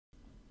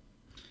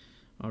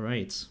All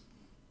right.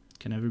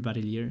 Can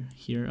everybody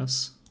hear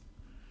us?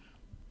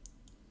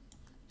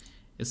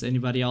 Is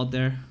anybody out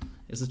there?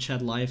 Is the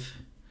chat live?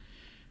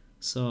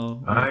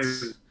 So,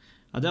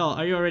 Adel,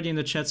 are you already in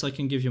the chat so I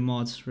can give you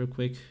mods real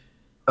quick?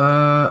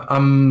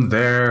 I'm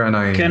there and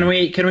I... Can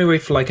we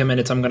wait for like a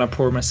minute? I'm gonna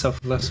pour myself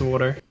a glass of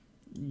water.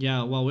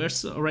 Yeah, well, we're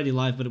already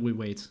live, but we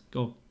wait.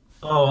 Go.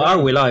 Oh,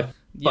 are we live?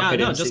 Yeah,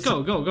 no, just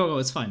go.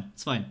 It's fine.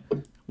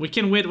 We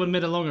can wait 1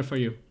 minute longer for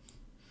you.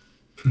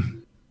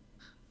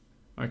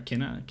 Or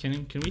can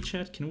we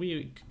chat? Can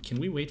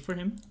we wait for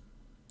him?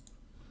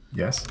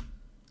 Yes.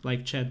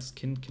 Like chat,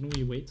 can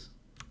we wait?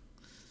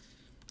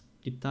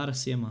 Guitarra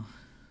Siema.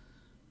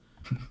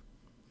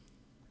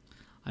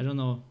 I don't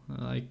know.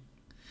 Like,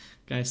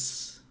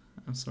 guys,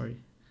 I'm sorry.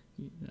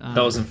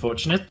 That was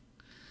unfortunate.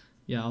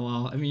 Yeah,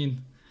 well, I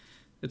mean,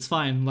 it's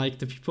fine. Like,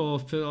 the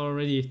people are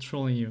already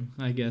trolling you,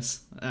 I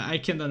guess. I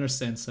can't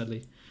understand,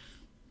 sadly.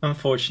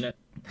 Unfortunate.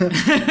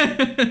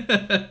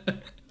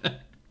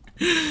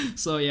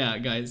 So yeah,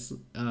 guys,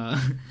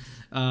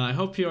 I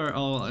hope you are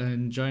all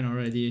enjoying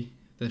already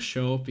the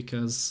show,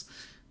 because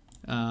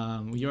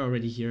you're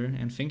already here,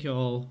 and thank you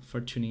all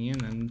for tuning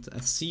in. And I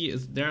see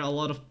there are a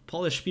lot of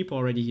Polish people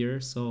already here,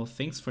 so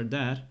thanks for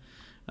that,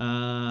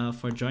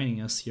 for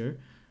joining us here.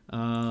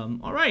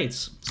 All right,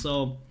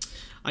 so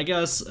I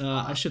guess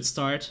I should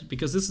start,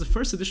 because this is the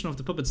first edition of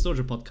the Puppets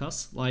Dojo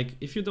podcast. Like,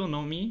 if you don't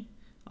know me,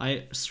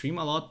 I stream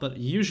a lot, but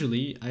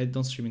usually I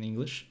don't stream in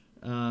English.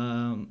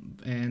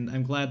 And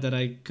I'm glad that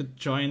I could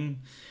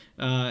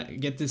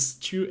get these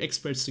two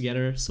experts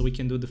together so we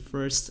can do the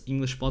first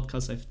English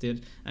podcast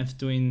I've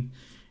doing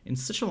in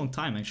such a long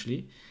time,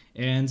 actually.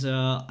 And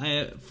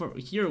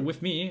here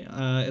with me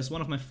is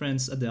one of my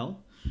friends,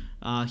 Adel.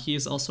 He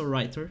is also a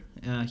writer.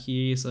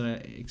 He is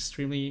an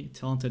extremely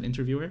talented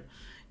interviewer.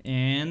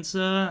 And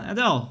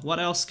Adel, what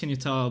else can you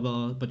tell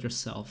about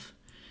yourself?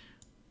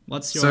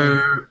 What's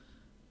your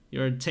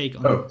take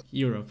on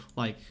Europe?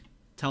 Like,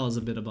 tell us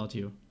a bit about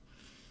you.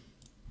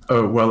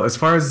 Oh, well, as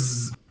far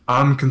as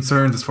I'm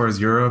concerned, as far as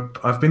Europe,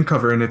 I've been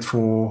covering it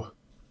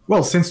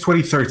since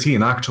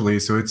 2013, actually,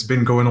 so it's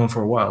been going on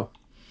for a while.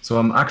 So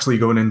I'm actually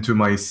going into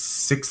my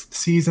 6th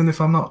season,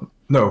 if I'm not...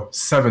 No,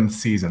 7th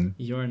season.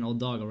 You're an old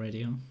dog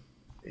already, huh?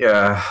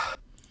 Yeah.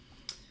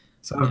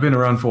 So I've been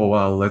around for a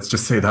while, let's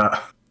just say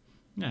that.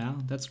 Yeah,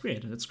 that's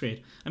great.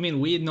 I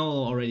mean, we know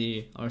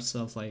already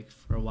ourselves, like,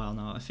 for a while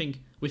now. I think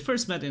we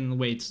first met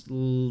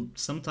in,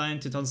 sometime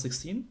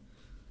 2016?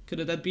 Could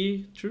that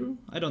be true?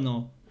 I don't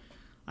know.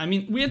 I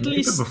mean, we at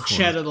least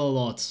chatted a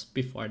lot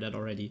before that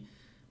already.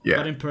 Yeah.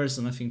 But in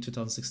person, I think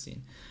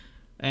 2016.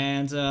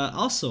 And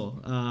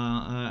also,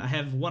 I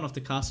have one of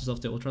the casters of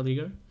the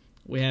Ultraliga.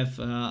 We have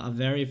a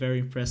very, very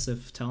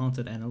impressive,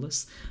 talented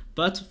analyst.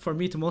 But for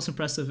me, the most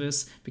impressive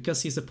is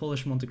because he's a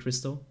Polish Monte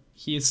Cristo.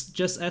 He is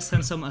just as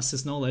handsome as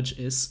his knowledge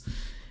is.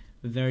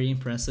 Very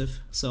impressive.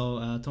 So,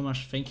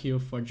 Tomasz, thank you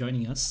for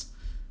joining us.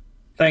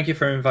 Thank you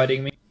for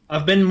inviting me.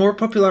 I've been more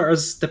popular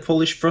as the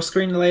Polish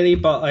Froscreen lately,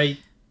 but I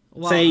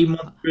say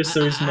Monte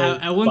Cristo is more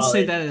I wouldn't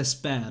say that is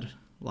bad.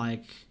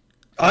 Like,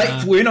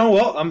 you know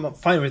what? I'm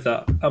fine with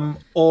that. I'm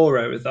all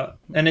right with that.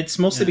 And it's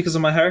mostly because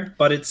of my hair,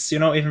 but it's,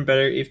 even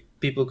better if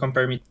people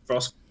compare me to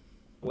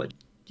Froscreen.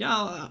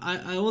 Yeah,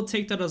 I will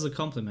take that as a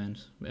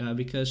compliment,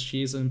 because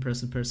she's an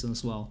impressive person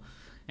as well.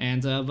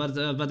 And but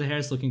the hair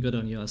is looking good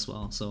on you as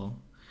well. So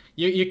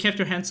you kept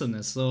your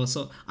handsomeness.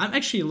 So I'm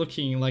actually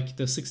looking like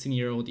the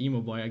 16-year-old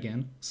emo boy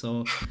again.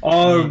 So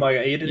my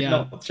god, you did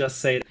not just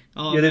say that.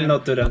 Oh, you did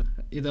not do that.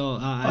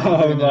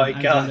 My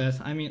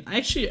god. I mean,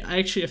 actually,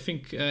 I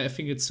think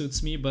it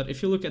suits me. But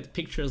if you look at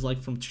pictures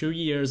like from 2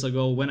 years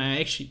ago when I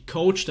actually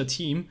coached a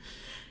team,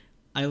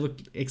 I look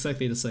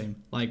exactly the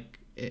same. Like,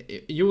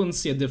 you wouldn't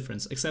see a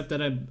difference, except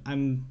that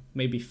I'm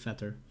maybe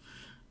fatter.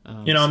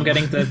 I'm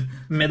getting the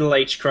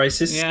middle-age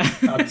crisis. Yeah.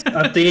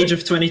 at the age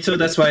of 22,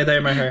 that's why I dye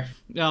my hair.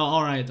 Oh,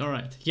 all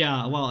right.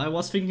 Yeah, well, I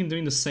was thinking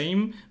doing the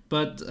same,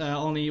 but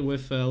only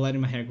with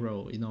letting my hair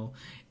grow,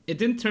 It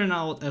didn't turn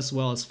out as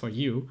well as for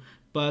you,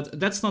 but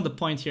that's not the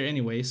point here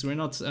anyways. We're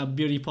not a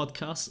beauty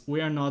podcast.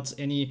 We are not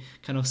any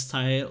kind of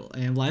style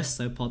and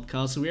lifestyle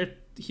podcast. We're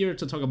here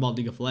to talk about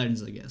League of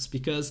Legends, I guess,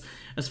 because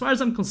as far as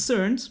I'm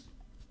concerned,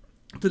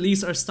 the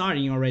leagues are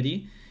starting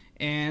already.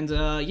 And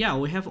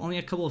we have only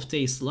a couple of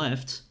days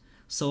left,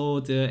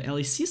 so the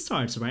LEC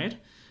starts, right?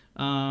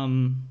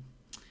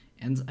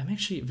 And I'm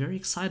actually very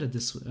excited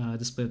this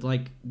bit.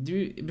 Like,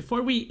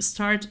 before we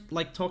start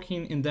like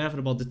talking in depth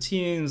about the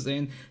teams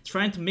and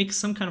trying to make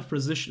some kind of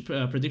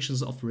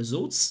predictions of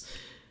results,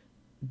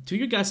 do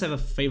you guys have a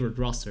favorite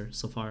roster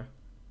so far?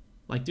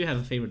 Like, do you have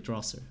a favorite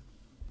roster?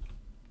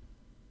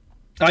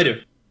 I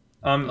do.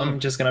 I'm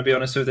just gonna be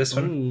honest with this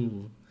one.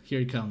 Ooh,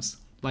 here it comes.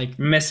 Like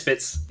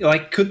Misfits.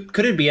 Like,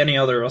 could it be any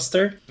other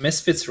roster?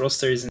 Misfits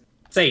roster is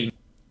insane.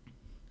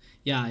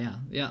 Yeah.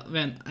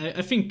 Man,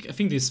 I think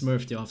they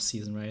smurfed the off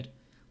season, right?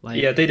 Like,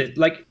 yeah, they did.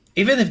 Like,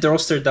 even if the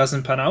roster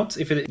doesn't pan out,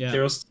 if the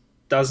roster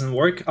doesn't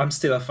work, I'm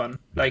still a fan.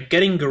 Like,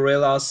 getting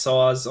Gorilla,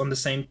 SOAS on the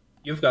same,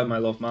 you've got my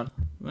love, man.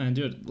 Man,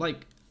 dude,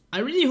 like, I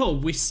really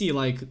hope we see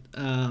like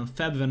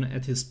Fabvin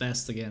at his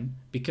best again,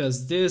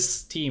 because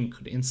this team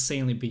could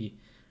insanely be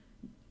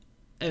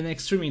an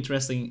extremely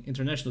interesting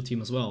international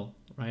team as well,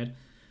 right?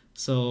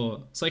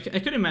 So I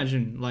could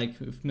imagine like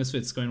if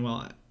Misfits going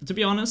well. To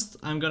be honest,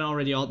 I'm gonna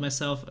already out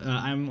myself.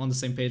 I'm on the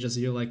same page as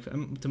you. Like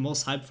I'm the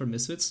most hyped for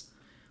Misfits.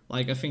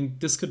 Like I think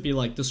this could be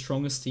like the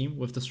strongest team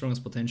with the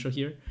strongest potential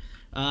here.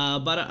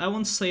 But I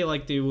won't say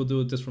like they will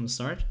do this from the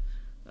start.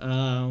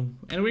 And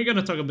we're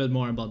gonna talk a bit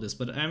more about this.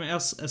 But I'm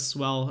as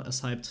well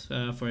as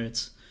hyped for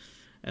it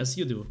as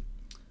you do.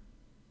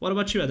 What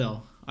about you,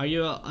 Adel? Are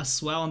you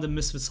as well on the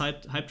Misfits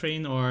hype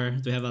train, or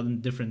do you have a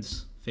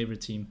different favorite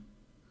team?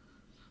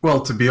 Well,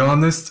 to be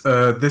honest,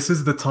 this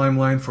is the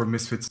timeline for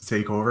Misfits to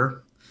take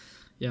over.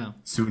 Yeah.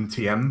 Soon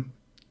TM.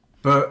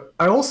 But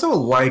I also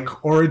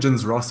like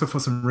Origin's roster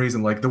for some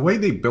reason. Like, the way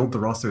they built the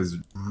roster is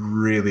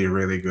really,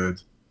 really good.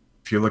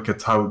 If you look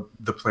at how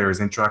the players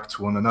interact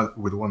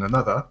with one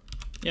another.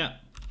 Yeah.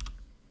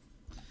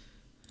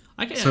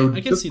 I can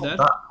see that.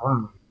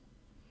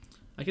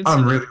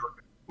 I'm really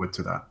looking forward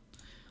to that.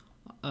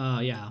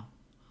 Yeah.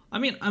 I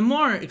mean, I'm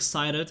more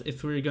excited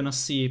if we're gonna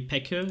see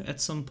Pekka at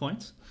some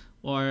point.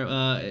 Or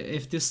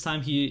if this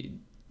time he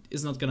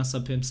is not gonna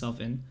sub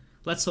himself in.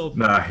 Let's hope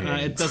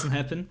it doesn't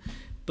happen.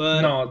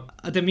 But no.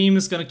 The meme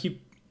is gonna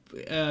keep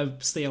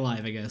stay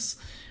alive, I guess.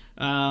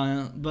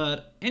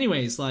 But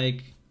anyways,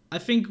 like I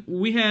think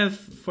we have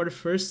for the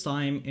first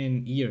time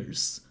in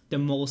years the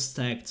most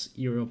stacked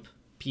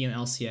European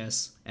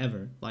LCS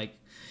ever. Like,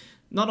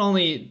 not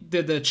only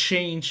did the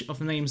change of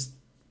names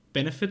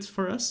benefit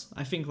for us,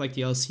 I think like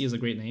the LEC is a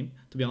great name,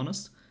 to be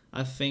honest.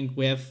 I think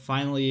we have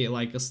finally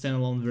like a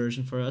standalone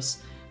version for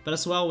us, but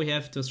as well we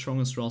have the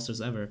strongest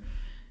rosters ever.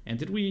 And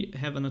did we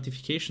have a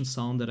notification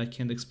sound that I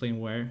can't explain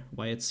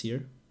why it's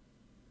here?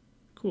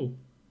 Cool.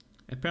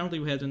 Apparently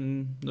we had a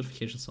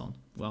notification sound.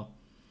 Well,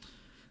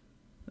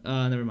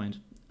 never mind.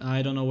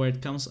 I don't know where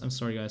it comes. I'm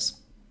sorry, guys.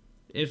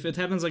 If it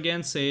happens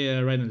again, say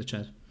right in the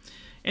chat.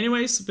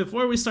 Anyways,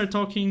 before we start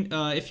talking,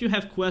 if you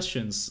have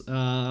questions,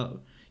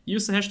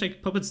 use the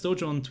hashtag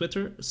PuppetsDojo on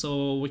Twitter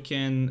so we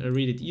can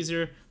read it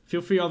easier.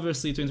 Feel free,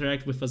 obviously, to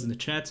interact with us in the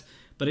chat.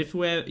 But if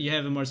you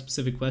have a more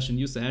specific question,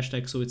 use the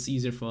hashtag so it's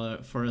easier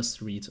for us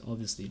to read,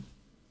 obviously.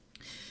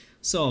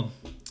 So,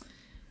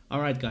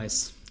 alright,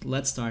 guys,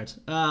 let's start.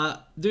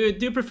 Do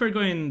you prefer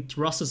going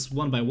to rosters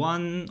one by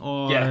one,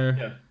 or?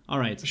 Yeah.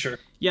 Alright. Sure.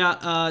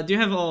 Yeah. Do you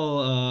have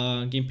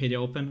all Gamepedia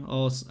open?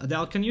 Oh,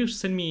 Adel, can you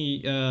send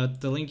me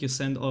the link you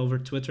sent over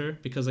Twitter,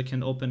 because I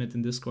can open it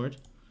in Discord?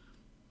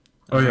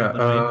 Oh yeah.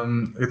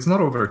 It's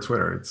not over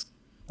Twitter. It's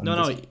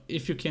no.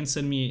 If you can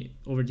send me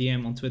over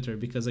DM on Twitter,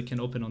 because I can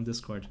open on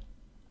Discord.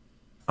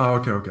 Oh,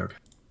 okay.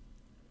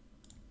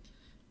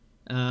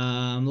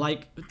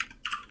 Like,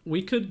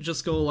 we could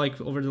just go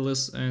like over the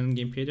list and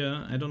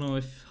Gamepedia. I don't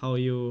know how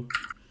you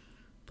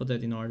put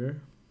that in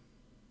order.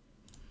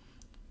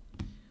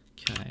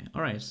 Okay,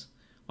 all right.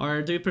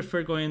 Or do you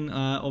prefer going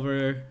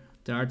over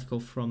the article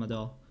from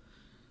Adel?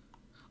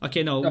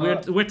 Okay, no,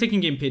 we're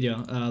taking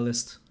Gamepedia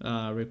list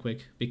real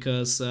quick,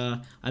 because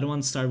I don't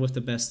want to start with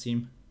the best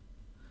team.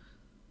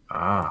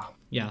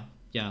 Yeah.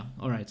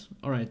 All right.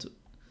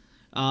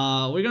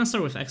 We're gonna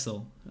start with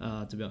Excel.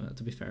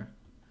 To be fair.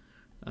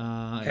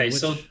 Okay,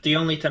 so the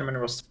only 10-man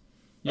roster.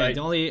 Yeah, right?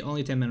 the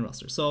only 10-man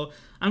roster. So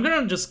I'm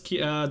gonna just do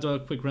a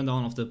quick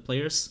rundown of the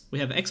players. We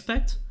have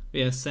Expect,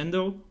 we have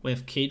Sendo, we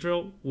have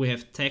Kadro, we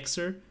have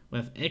Texer, we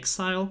have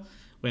Exile,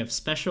 we have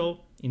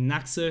Special,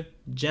 Inaxe,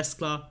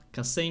 Jeskla,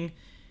 Kasing,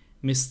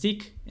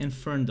 Mystique, and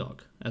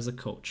Ferndog as a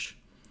coach.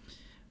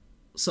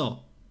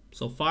 So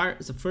far,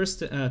 it's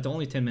the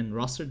only 10-man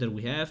roster that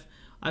we have.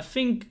 I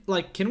think,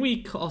 like, can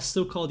we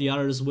still call the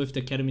others with the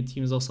academy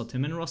teams also a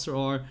 10-man roster,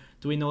 or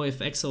do we know if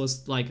EXO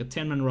is like a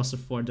 10-man roster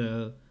for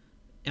the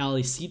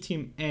LEC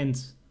team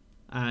and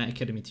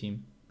academy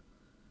team?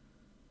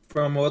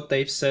 From what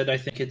they've said, I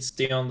think it's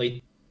the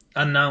only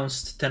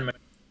announced 10-man.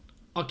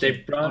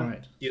 Okay, all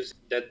right. Using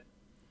that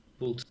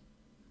boot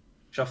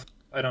shuffle.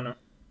 I don't know.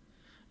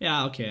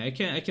 Yeah, okay,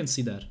 I can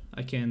see that.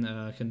 I can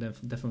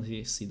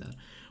definitely see that,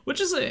 which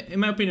is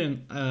in my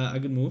opinion a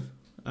good move,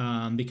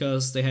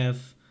 because they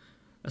have,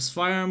 as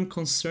far as I'm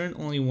concerned,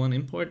 only one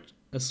import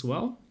as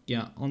well.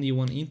 Yeah, only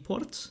one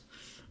import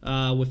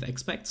with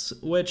Expects,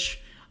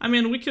 which, I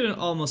mean, we could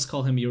almost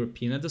call him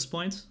European at this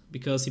point,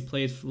 because he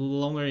played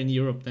longer in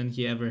Europe than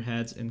he ever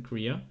had in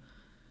Korea.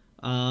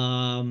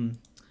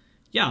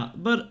 Yeah,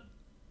 but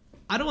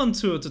I don't want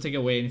to take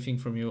away anything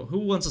from you. Who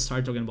wants to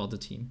start talking about the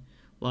team?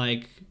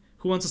 Like,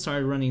 who wants to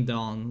start running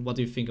down what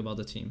do you think about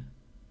the team?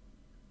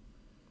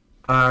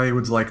 I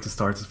would like to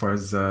start as far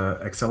as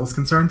Excel is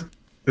concerned.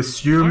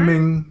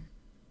 Assuming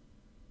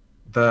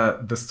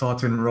that the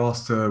starting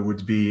roster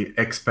would be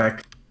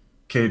Expect,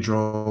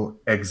 Kadro,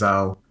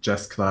 Exile,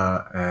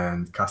 Jeskla,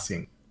 and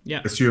Kasing.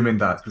 Yeah. Assuming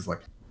that, because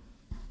like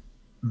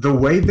the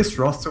way this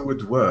roster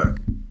would work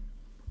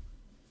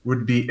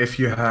would be if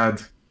you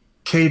had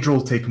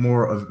Kadro take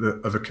more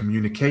of a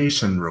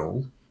communication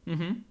role,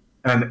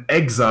 and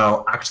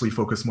Exile actually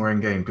focus more in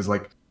game, because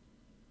like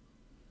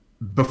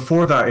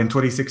before that, in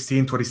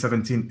 2016,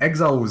 2017,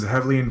 Exile was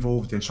heavily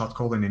involved in shot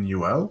calling in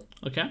UL.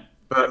 Okay.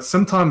 But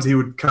sometimes he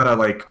would kind of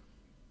like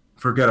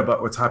forget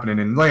about what's happening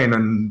in lane,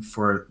 and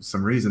for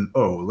some reason,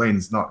 oh,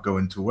 lane's not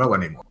going too well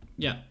anymore.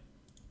 Yeah.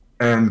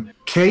 And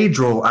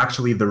Kadril,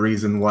 actually,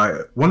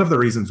 one of the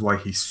reasons why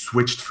he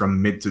switched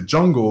from mid to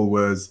jungle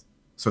was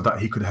so that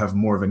he could have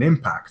more of an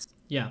impact.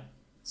 Yeah.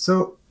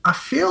 So I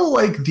feel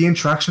like the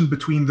interaction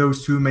between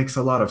those two makes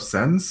a lot of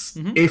sense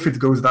if it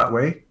goes that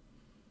way,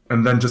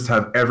 and then just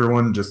have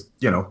everyone just,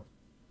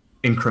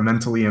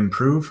 incrementally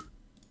improve.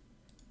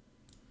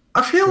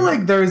 I feel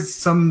like there's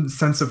some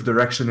sense of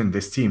direction in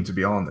this team, to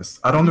be honest.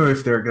 I don't know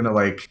if they're going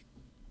to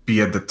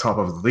be at the top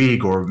of the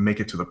league or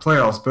make it to the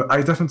playoffs, but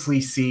I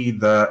definitely see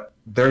that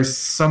there's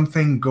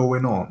something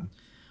going on.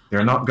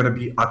 They're not going to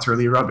be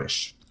utterly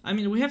rubbish. I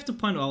mean, we have to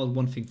point out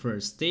one thing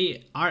first.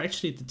 They are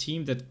actually the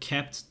team that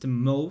kept the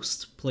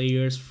most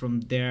players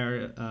from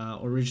their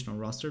original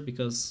roster,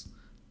 because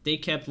they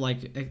kept,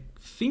 I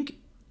think,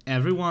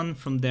 everyone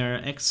from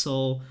their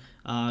EXO,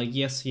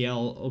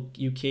 ESL,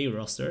 UK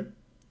roster.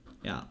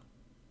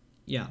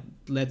 Yeah,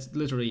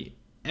 literally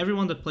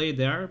everyone that played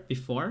there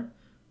before,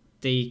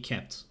 they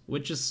kept,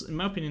 which is, in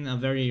my opinion, a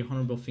very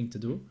honorable thing to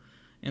do,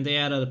 and they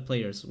added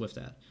players with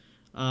that.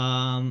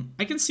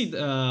 I can see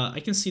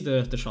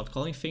the shot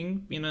calling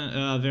thing being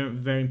very,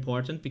 very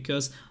important,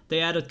 because they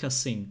added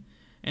Kasing,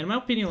 and in my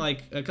opinion,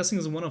 Kasing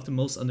is one of the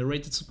most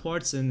underrated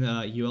supports in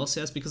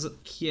ULCS, because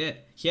he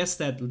has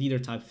that leader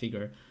type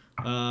figure.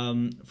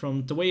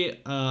 From the way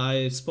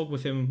I spoke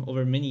with him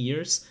over many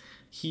years,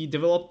 he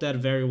developed that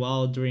very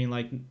well during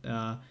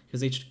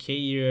his H2K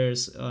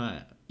years,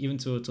 even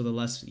to the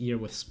last year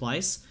with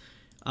Splice,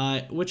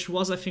 which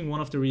was, I think,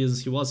 one of the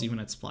reasons he was even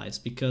at Splice,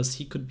 because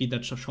he could be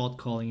that shot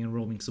calling and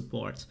roaming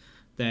support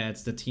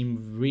that the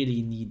team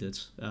really needed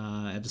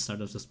at the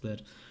start of the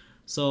split.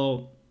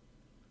 So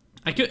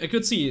I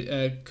could see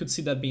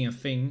that being a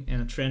thing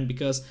and a trend,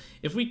 because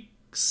if we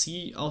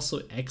see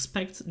also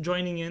Expect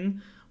joining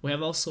in, we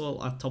have also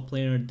a top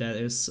laner that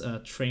is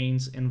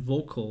trained and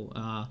vocal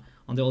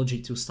on the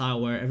LG2 style,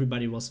 where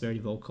everybody was very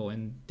vocal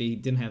and they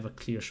didn't have a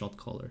clear shot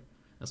caller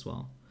as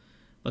well.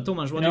 But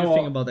Tomasz, what do you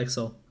think about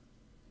EXO?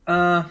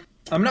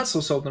 I'm not so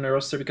sold on the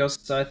roster,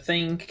 because I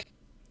think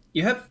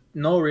you have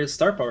no real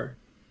star power.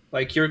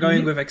 You're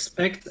going with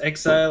Expect,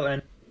 Exile,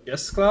 and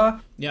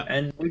Jeskla,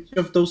 and which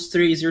of those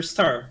three is your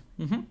star?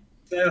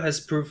 Exile has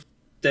proved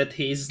that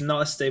he is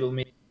not a stable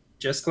mid.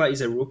 Jeskla is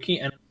a rookie,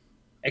 and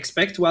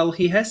Expect, while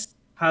he has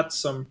had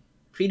some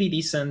pretty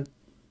decent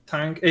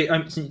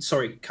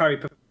carry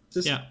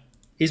performances.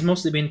 He's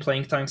mostly been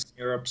playing tanks in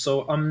Europe,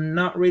 so I'm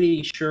not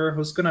really sure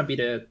who's gonna be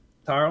the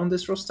star on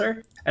this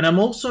roster. And I'm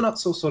also not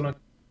so sold.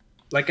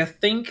 I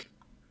think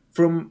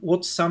from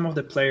what some of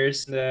the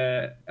players in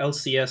the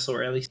LCS or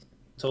LEC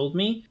told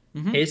me,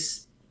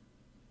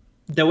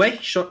 the way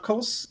he shot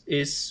calls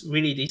is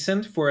really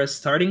decent for a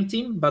starting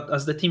team, but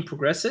as the team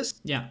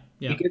progresses,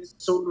 it gets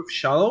sort of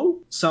shallow.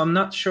 So I'm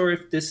not sure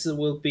if this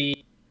will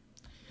be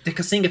the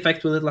Kasing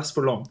effect. Will it last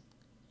for long?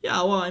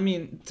 Yeah, well, I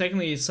mean,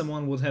 technically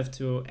someone would have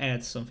to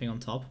add something on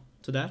top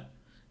to that,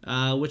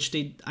 which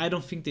I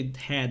don't think they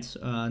had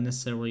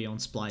necessarily on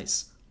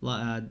Splice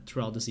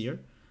throughout this year.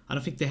 I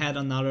don't think they had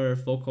another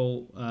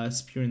vocal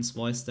experienced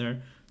voice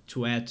there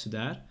to add to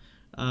that,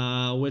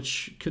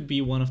 which could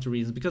be one of the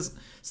reasons, because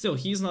still,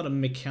 he's not a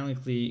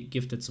mechanically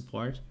gifted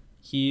support.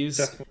 He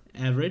is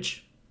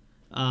average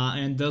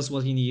and does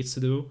what he needs to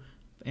do,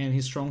 and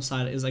his strong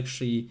side is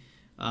actually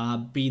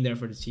being there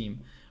for the team.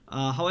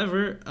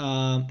 However,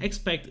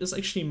 Expect is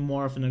actually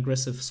more of an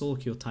aggressive solo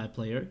queue type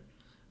player,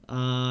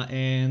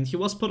 and he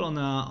was put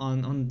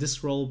on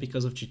this role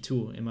because of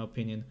G2, in my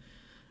opinion,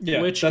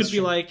 which could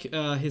be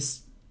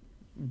his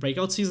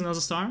breakout season as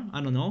a star.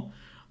 I don't know.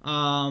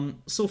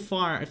 So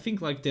far, I think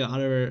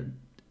they're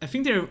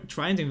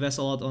trying to invest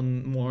a lot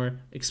on more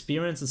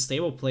experienced and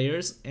stable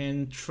players,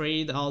 and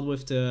trade out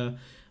with the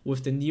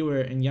newer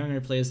and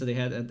younger players that they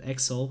had at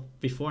EXO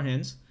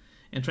beforehand,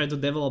 and try to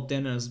develop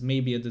them as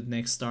maybe the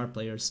next star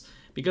players.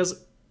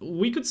 Because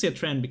we could see a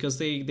trend, because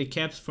they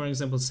kept, for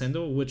example,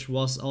 Sendo, which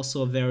was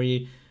also a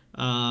very,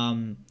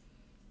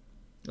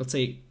 let's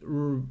say,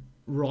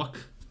 rock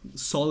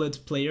solid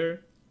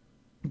player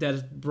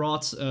that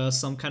brought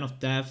some kind of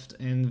depth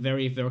and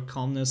very, very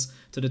calmness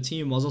to the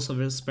team, was also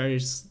a very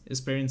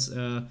experienced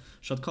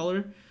shot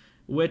caller,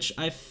 which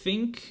I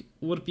think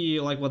would be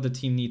what the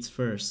team needs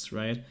first,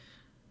 right?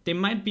 They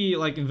might be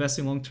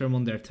investing long term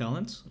on their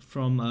talent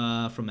from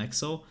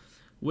EXO,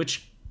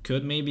 which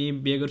could maybe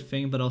be a good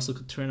thing, but also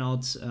could turn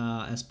out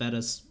as bad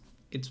as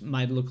it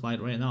might look like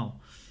right now.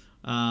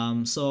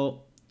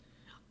 So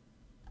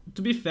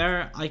to be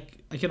fair, I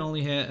can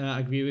only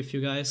agree with you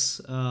guys.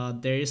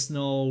 There is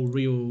no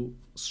real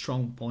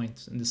strong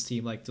point in this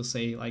team to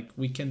say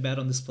we can bet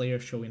on this player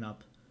showing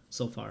up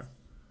so far.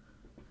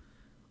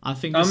 I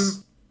think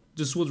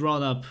this would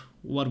round up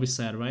what we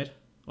said, right?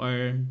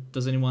 Or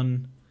does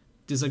anyone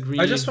disagree?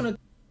 I just wanted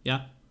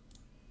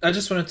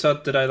to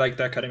add that I like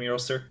the academy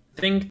roster.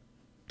 I think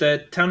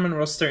the 10-man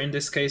roster in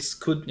this case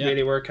could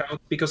really work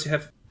out, because you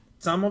have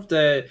some of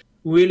the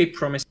really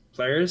promising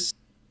players.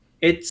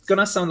 It's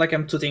gonna sound like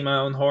I'm tooting my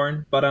own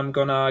horn, but I'm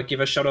gonna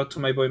give a shout out to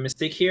my boy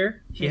Mystic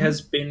here. He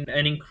has been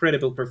an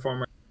incredible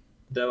performer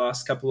the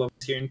last couple of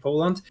years here in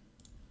Poland.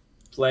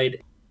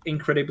 Played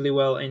incredibly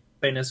well in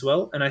Spain as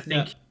well, and I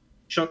think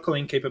shot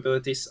calling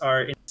capabilities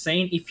are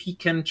insane. If he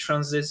can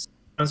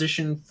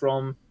transition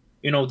from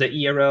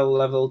the ERL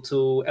level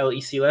to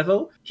LEC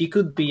level, he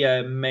could be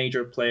a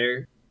major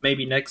player,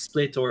 maybe next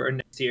split or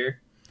next year.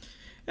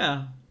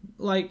 Yeah,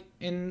 like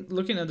in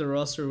looking at the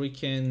roster, we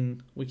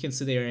can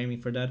see they are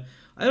aiming for that.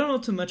 I don't know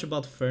too much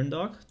about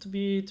Ferndog to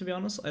be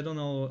honest. I don't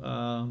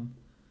know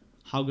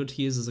how good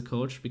he is as a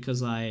coach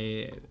because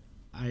I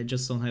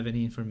just don't have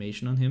any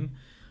information on him.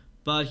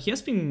 But he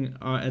has been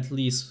at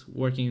least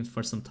working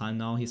for some time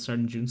now. He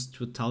started in June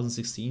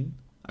 2016,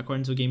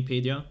 according to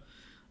Gamepedia,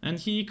 and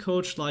he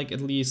coached like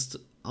at least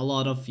a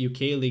lot of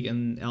UK League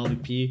and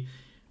LVP,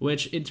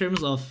 which in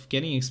terms of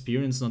getting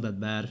experience, not that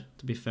bad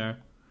to be fair.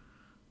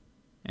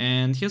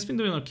 And he has been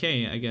doing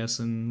okay, I guess,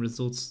 in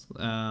results,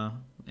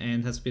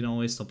 and has been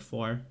always top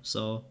 4.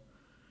 So,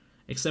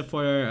 except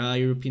for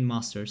European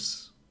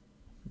Masters,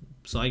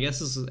 so I guess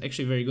this is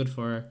actually very good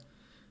for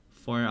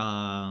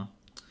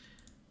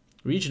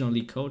regional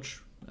league coach,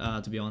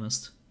 to be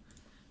honest.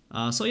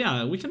 So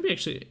yeah, we can be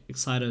actually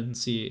excited and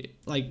see,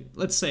 like,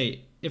 let's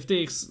say if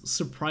they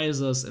surprise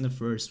us in the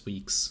first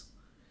weeks.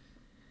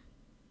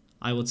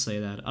 I would say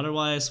that.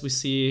 Otherwise, we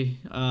see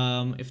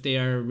if they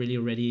are really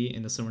ready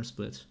in the summer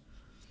split.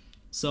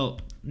 So,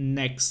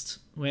 next,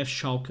 we have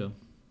Schalke.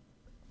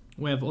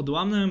 We have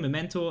Odoamne,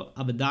 Memento,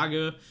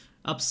 Abedage,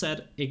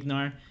 Upset,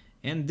 Ignar,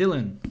 and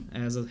Dylan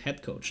as a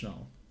head coach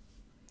now.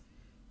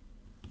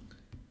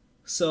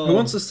 So, who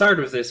wants to start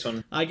with this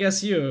one? I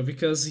guess you,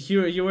 because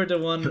you were the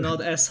one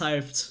not as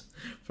hyped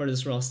for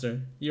this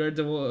roster. You're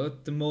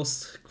the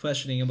most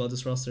questioning about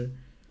this roster.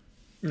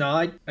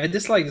 No, I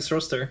dislike this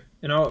roster,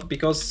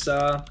 because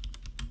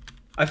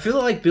I feel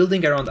like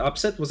building around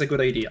Upset was a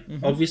good idea.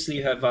 Obviously,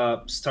 you have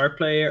a star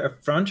player, a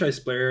franchise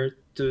player,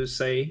 to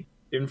say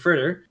even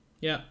further.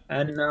 Yeah.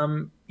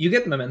 And you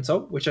get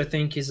Memento, which I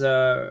think is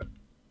a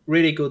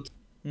really good,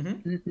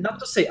 not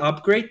to say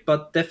upgrade,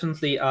 but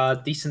definitely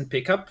a decent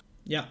pickup.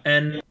 Yeah.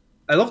 And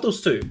I love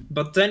those two.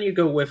 But then you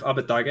go with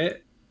Abedage,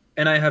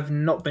 and I have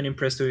not been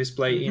impressed with his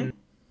play in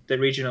the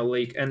regional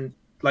league. And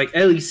like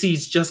LEC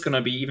is just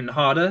gonna be even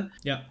harder.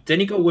 Yeah. Then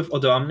you go with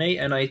Odoamne,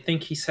 and I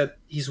think he's had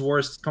his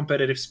worst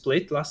competitive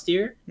split last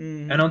year.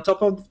 And on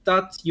top of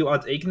that, you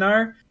add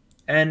Ignar,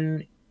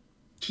 and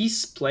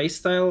his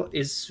playstyle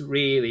is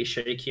really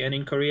shaky. And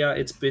in Korea,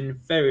 it's been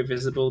very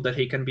visible that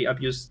he can be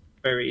abused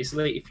very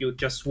easily if you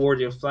just ward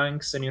your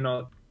flanks and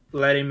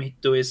let him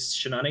do his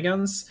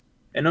shenanigans.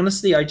 And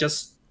honestly, I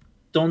just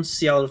don't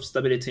see a lot of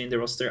stability in the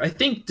roster. I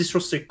think this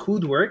roster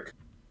could work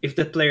if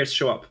the players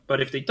show up,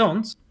 but if they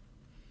don't,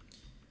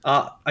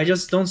 I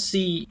just don't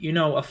see,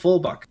 a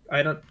fallback.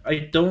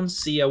 I don't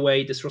see a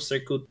way this roster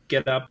could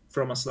get up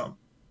from a slump.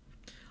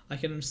 I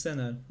can understand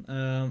that.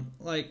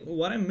 Like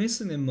what I'm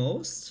missing the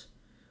most,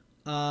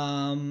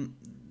 like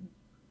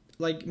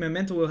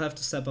Memento will have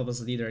to step up as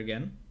a leader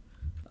again,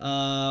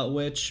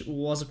 which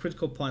was a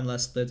critical point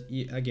last split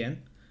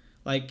again.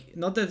 Like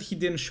not that he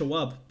didn't show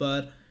up,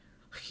 but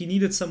he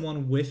needed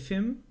someone with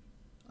him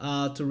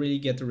to really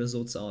get the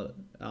results out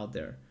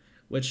there,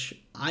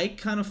 which I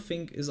kind of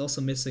think is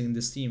also missing in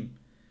this team.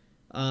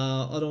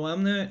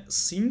 Odoamne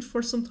seemed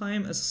for some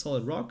time as a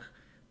solid rock,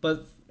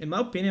 but in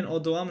my opinion,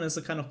 Odoamne is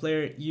the kind of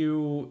player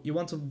you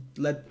want to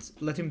let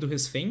him do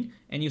his thing,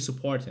 and you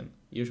support him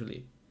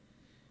usually,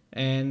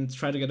 and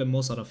try to get the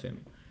most out of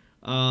him.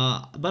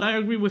 But I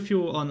agree with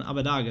you on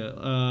Abedage.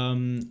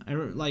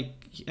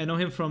 I know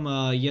him from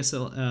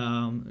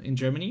ESL in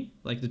Germany,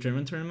 like the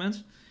German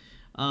tournament.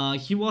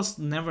 He was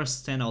never a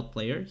standout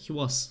player. He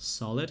was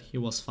solid. He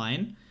was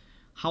fine.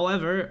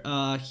 However,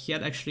 he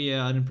had actually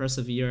an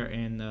impressive year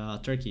in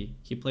Turkey.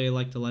 He played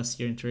like the last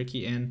year in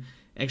Turkey and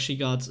actually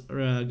got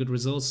good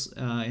results,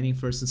 ending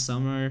first in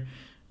summer,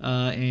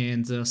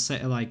 and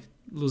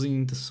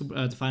losing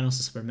the finals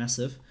to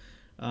Supermassive.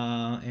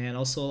 And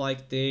also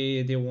like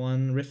they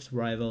won Rift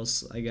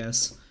Rivals, I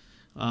guess.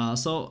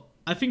 So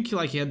I think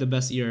like he had the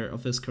best year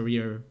of his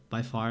career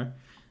by far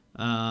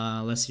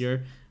last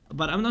year.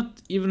 But I'm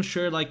not even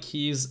sure like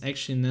he's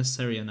actually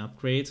necessarily an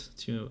upgrade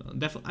to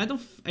I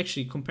don't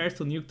actually, compared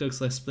to Nukedug's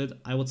last split,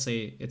 I would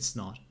say it's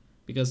not,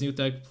 because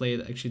Nukedug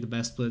played actually the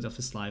best split of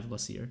his life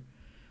last year.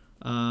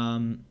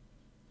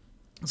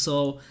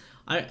 So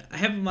I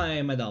have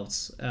my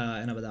doubts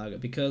in Abedage,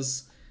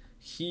 because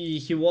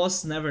he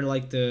was never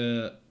like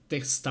the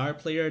star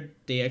player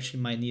they actually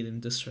might need in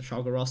this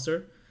Schalke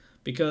roster,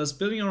 because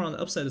building around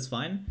Upset is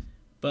fine,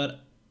 but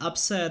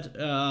Upset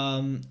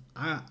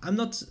I'm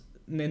not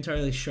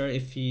entirely sure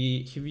if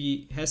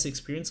he has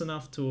experience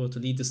enough to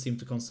lead this team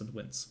to constant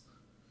wins.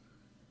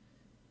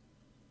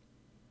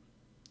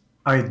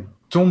 I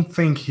don't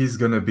think he's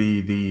gonna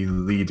be the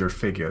leader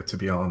figure, to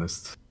be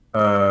honest.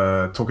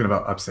 Talking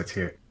about Upset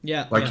here.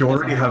 Yeah. Like you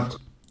already have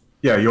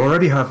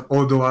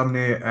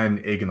Odoamne and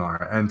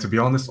Ignar, and to be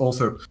honest,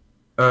 also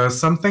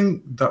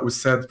something that was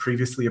said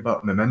previously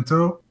about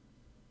Memento.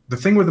 The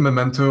thing with the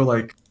Memento,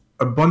 like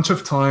a bunch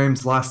of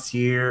times last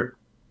year,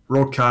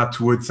 Rokat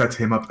would set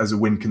him up as a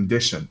win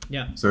condition.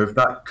 Yeah. So if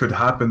that could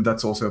happen,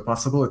 that's also a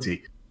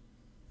possibility.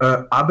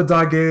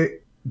 Abadage,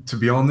 to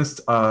be honest,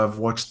 I've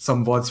watched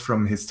some VODs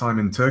from his time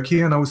in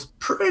Turkey, and I was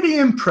pretty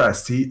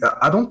impressed.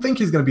 I don't think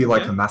he's going to be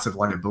like a massive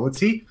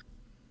liability,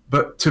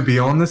 but to be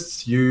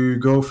honest, you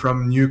go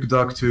from Nuke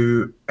Duck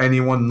to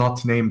anyone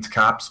not named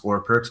Caps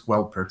or Perks.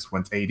 Well, Perks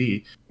went AD.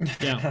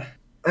 Yeah.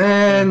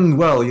 And,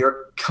 well,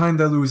 you're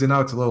kind of losing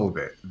out a little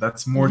bit.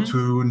 That's more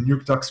to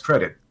Nuke Duck's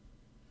credit.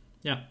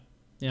 Yeah.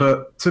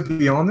 But to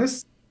be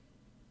honest,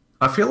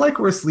 I feel like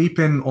we're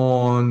sleeping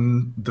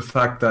on the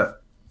fact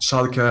that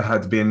Schalke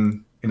had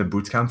been in a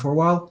boot camp for a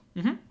while.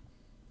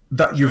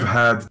 That you've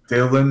had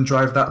Dylan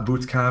drive that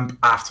boot camp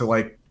after,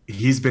 like,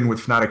 he's been with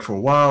Fnatic for a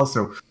while.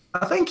 So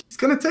I think it's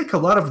going to take a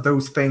lot of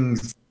those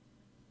things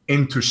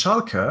into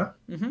Schalke.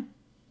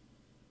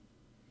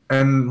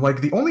 And, like,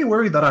 the only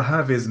worry that I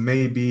have is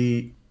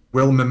maybe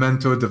will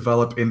Memento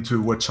develop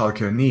into what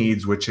Schalke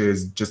needs, which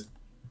is just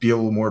be a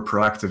little more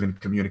proactive in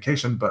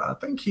communication. But I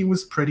think he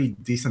was pretty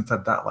decent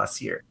at that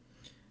last year.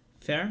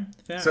 Fair.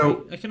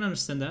 So I can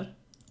understand that.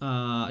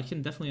 I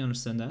can definitely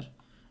understand that.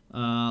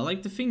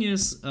 Like, the thing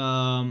is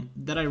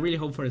that I really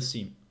hope for his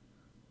team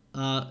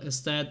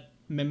is that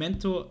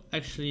Memento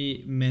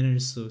actually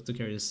manages to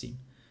carry this team.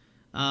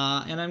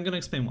 And I'm going to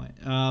explain why.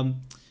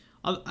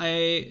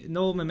 I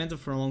know Memento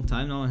for a long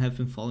time now and have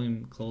been following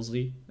him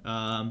closely.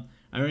 I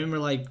remember,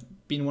 like,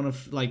 being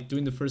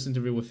doing the first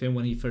interview with him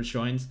when he first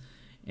joined,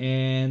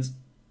 and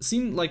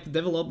seeing, like, the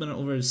development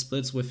over the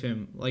splits with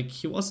him. Like,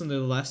 he was in the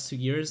last 2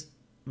 years,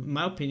 in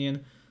my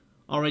opinion,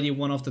 already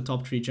one of the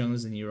top 3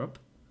 junglers in Europe.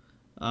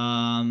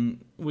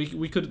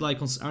 We could, like,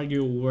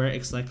 argue where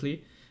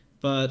exactly,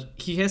 but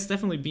he has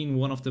definitely been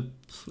one of the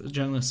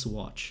junglers to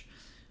watch.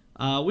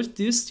 With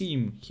this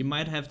team, he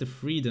might have the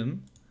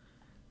freedom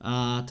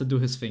to do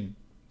his thing,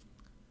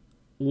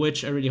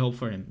 which I really hope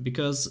for him,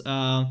 because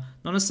not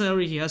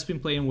necessarily he has been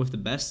playing with the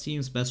best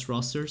teams, best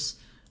rosters,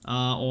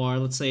 or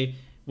let's say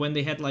when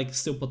they had, like,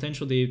 still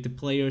potential, the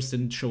players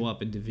didn't show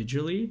up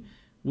individually,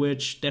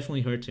 which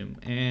definitely hurt him,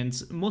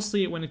 and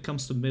mostly when it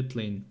comes to mid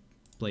lane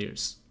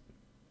players,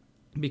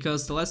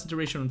 because the last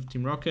iteration of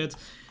Team Rocket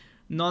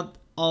not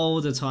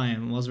all the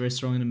time was very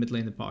strong in the mid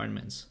lane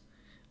department.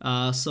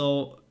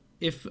 So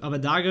if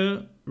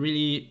Abadage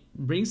really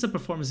brings the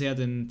performance he had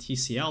in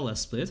TCL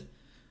last split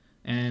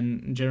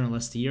and in general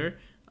last year,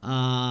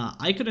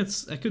 I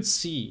could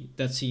see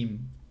that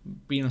team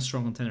being a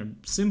strong contender,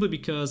 simply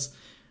because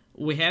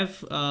we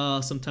have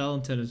some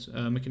talented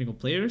mechanical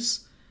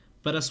players,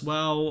 but as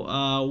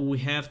well we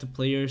have the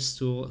players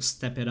to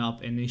step it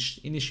up and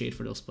initiate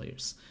for those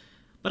players.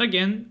 But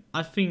again,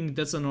 I think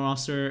that's a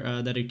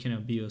roster that you can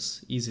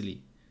abuse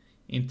easily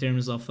in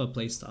terms of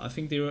playstyle. I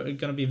think they're going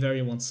to be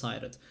very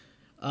one-sided.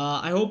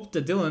 I hope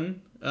that Dylan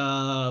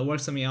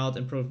works on me out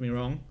and proves me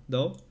wrong,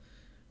 though.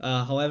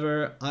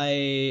 However,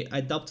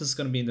 I doubt this is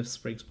going to be in the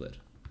spring split.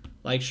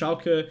 Like,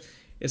 Schalke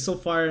is so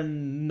far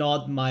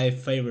not my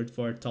favorite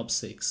for top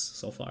 6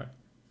 so far.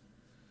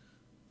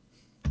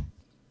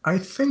 I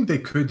think they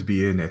could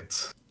be in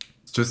it.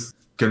 It's just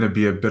going to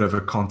be a bit of a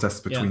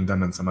contest between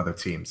them and some other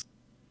teams.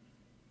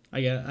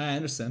 I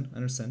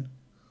understand.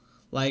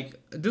 Like,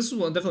 this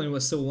one definitely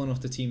was still one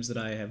of the teams that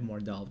I have more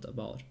doubt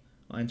about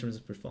in terms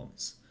of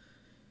performance.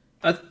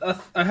 I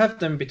have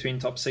them between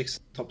top 6,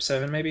 top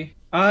 7 maybe.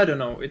 I don't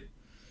know.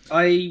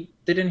 I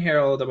didn't hear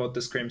a lot about the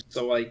scrims,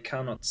 so I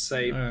cannot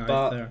say. Right,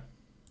 but fair.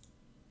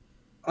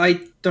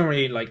 I don't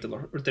really like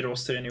the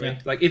roster anyway.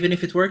 Yeah. Like, even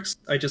if it works,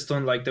 I just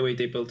don't like the way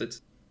they built it.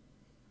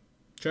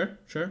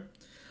 Sure.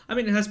 I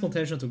mean, it has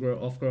potential to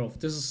grow.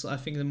 This is, I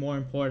think, the more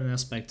important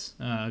aspect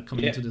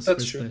coming into this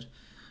first split.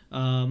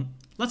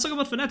 Let's talk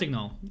about Fnatic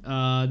now.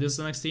 This is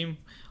the next team.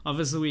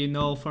 Obviously, we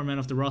know format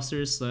of the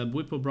rosters: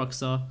 Buipo,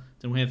 Broxa.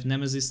 Then we have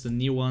Nemesis, the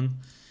new one,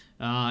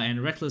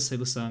 and Reckless,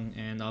 Halisang,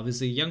 and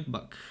obviously Young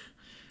Buck.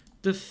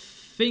 The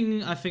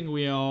thing I think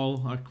we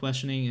all are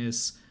questioning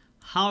is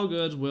how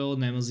good will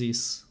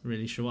Nemesis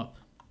really show up,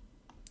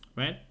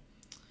 right?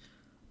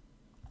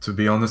 To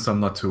be honest,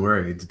 I'm not too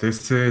worried.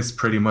 This is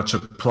pretty much a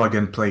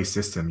plug-and-play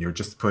system. You're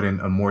just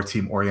putting a more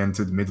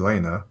team-oriented mid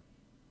laner.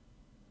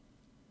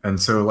 And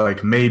so,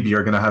 like, maybe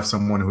you're going to have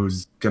someone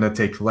who's going to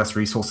take less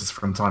resources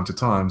from time to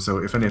time. So,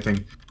 if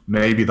anything,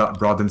 maybe that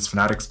broadens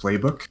Fnatic's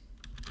playbook.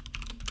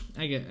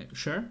 I get it,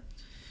 sure.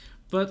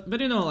 But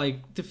you know,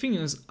 like, the thing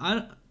is,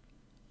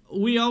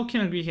 we all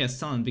can agree he has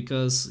talent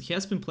because he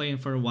has been playing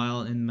for a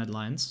while in Mad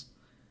Lions.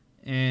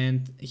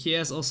 And he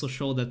has also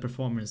showed that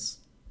performance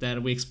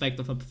that we expect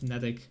of a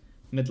Fnatic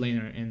mid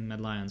laner in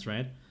Mad Lions,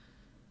 right?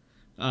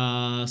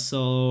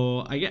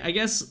 So I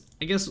guess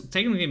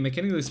technically,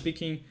 mechanically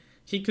speaking,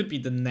 he could be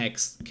the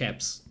next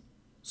Caps,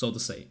 so to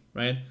say,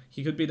 right?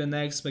 He could be the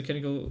next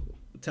mechanical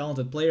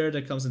talented player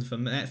that comes into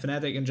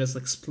Fnatic and just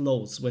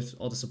explodes with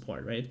all the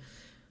support, right?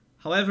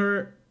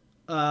 However,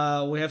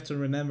 we have to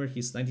remember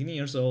he's 19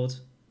 years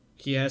old.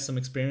 He has some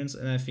experience,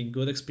 and I think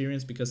good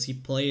experience, because he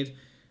played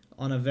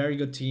on a very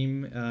good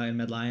team in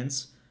Mad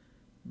Lions.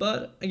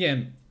 But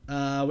again,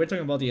 we're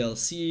talking about the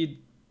LEC.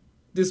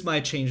 This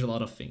might change a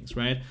lot of things,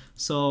 right?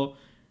 So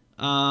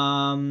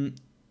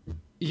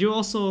you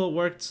also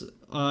worked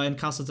in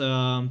casted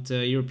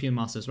the European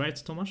Masters, right,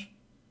 Tomasz?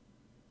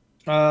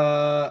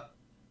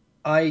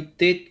 I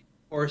did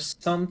for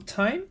some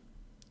time,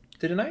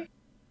 didn't I?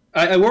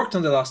 I worked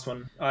on the last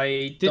one.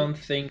 I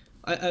think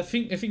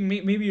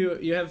maybe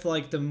you have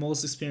like the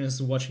most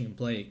experience watching him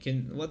play.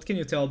 What can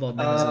you tell about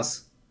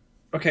Nemesis?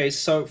 Okay,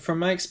 so from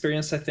my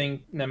experience, I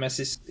think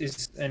Nemesis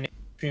is an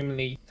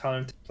extremely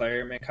talented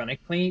player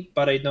mechanically,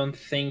 but I don't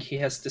think he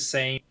has the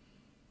same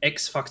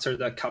X factor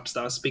that Caps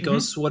does,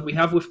 because what we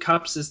have with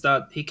Caps is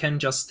that he can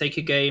just take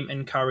a game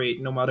and carry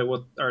it no matter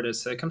what are the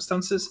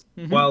circumstances.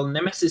 While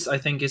Nemesis, I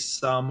think, is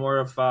more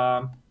of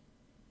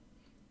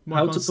more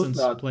how constant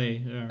to put that?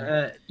 Play.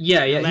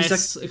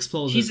 Less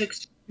explosive. He's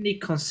extremely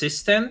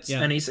consistent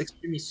and he's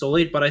extremely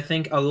solid, but I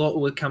think a lot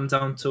will come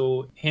down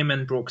to him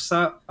and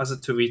Broxa as a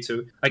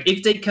 2v2. Like,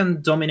 if they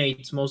can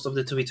dominate most of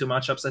the 2v2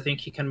 matchups, I think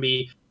he can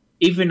be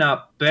even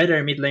a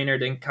better mid laner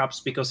than Caps,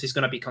 because he's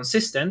going to be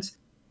consistent.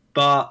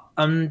 But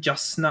I'm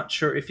just not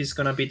sure if he's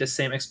going to be the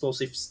same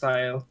explosive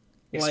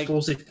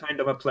kind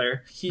of a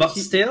player.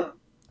 Still,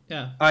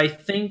 I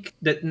think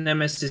that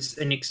Nemesis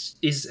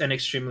is an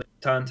extremely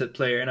talented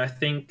player, and I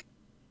think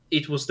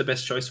it was the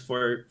best choice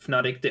for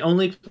Fnatic. The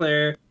only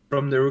player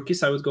from the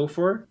rookies I would go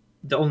for,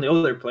 the only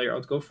other player I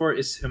would go for,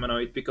 is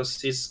Humanoid,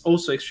 because he's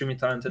also extremely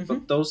talented,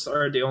 but those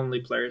are the only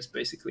players,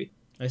 basically.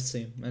 I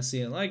see.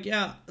 Like,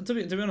 yeah, to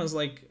be honest,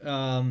 like,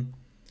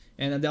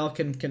 and Adel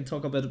can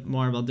talk a bit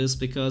more about this,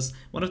 because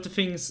one of the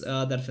things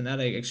that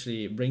Fnatic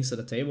actually brings to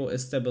the table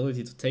is the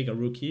ability to take a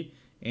rookie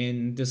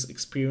in this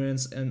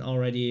experience and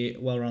already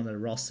well-rounded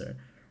roster,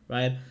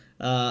 right?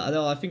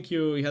 Adel, I think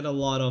you had a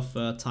lot of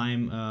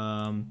time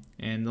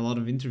and a lot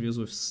of interviews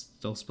with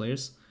those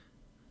players,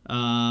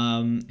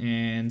 and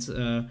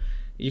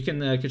you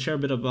can share a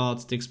bit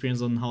about the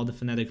experience on how the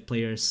Fnatic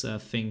players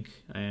think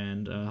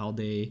and how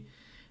they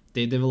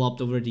developed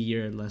over the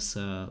year last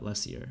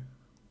year.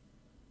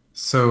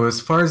 So as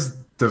far as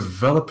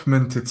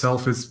development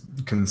itself is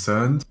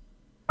concerned,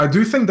 I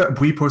do think that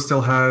Bwipo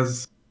still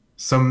has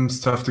some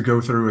stuff to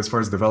go through as far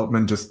as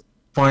development, just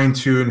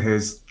fine-tune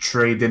his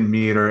trade-in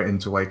meter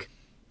into like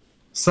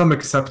some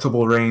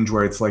acceptable range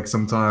where it's like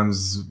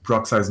sometimes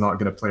Broxa is not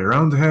going to play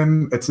around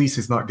him. At least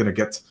he's not going to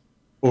get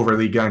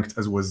overly ganked,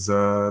 as was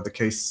the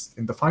case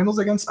in the finals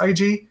against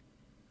IG.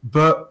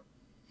 But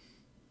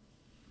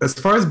as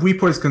far as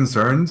Bwipo is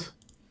concerned,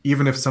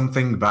 even if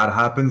something bad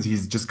happens,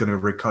 he's just going to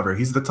recover.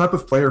 He's the type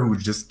of player who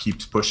just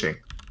keeps pushing.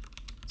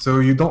 So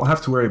you don't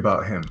have to worry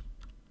about him.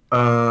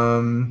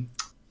 And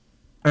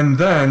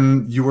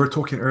then you were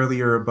talking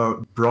earlier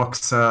about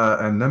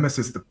Broxa and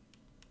Nemesis.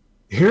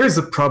 Here's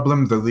a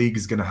problem the league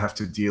is going to have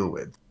to deal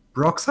with.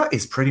 Broxa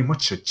is pretty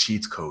much a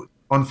cheat code.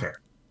 Unfair.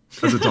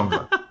 As a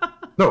jungler.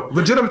 No,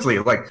 legitimately,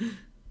 like,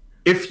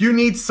 if you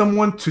need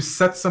someone to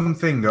set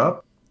something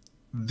up,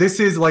 this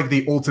is like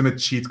the ultimate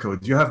cheat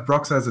code. You have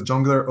Broxa as a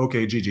jungler,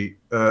 okay, GG,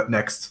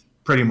 next,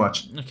 pretty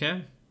much.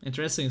 Okay,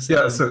 interesting.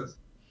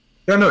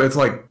 It's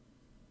like,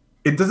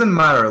 it doesn't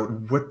matter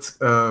what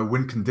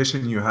win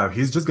condition you have,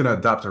 he's just gonna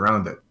adapt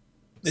around it.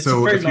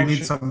 So if you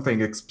need something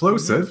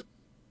explosive,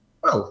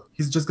 well,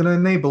 he's just gonna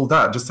enable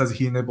that, just as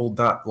he enabled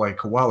that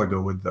like a while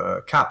ago with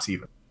the Caps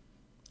even.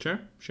 Sure.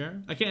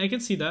 I can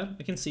see that.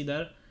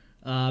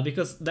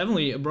 Because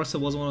definitely Broxa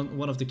was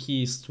one of the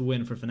keys to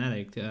win for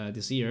Fnatic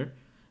this year.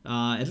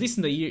 At least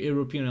in the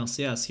European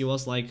LCS, he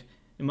was, like,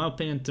 in my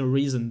opinion, the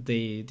reason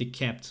they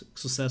kept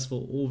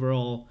successful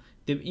overall,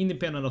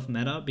 independent of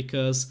meta,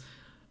 because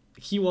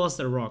he was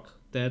the rock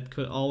that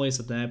could always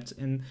adapt.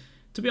 And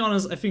to be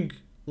honest, I think,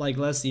 like,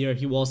 last year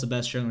he was the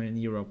best jungler in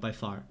Europe by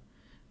far.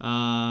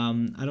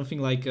 I don't think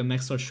like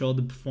Maxwell showed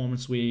the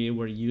performance we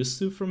were used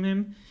to from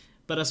him,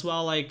 but as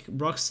well, like,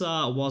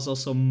 Broxa was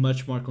also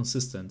much more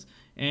consistent.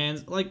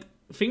 And, like,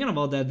 thinking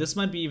about that, this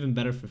might be even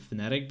better for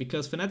Fnatic,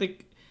 because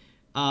Fnatic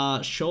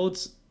showed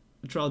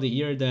throughout the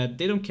year that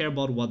they don't care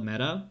about what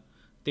meta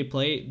they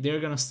play. They're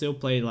gonna still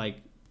play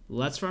like,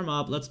 let's farm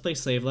up, let's play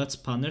safe, let's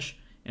punish,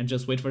 and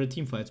just wait for the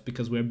team fights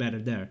because we're better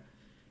there.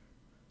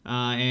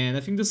 And I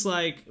think this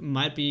like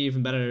might be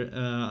even better,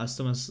 as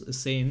Thomas is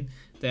saying,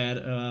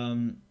 that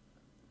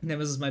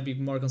Nemesis might be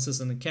more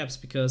consistent than Caps,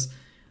 because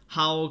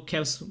how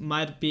Caps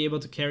might be able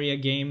to carry a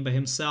game by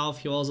himself,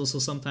 he was also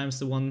sometimes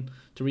the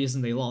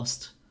reason they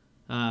lost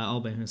all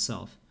by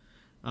himself.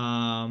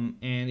 And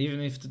even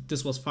if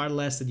this was far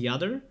less than the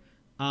other,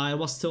 it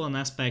was still an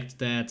aspect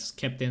that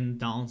kept him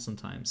down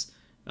sometimes,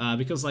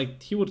 because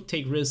like he would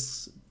take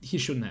risks he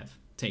shouldn't have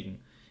taken.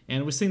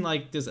 And we've seen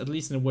like this, at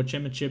least in the World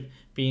Championship,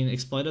 being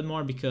exploited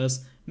more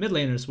because mid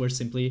laners were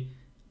simply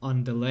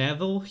on the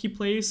level he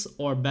plays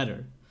or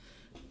better.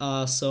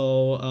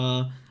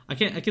 So I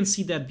can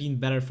see that being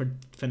better for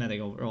Fnatic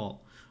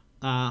overall.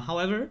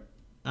 However,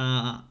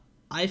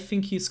 I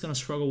think he's gonna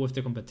struggle with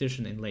the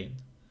competition in lane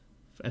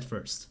at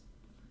first.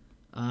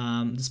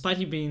 Despite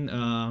he being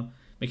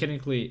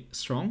mechanically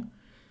strong,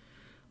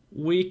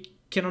 we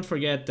cannot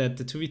forget that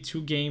the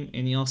 2v2 game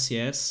in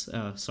LCS,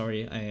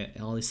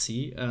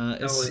 LEC,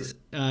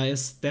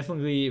 is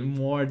definitely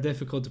more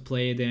difficult to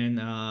play than,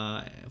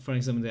 for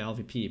example, the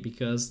LVP,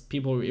 because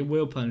people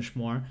will punish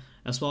more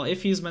as well.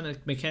 If he's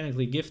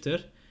mechanically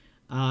gifted,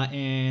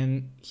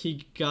 and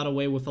he got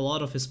away with a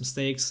lot of his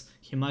mistakes,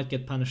 he might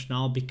get punished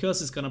now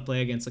because he's gonna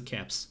play against the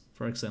Caps,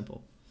 for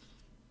example.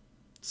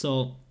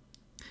 So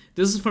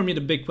this is for me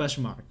the big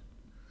question mark.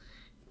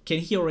 Can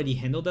he already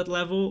handle that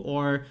level,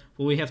 or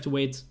will we have to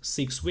wait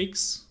 6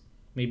 weeks,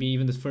 maybe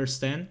even the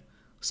first 10,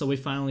 so we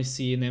finally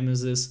see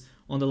Nemesis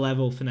on the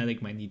level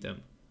Fnatic might need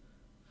them?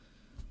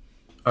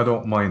 I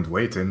don't mind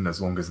waiting as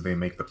long as they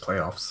make the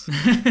playoffs.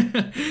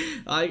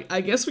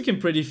 I guess we can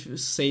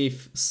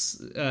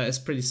it's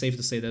pretty safe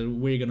to say that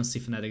we're gonna see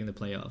Fnatic in the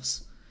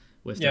playoffs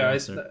with the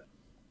roster.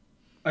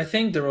 I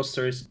think the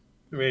roster is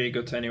really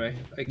good anyway.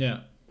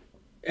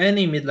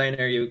 Any mid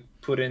laner you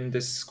put in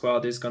this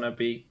squad is gonna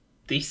be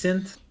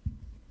decent,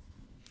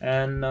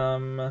 and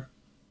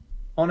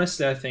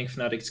honestly, I think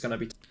Fnatic's gonna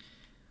be.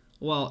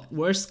 Well,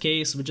 worst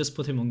case, we just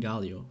put him on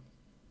Galio.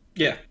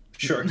 Yeah,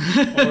 sure.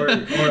 or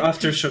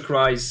Aftershock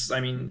Rise.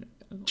 I mean,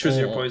 choose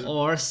your poison.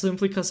 Or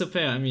simply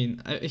Cassiopeia. I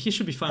mean, he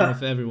should be fine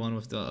with everyone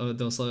with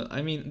those.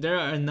 I mean, there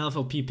are enough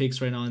OP picks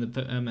right now in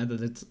the meta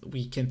that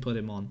we can put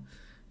him on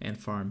and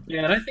farm.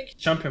 Yeah, and I think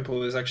champion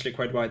pool is actually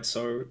quite wide,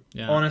 so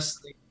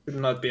honestly, it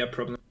would not be a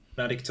problem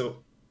for Fnatic to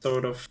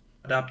sort of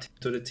adapt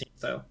to the team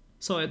style.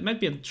 So it might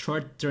be a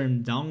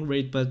short-term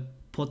downgrade, but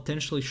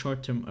potentially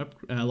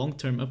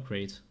long-term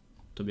upgrade,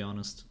 to be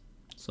honest.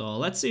 So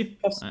let's see.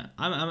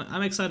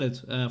 I'm excited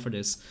for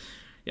this.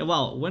 Yeah,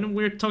 well, when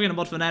we're talking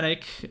about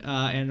Fnatic,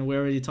 and we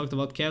already talked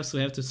about Caps,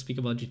 we have to speak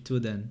about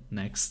G2 then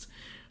next,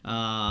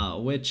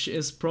 which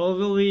is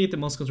probably the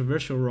most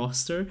controversial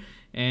roster.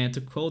 And to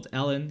quote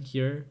Alan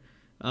here,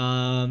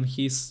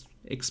 he's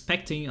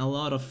expecting a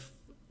lot of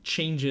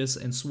changes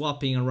and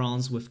swapping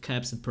arounds with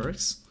Caps and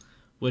Perks,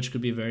 which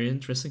could be a very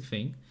interesting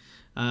thing.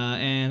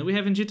 And we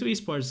have in G2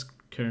 Esports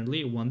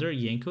currently Wonder,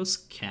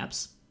 Jankos,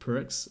 Caps,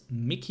 Perks,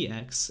 Mickey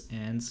X,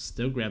 and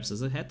still Grabs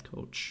as a head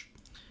coach.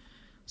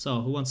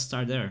 So who wants to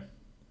start there?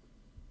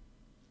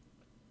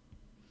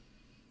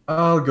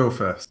 I'll go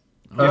first.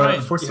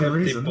 For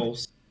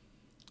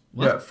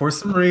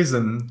some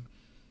reason,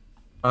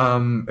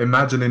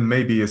 imagining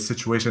maybe a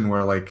situation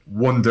where like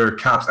Wonder,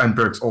 Caps, and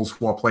Perks all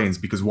swap lanes,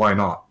 because why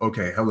not?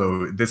 Okay,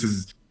 hello, this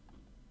is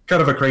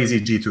kind of a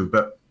crazy G2,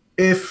 but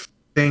if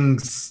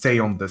things stay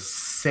on the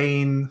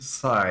same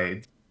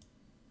side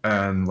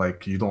and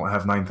like you don't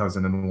have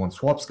 9,001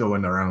 swaps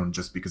going around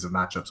just because of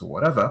matchups or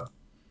whatever,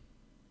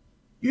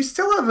 you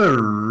still have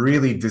a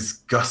really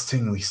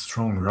disgustingly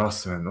strong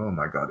roster. And oh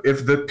my god,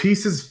 if the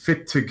pieces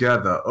fit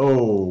together,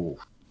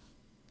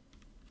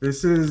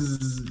 this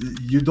is,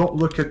 you don't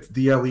look at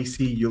the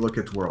LEC, you look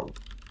at World.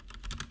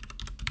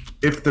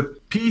 If the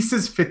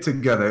pieces fit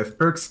together, if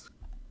Perks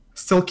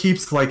still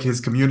keeps like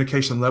his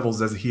communication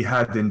levels as he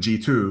had in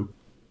G2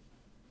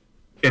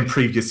 in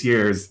previous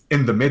years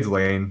in the mid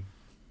lane,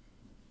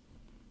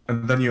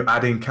 and then you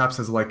add in Caps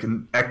as like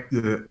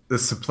a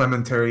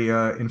supplementary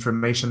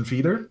information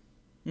feeder,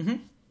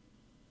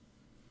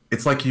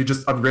 it's like you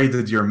just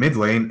upgraded your mid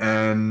lane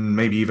and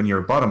maybe even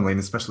your bottom lane,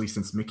 especially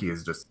since Mickey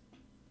is just...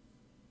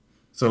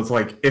 So it's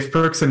like, if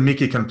Perks and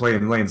Mickey can play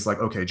in lane, it's like,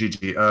 okay,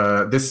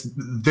 GG.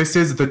 This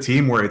is the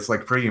team where it's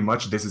like pretty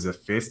much this is a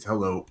fist.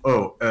 Hello.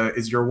 Oh,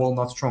 is your wall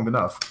not strong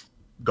enough?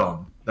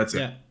 Gone. That's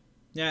it.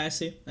 Yeah, I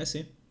see. This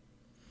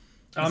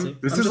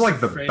is like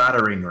the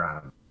battering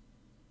ram.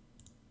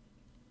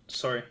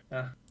 Sorry.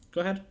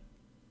 Go ahead.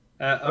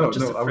 I'm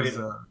just afraid.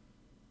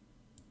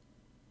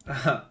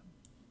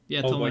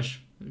 Yeah, Tomasz.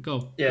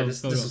 Go. Yeah,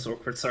 this is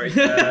awkward. Sorry.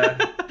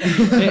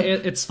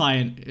 It's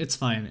fine. It's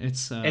fine.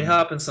 It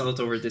happens a lot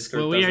over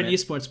Discord. Well, we are an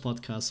esports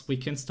podcast. We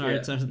can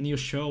start a new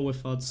show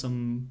without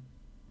some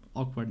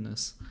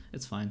awkwardness.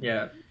 It's fine.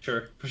 Yeah,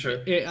 sure, for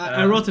sure.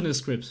 I wrote in the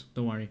script.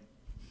 Don't worry.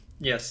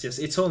 Yes,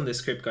 it's on the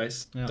script,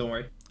 guys. Yeah. Don't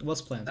worry.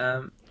 What's planned?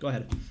 Go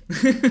ahead.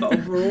 But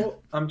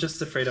overall, I'm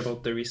just afraid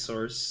about the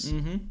resource.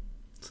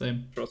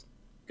 Same.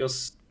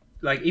 Because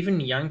like even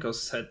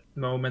Jankos had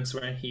moments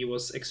when he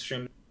was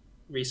extremely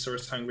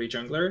resource hungry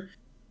jungler,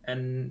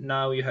 and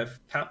now you have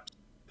Caps,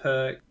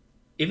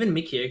 even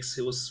Mickey X,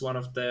 who was one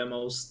of the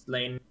most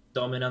lane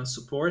dominant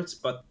supports,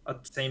 but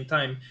at the same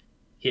time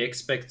he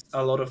expects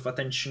a lot of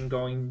attention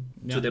going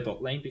to the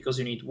bot lane, because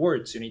you need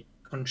wards, you need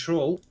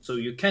control, so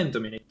you can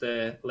dominate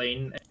the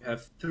lane, and you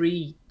have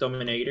 3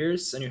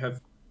 dominators and you have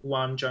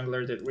 1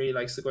 jungler that really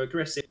likes to go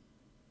aggressive.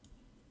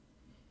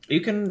 You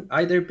can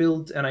either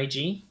build an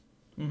IG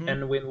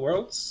and win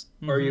worlds,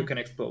 or you can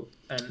explode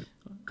and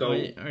go.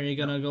 Are you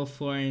gonna go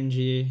for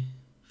RNG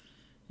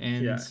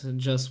and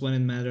just when it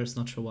matters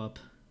not show up?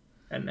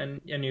 And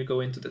you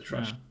go into the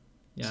trash.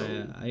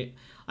 I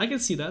can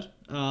see that.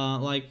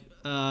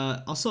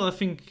 Also, I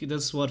think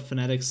that's what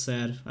Fnatic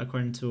said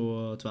according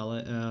to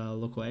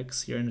Loco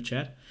X here in the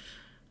chat,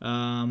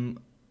 in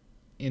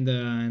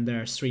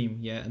their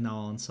stream now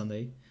on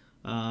Sunday.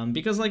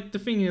 Because like the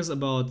thing is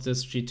about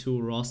this G2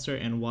 roster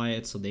and why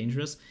it's so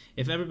dangerous,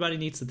 if everybody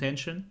needs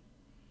attention,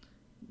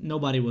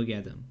 nobody will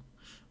get them,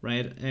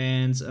 right?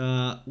 And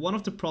one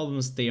of the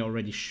problems they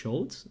already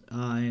showed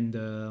in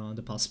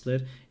the past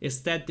split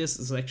is that this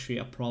is actually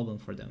a problem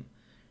for them.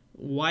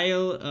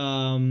 While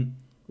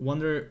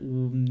Wonder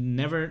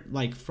never,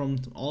 like from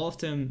all of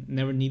them,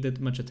 never needed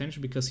much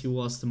attention because he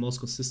was the most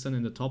consistent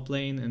in the top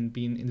lane and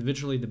being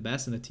individually the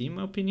best in the team, in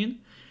my opinion.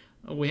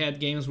 We had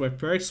games where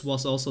Perks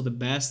was also the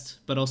best,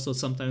 but also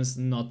sometimes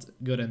not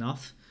good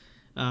enough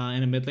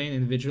in the mid lane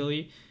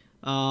individually,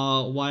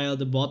 while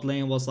the bot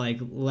lane was like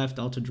left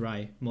out to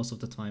dry most of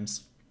the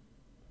times.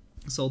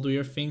 So do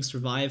your thing,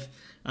 survive.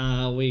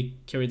 We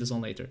carry this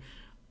on later.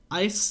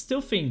 I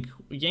still think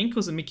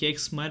Jankos and Mickey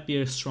X might be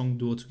a strong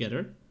duo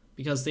together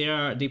because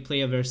they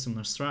play a very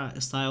similar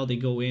style. They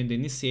go in, they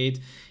initiate,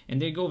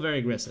 and they go very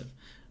aggressive.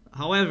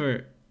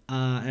 However,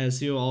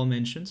 as you all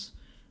mentioned,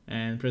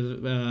 and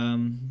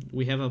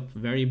we have a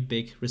very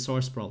big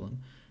resource problem.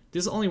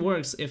 This only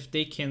works if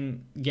they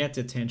can get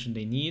the attention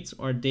they need,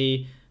 or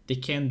they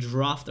can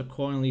draft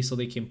accordingly so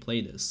they can play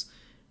this,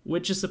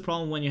 which is the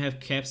problem when you have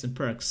Caps and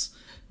Perks,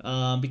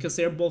 because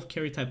they're both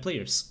carry type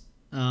players.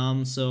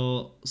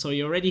 So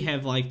you already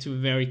have like two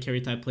very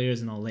carry type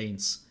players in all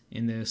lanes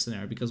in this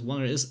scenario, because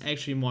Wonder is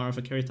actually more of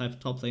a carry type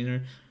top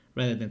laner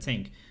rather than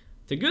tank.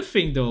 The good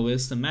thing though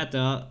is the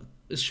meta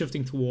is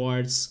shifting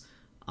towards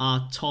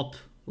a top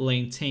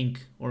lane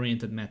tank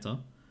oriented meta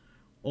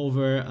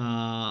over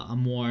a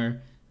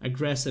more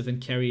aggressive and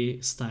carry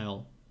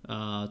style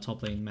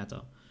top lane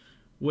meta,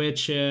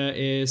 which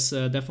is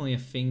definitely a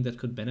thing that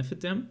could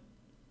benefit them.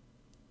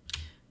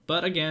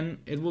 But again,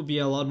 it will be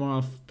a lot more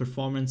of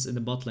performance in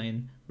the bot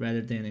lane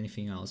rather than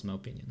anything else, in my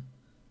opinion.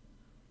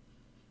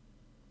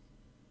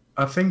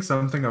 I think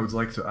something I would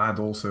like to add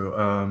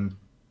also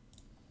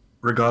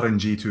regarding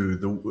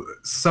G2,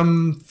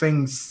 some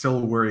things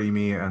still worry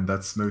me, and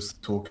that's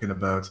most talking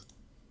about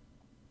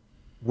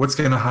what's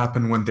going to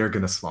happen when they're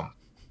going to slump.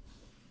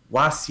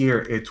 Last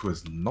year, it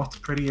was not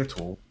pretty at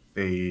all.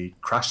 They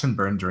crashed and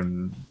burned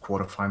during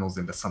quarterfinals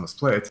in the summer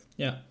split.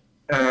 Yeah.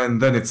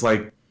 And then it's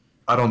like,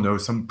 I don't know,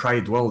 some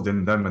pride dwelled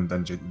in them, and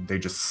then they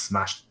just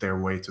smashed their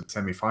way to the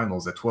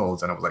semifinals at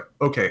Worlds. And I was like,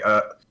 okay,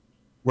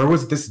 where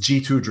was this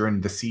G2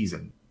 during the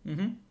season?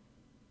 Mm-hmm.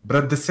 But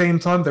at the same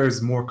time,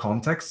 there's more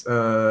context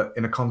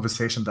in a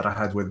conversation that I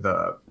had with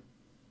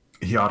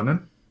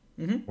Hjarnen,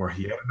 or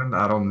Hjarnen.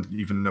 I don't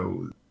even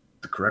know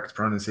the correct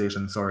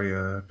pronunciation. Sorry,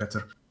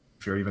 Peter,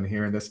 if you're even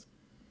hearing this.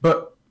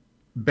 But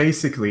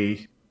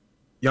basically,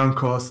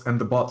 Jankos and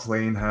the bot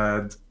lane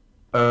had,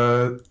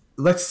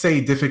 let's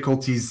say,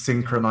 difficulties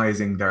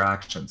synchronizing their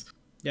actions.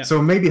 Yeah.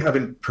 So maybe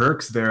having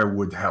Perks there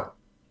would help.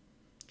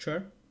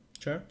 Sure.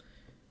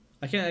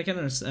 I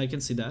can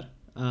see that.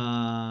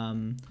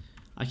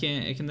 I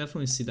can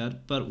definitely see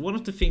that. But one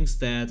of the things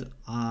that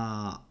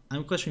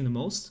I'm questioning the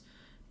most,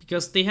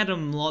 because they had a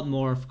lot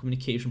more of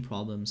communication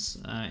problems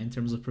in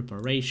terms of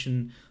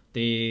preparation.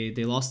 They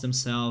lost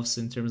themselves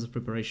in terms of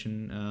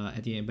preparation by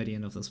the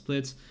end of the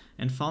split,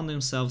 and found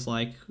themselves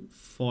like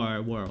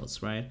for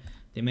Worlds, right?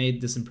 They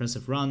made this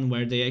impressive run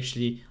where they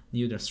actually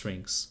knew their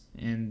strengths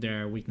and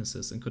their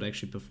weaknesses and could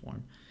actually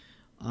perform.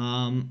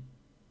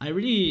 I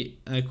really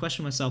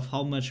question myself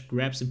how much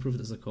Grabs improved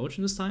as a coach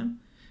in this time,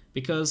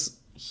 because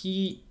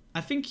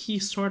I think he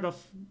sort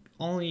of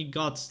only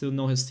got to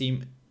know his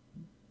team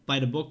by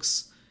the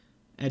books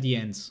at the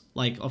end,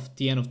 like of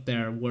the end of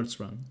their Worlds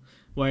run,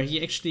 where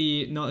he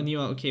actually knew,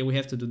 okay, we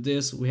have to do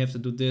this,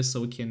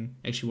 so we can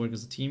actually work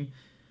as a team.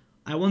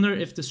 I wonder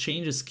if these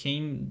changes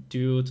came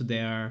due to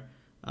their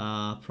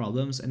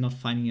problems and not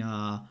finding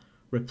a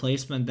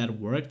replacement that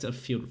worked or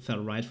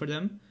felt right for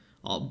them,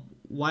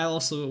 while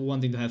also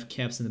wanting to have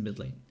Caps in the mid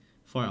lane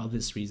for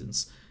obvious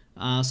reasons.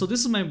 So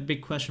this is my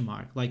big question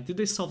mark. Like, did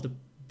they solve the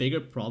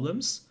bigger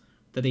problems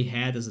that they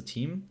had as a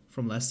team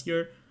from last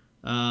year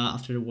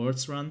after the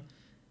Worlds run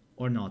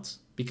or not?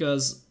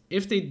 Because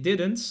if they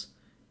didn't,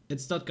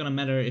 it's not gonna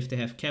matter if they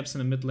have Caps in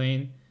the mid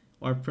lane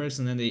or Perks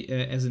as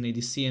an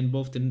ADC, and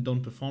both didn't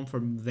don't perform for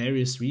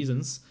various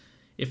reasons,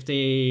 if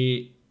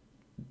they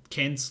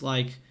can't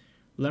like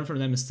learn from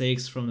their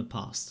mistakes from the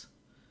past,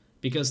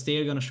 because they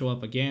are gonna show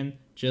up again,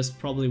 just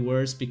probably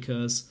worse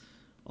because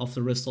of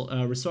the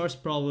resource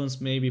problems,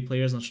 maybe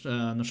players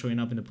not showing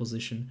up in the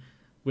position.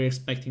 We're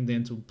expecting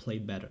them to play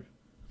better.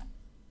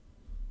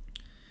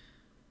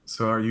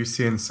 So are you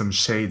seeing some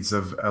shades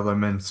of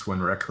elements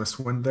when Reckless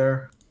went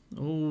there?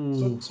 Oh,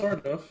 So,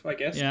 sort of, I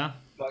guess. yeah,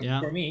 Like, yeah.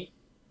 for me.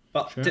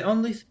 But Sure. the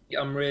only thing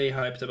I'm really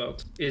hyped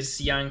about is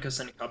Jankos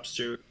and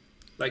Capstru.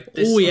 Like,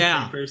 this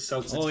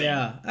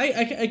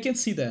I can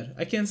see that.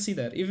 I can see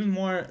that. Even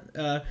more,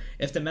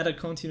 if the meta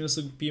continues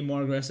to be a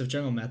more aggressive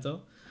jungle meta,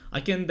 I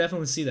can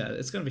definitely see that.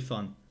 It's gonna be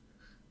fun.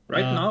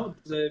 Right now,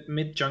 the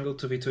mid jungle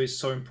 2v2 is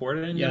so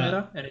important in the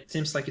meta, and it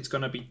seems like it's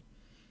gonna be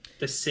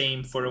the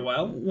same for a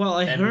while. Well,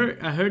 I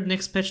heard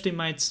next patch they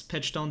might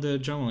patch down the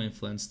jungle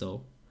influence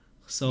though.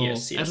 So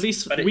yes, at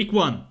least but week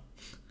 1.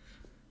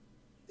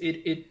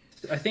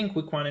 I think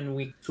week 1 and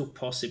week 2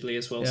 possibly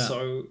as well. Yeah.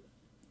 So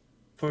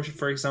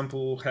for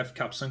example, have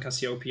Caps on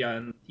Cassiopeia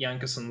and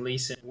Yankees on Lee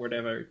Sin,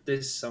 whatever.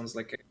 This sounds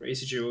like a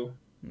crazy duo.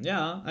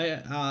 Yeah,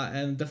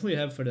 I'm definitely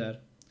have for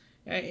that.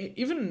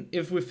 Even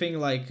if we think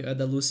like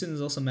the Lucian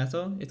is also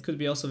meta, it could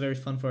be also very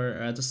fun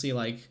for to see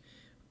like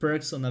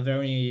perks on a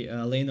very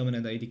lane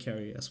dominant AD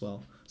carry as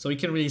well. So we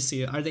can really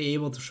see, are they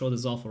able to show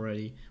this off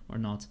already or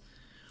not?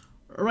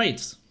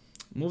 Right,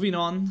 moving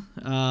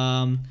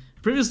on.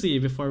 Previously,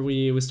 before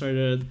we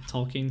started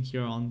talking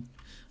here on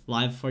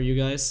live for you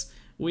guys,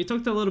 we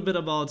talked a little bit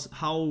about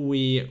how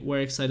we were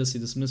excited to see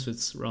this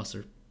Misfits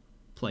roster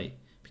play.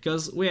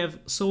 Because we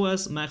have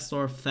Soas,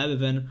 Maxtor,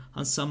 Fabivan,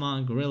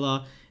 Hansama,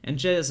 Gorilla, and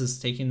Jez is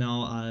taking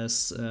now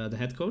as the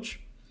head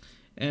coach.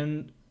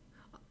 And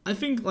I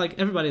think like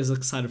everybody is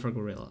excited for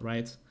Gorilla,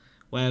 right?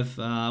 We have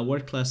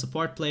world-class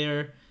support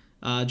player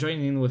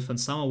joining in with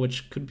Hansama,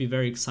 which could be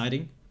very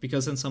exciting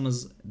because Hansama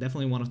is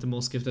definitely one of the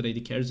most gifted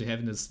AD carries we have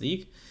in this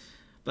league.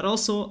 But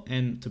also,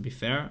 and to be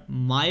fair,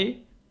 my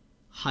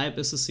hype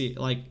is to see,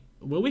 like,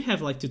 will we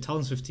have like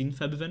 2015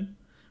 Fabivan,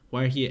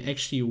 where he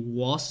actually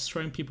was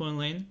destroying people in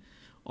lane?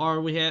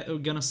 Or we're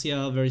gonna see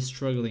a very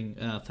struggling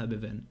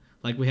Fabivan,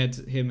 like we had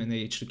him in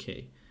the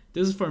H2K.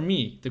 This is for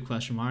me the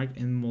question mark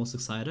and most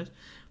excited,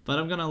 but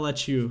I'm gonna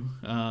let you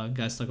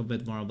guys talk a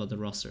bit more about the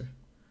roster.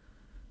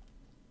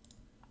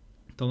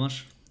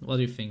 Tomasz, what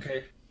do you think?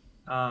 Okay,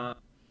 I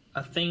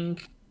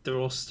think the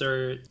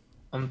roster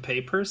on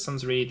paper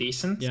sounds really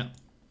decent. Yeah,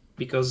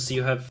 because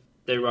you have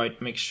the right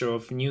mixture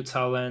of new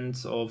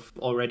talent, of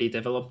already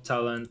developed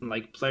talent, and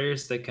like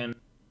players that can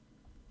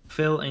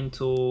fill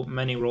into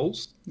many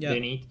roles they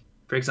need.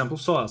 For example,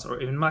 Soas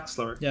or even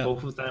Maxlor.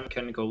 Both of them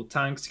can go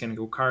tanks, can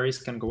go carries,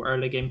 can go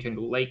early game, can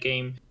go late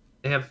game.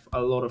 They have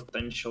a lot of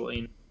potential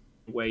in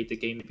the way the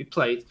game may be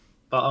played.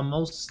 But I'm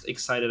most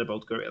excited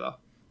about Gorilla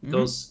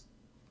because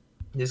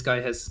this guy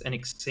has an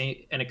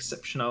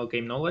exceptional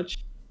game knowledge.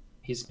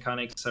 His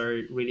mechanics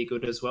are really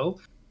good as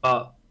well.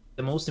 But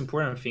the most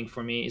important thing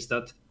for me is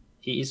that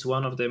he is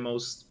one of the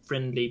most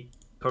friendly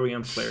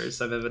Korean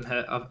players I've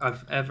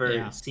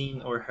ever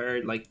seen or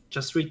heard. Like,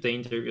 just read the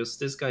interviews.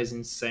 This guy is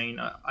insane.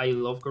 I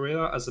love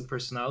Gorilla as a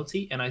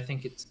personality, and I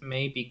think it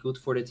may be good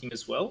for the team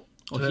as well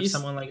to have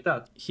someone like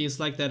that. He's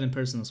like that in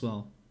person as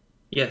well.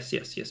 Yes,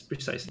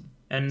 precisely.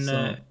 And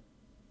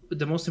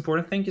the most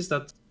important thing is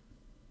that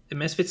the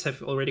Misfits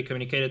have already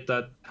communicated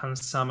that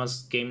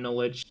Hansama's game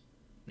knowledge,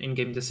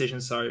 in-game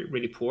decisions are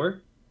really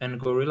poor, and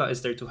Gorilla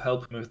is there to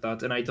help him with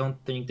that. And I don't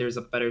think there's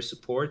a better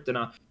support than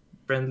a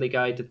friendly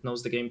guy that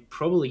knows the game,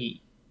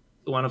 probably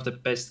one of the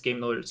best game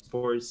knowledge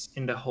supports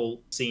in the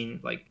whole scene,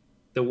 like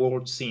the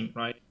world scene,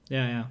 right?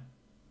 Yeah,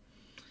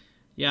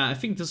 I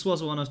think this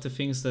was one of the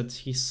things that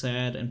he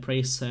said and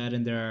Prey said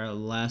in their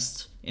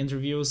last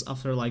interviews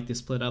after like they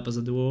split up as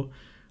a duo,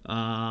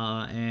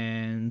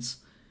 and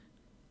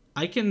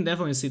I can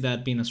definitely see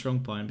that being a strong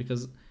point,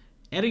 because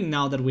adding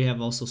now that we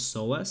have also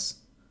Soas,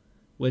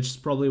 which is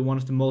probably one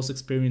of the most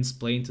experienced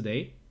playing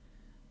today,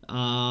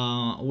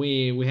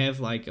 we have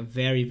like a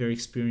very, very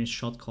experienced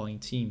shot calling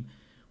team,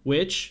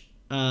 which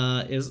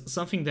is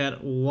something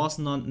that was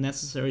not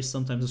necessarily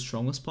sometimes the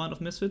strongest point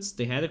of Misfits.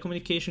 They had a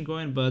communication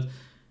going, but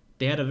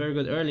they had a very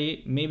good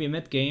early, maybe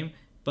mid game,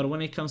 but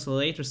when it comes to the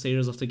later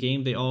stages of the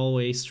game, they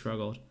always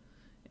struggled.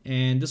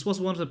 And this was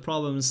one of the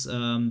problems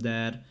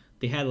that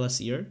they had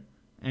last year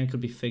and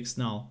could be fixed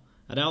now.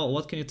 Adel,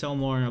 what can you tell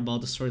more about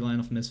the storyline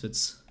of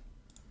Misfits?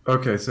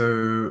 Okay,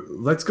 so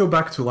let's go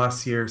back to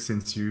last year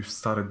since you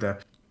started there.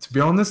 To be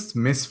honest,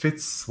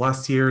 Misfits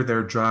last year,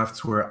 their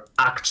drafts were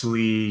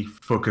actually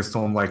focused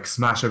on like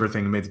smash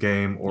everything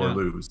mid-game or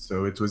lose.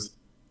 So it was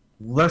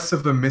less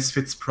of a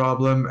Misfits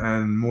problem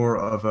and more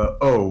of a,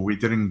 oh, we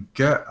didn't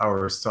get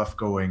our stuff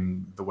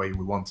going the way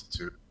we wanted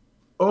to.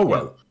 Oh,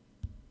 well.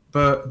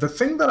 But the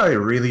thing that I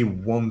really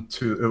want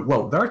to...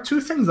 well, there are two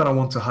things that I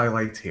want to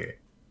highlight here.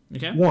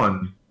 Okay.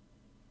 One,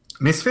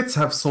 Misfits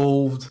have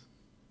solved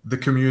the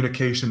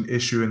communication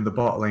issue in the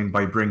bot lane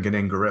by bringing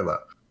in Gorilla.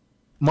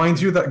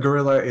 Mind you that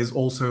Gorilla is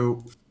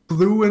also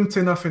fluent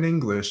enough in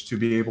English to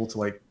be able to,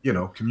 like, you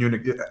know,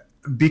 communicate,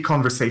 be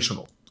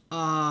conversational.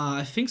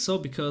 I think so,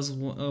 because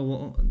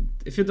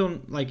if you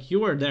don't, like, you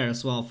were there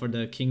as well for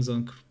the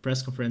Kingzone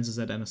press conferences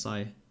at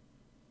MSI.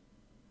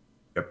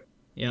 Yep.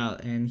 Yeah,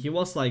 and he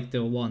was, like,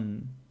 the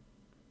one,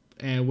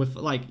 with,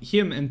 like,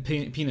 him and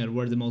Peanut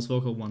were the most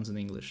vocal ones in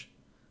English.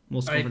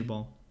 Most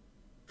comfortable.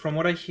 From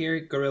what I hear,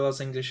 Gorilla's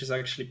English is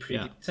actually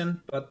pretty decent,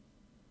 but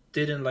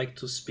didn't like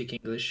to speak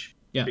English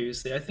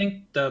previously. I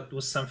think that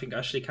was something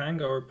Ashley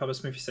Kang or Papa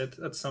Smithy said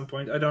at some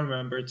point. I don't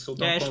remember it, so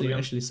don't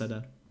Ashley said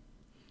that.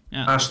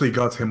 Yeah. Ashley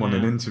got him on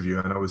an interview,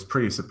 and I was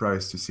pretty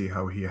surprised to see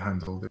how he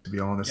handled it, to be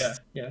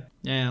honest.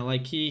 Yeah,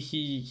 like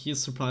he's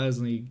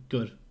surprisingly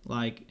good.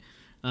 Like,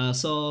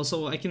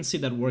 so I can see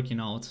that working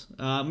out.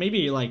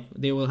 Maybe like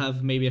they will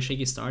have maybe a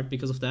shaky start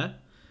because of that,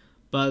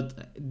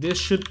 but this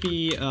should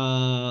be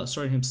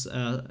sorting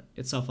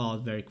itself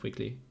out very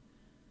quickly.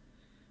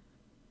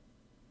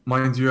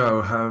 Mind you,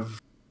 I'll have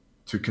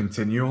to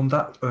continue on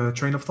that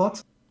train of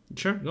thought.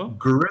 Sure, go.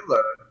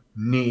 Gorilla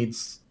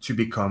needs to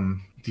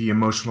become the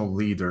emotional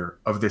leader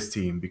of this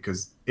team,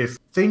 because if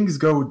things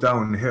go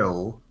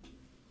downhill,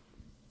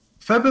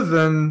 Feba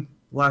then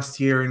last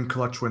year in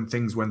Clutch when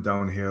things went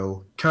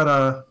downhill,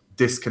 kinda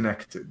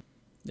disconnected.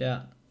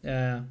 Yeah,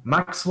 yeah.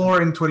 Max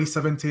Lore in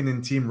 2017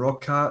 in Team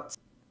Rocket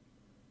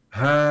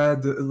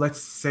had,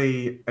 let's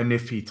say, an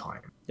iffy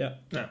time. Yeah.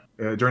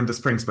 During the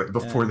spring split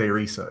before they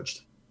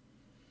resurged.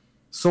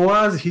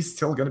 Soaz, he's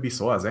still going to be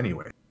Soaz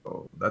anyway.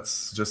 So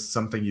that's just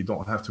something you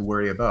don't have to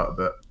worry about.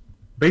 But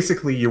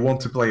basically, you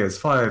want to play as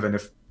 5, and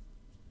if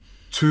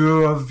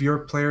 2 of your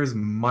players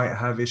might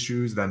have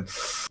issues, then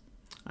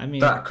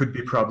that could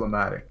be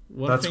problematic.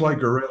 That's why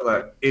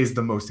Gorilla is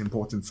the most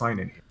important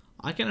sign-in here.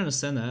 I can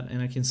understand that,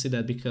 and I can see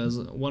that, because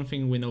one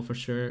thing we know for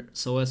sure,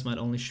 Soaz might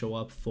only show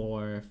up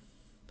for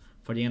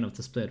the end of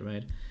the split,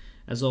 right?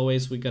 As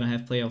always, we're going to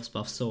have playoffs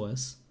buff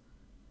Soaz.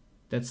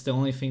 That's the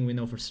only thing we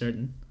know for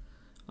certain.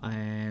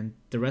 And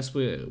the rest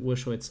will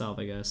show itself,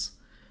 I guess.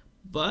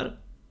 But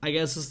I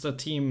guess it's the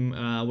team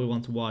we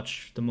want to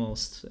watch the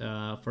most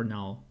for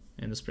now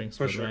in the spring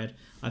split, sure. right?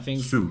 I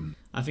think soon.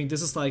 I think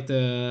this is like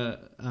the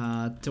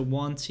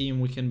one team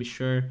we can be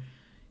sure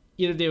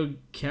either they'll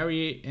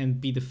carry and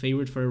be the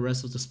favorite for the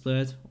rest of the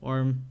split,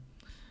 or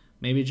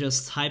maybe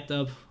just hyped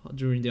up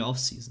during the off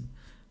season.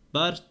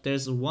 But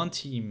there's one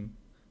team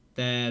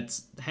that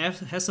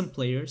has some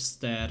players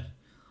that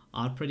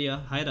are pretty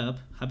hyped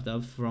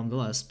up from the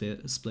last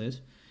split,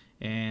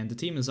 and the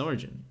team is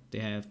Origin. They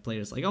have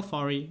players like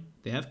Alfari,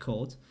 they have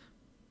Cold,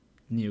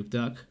 Nuke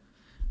Duck,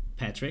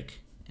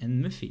 Patrick,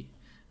 and Miffy.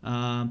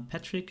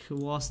 Patrick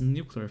was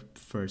Nuclear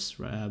first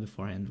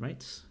beforehand,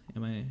 right?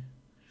 Am I?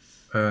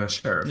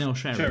 Sheriff. No,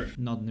 Sheriff,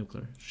 not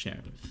Nuclear.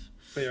 Sheriff.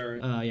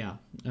 Yeah.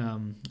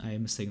 I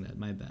am mistaking that.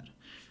 My bad.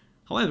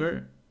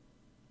 However,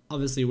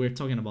 obviously we're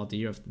talking about the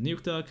year of the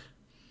Nuke Duck.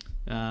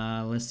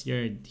 Last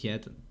year he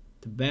had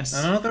the best.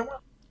 Another one.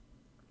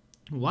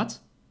 What?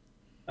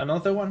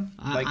 Another one.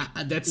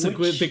 That's a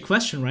big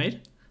question, right?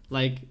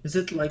 Like, is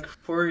it like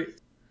 4th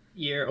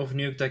year of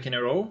Nuke Duck in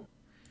a row?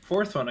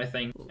 4th one, I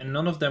think, and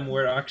none of them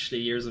were actually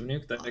years of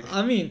Nuke Duck.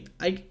 I mean,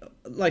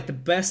 like the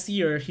best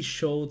year he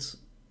showed,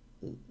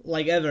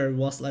 like ever,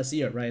 was last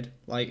year, right?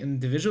 Like in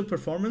individual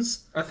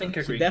performance, I think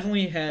I agree. He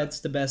definitely had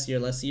the best year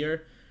last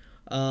year.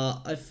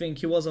 I think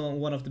he was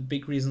one of the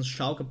big reasons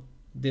Schalke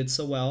did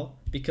so well,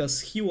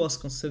 because he was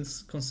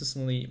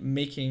consistently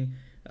making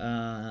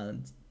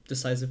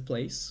decisive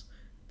plays.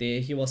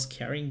 He was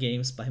carrying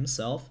games by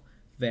himself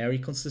very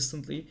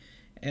consistently,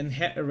 and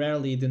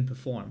rarely didn't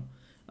perform,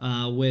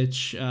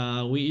 which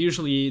we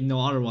usually know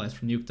otherwise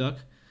from Nuke Duck,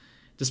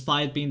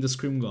 despite being the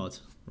Scream God,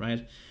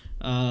 right?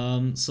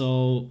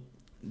 So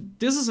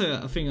this is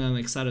a thing I'm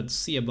excited to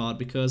see about,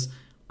 because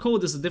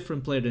Code is a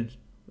different player than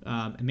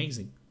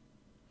Amazing.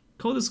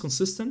 Code is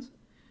consistent,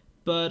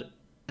 but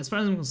as far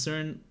as I'm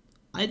concerned,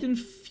 I didn't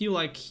feel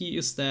like he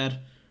is that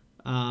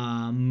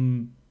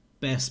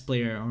best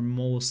player or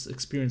most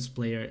experienced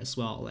player as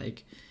well.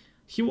 Like,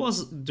 he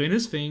was doing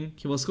his thing,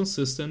 he was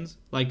consistent,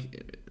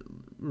 like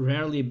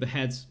rarely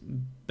had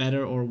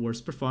better or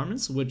worse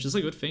performance, which is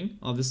a good thing,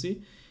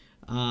 obviously,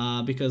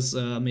 because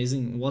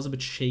Amazing was a bit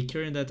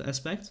shakier in that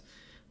aspect.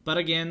 But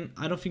again,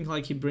 I don't think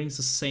like he brings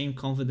the same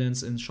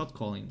confidence in shot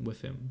calling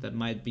with him that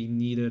might be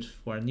needed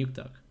for a Nuke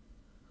Duck.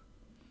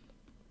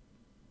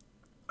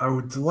 I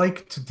would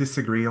like to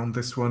disagree on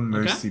this one,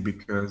 mostly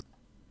because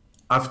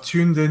I've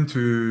tuned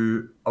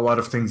into a lot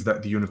of things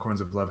that the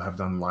Unicorns of Love have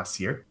done last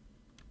year.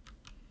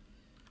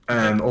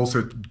 And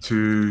also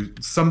to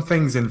some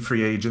things in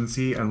free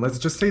agency. And let's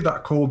just say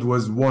that Cold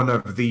was one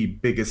of the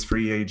biggest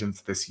free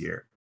agents this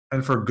year.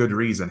 And for good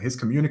reason. His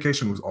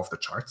communication was off the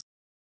charts.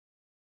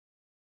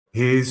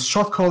 His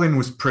shot calling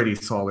was pretty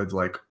solid,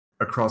 like,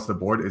 across the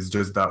board. It's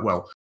just that,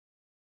 well,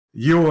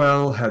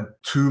 UOL had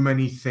too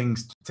many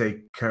things to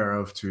take care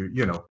of to,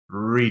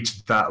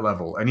 reach that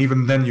level. And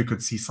even then you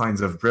could see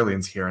signs of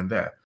brilliance here and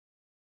there.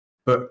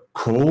 But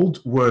Cold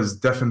was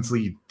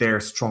definitely their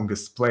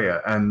strongest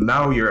player. And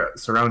now you're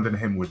surrounding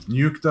him with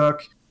Nuke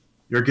Duck.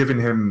 You're giving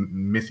him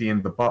Mithy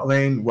in the bot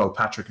lane. Well,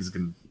 Patrick is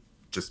going to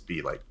just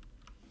be like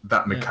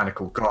that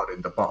mechanical god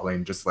in the bot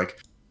lane. Just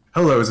like,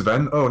 hello,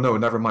 Sven. Oh, no,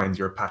 never mind.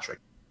 You're Patrick.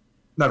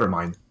 Never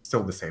mind.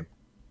 Still the same.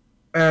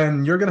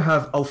 And you're going to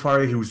have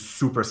Alfari, who's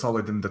super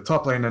solid in the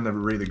top lane and a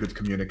really good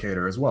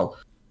communicator as well.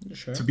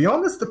 Sure. To be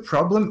honest, the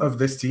problem of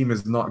this team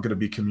is not going to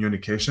be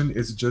communication.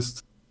 It's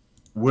just,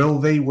 will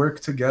they work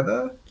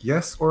together?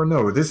 Yes or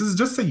no? This is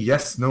just a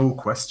yes-no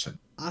question.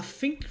 I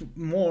think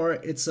more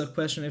it's a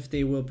question if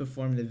they will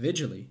perform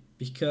individually.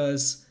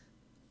 Because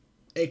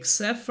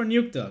except for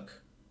Nuke Duck,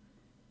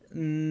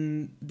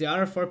 the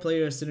other 4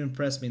 players didn't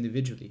impress me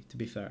individually, to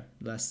be fair,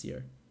 last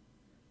year.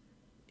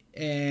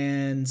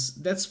 And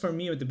that's for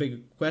me the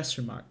big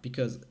question mark,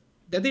 because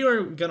that they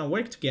were gonna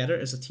work together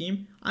as a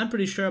team, I'm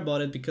pretty sure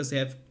about it, because they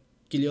have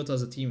Gilioto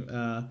as a team,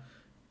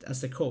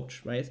 as the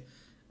coach, right?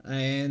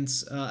 And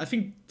I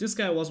think this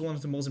guy was one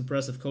of the most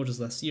impressive coaches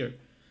last year,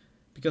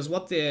 because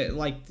what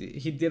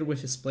he did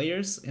with his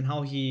players and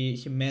how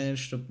he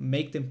managed to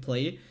make them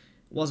play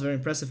was very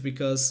impressive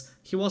because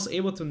he was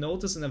able to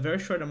notice in a very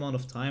short amount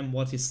of time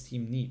what his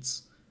team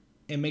needs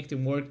and make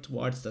them work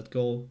towards that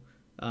goal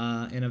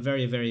in a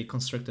very, very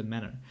constructed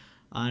manner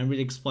and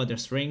really exploit their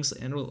strengths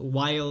and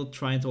while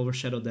trying to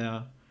overshadow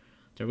their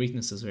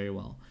weaknesses very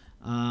well.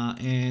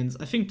 And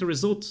I think the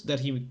result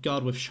that he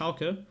got with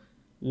Schalke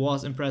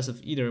was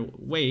impressive either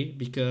way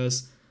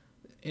because,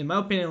 in my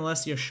opinion,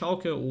 last year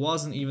Schalke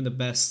wasn't even the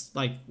best,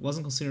 like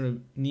wasn't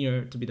considered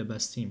near to be the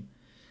best team.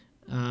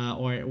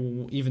 Or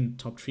even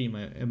top 3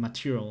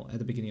 material at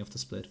the beginning of the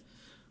split.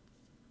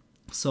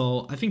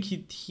 So I think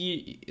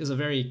he is a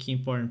very key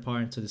important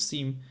part to this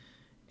team,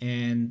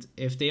 and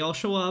if they all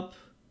show up,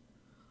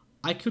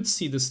 I could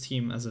see this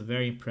team as a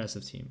very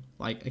impressive team.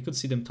 Like I could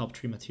see them top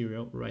 3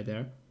 material right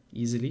there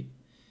easily,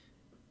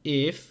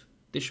 if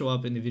they show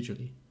up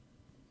individually.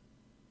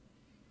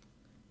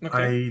 Okay.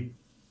 I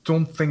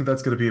don't think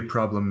that's going to be a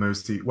problem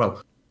mostly.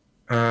 Well,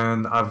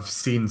 and I've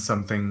seen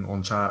something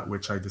on chat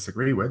which I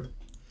disagree with.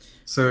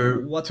 So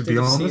what to be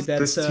honest,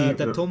 this team,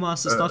 that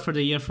Thomas is not for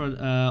the year for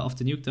of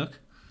the Nuke Duck.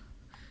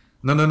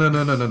 No.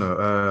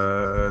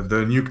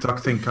 The Nuke Duck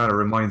thing kind of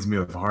reminds me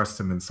of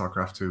Hearthstone in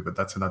StarCraft 2, but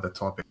that's another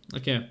topic.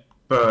 Okay.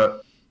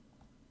 But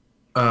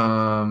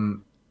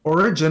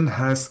Origin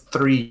has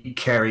 3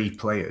 carry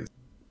players.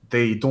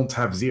 They don't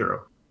have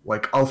 0.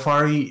 Like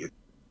Alfari,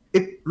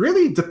 it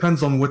really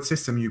depends on what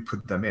system you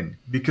put them in,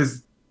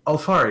 because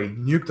Alfari,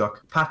 Nuke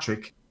Duck,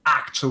 Patrick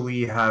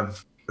actually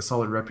have a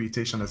solid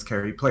reputation as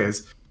carry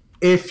players.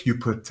 If you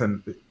put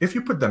them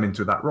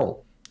into that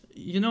role.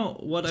 You know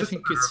what, I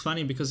think it's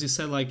funny because you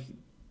said like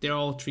they're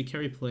all 3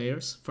 carry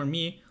players. For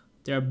me,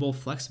 they are both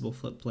flexible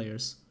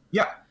players.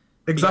 Yeah,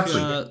 exactly.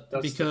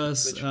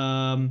 Because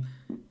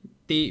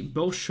they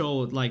both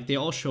showed like they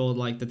all showed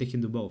like that they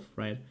can do both,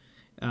 right?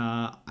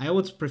 I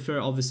would prefer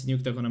obviously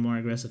Nuke Duck on a more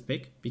aggressive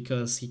pick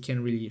because he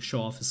can really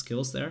show off his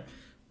skills there.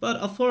 But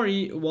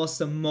Alfari was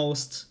the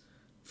most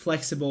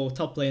flexible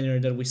top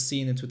laner that we've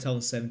seen in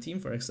 2017,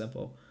 for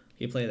example.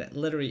 He played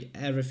literally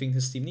everything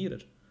his team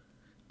needed.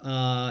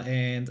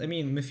 And I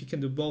mean, Miffy can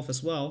do both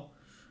as well.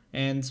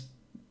 And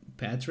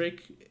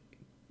Patrick,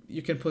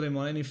 you can put him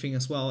on anything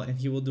as well, and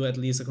he will do at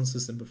least a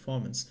consistent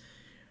performance.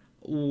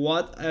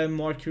 What I'm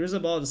more curious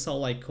about is how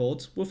like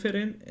Cold will fit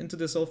into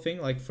this whole thing.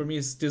 Like for me,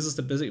 this is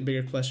the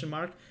bigger question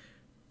mark.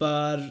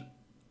 But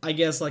I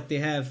guess like they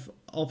have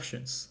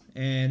options.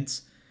 And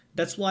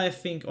that's why I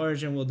think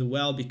Origin will do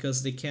well,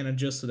 because they can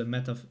adjust to the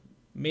meta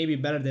maybe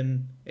better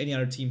than any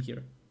other team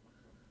here.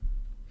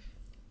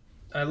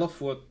 I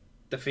love what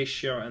the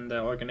Fisher and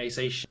the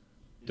organization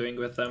are doing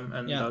with them,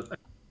 and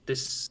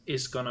this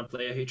is gonna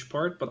play a huge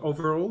part. But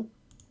overall,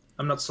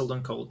 I'm not sold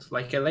on Cold.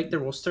 Like I like the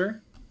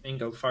roster. I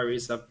think Alfari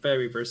is a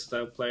very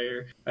versatile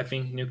player. I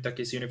think Nuke Duck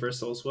is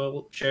universal as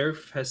well.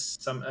 Sheriff has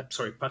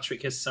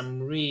Patrick has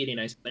some really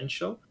nice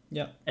potential.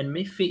 Yeah. And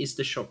Miffy is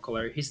the shot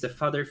caller. He's the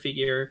father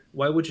figure.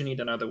 Why would you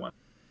need another one?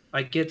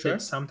 I get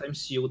that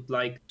sometimes you would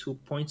like 2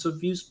 points of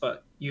views,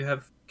 but you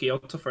have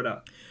Kyoto for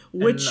that.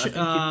 Which you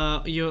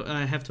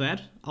have to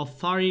add,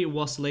 Alfari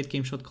was late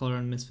game shot caller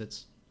on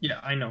Misfits. Yeah,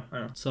 I know.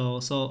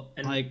 So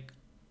like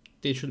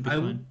they should be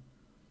fine.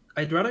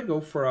 I'd rather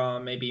go for a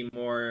maybe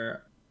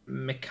more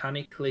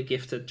mechanically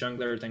gifted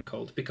jungler than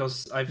Cold,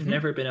 because I've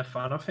never been a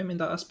fan of him in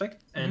that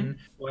aspect. And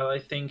while I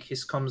think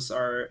his comms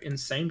are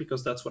insane,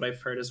 because that's what I've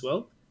heard as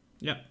well.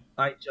 Yeah.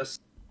 I'm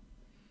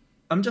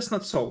just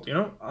not sold, you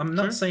know? I'm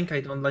not saying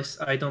I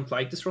don't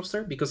like this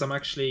roster, because I'm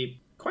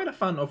actually quite a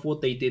fan of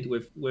what they did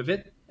with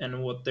it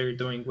and what they're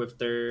doing with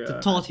their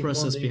the thought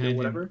process behind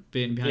whatever.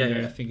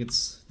 I think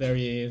it's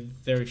very,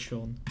 very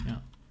shown. Yeah.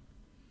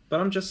 But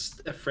I'm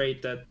just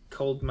afraid that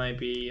Cold might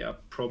be a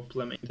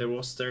problem in the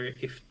roster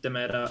if the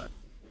meta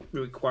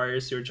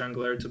requires your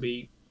jungler to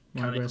be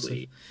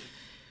mechanically,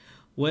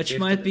 which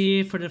might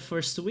be for the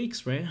first 2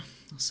 weeks, right?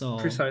 So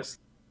precise.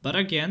 But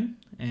again,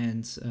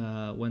 and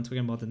when talking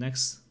about the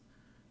next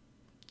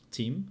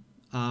team,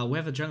 we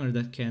have a jungler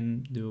that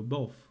can do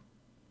both.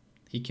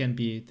 He can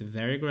be the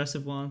very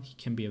aggressive one. He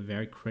can be a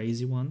very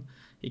crazy one.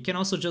 He can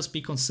also just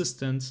be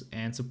consistent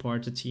and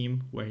support the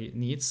team where he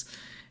needs.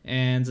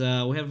 And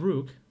we have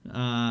Rook,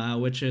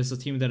 which is a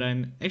team that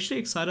I'm actually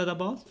excited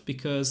about,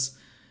 because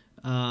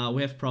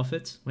we have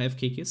Prophet, we have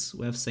Kikis,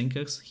 we have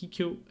Senkax,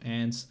 Hikyu,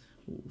 and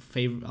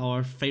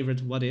our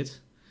favorite Wadid.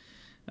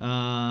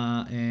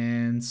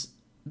 And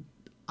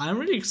I'm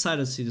really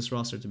excited to see this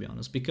roster, to be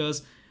honest,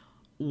 because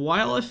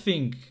while I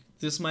think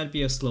this might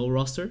be a slow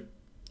roster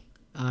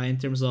in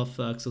terms of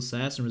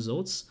success and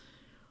results,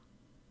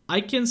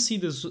 I can see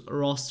this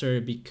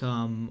roster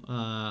become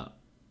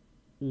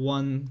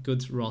one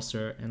good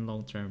roster in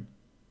long-term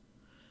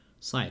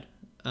side.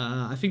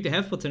 I think they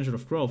have potential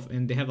of growth,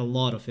 and they have a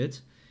lot of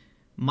it.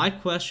 My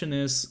question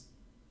is,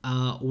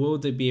 will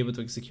they be able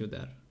to execute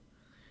that?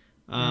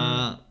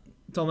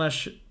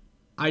 Tomasz,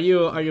 are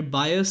you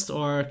biased,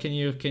 or can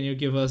you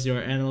give us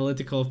your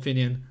analytical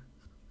opinion?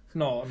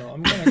 No,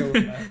 I'm gonna go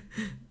with that.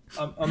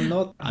 I'm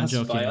not. I'm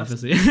joking, biased.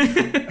 obviously.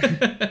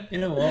 You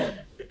know what?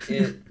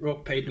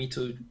 Rock paid me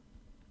to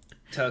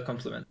tell a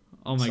compliment.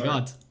 Oh my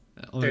god.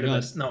 Oh They're my the god.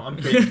 best. No, I'm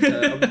kidding.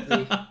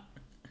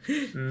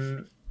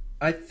 Obviously,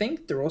 I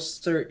think the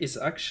roster is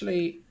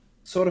actually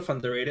sort of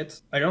underrated.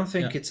 I don't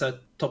think it's a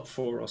top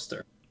 4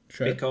 roster.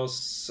 Sure.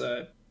 Because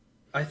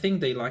I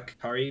think they lack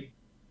carry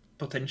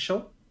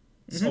potential.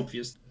 It's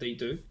obvious they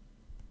do.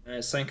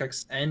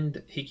 Senkax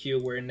and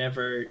Hikyu were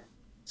never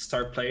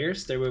star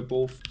players. They were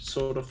both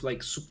sort of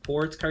like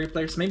support carry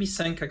players. Maybe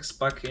Senkax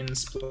back in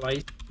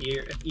Splice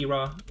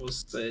era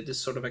was this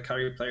sort of a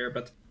carry player,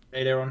 but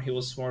later on he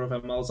was more of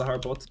a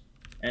Malzahar bot.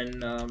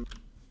 And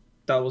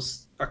that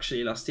was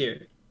actually last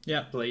year.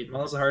 Yeah. He played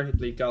Malzahar, he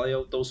played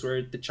Galio. Those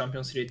were the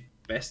champions he did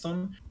best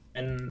on.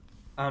 And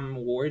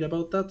I'm worried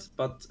about that.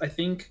 But I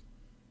think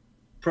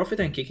Prophet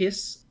and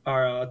Kikis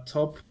are a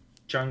top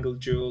jungle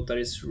duo that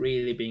is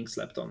really being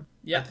slept on.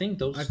 Yeah, I think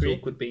those two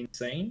could be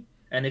insane.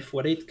 And if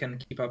Wadid can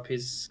keep up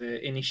his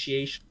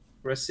initiation,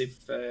 aggressive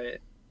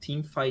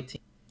team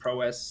fighting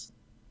prowess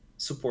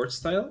support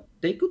style,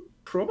 they could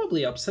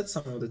probably upset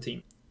some of the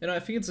team. You know, I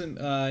think it's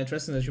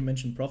interesting that you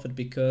mentioned Prophet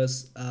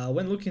because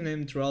when looking at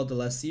him throughout the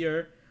last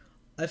year,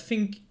 I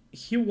think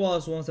he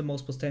was one of the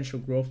most potential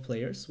growth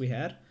players we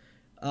had.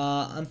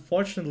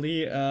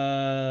 Unfortunately,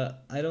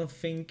 I don't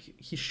think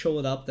he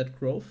showed up that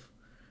growth.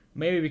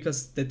 Maybe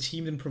because the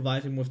team didn't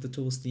provide him with the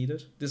tools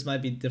needed. This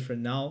might be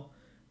different now.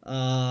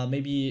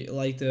 Maybe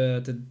like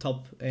the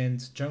top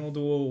end jungle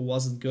duo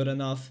wasn't good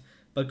enough,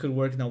 but could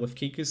work now with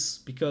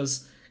Kikis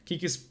because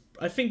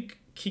I think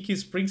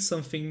Kikis brings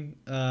something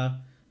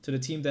to the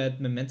team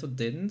that Memento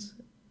didn't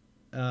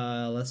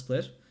last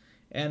split,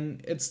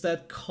 and it's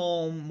that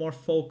calm, more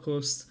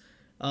focused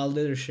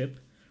leadership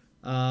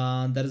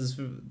that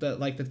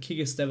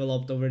Kikis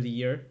developed over the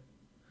year.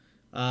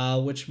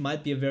 Which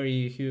might be a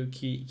very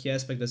key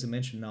aspect as you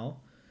mentioned now.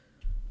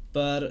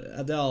 But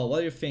Adel, what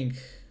do you think?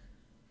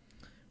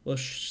 Will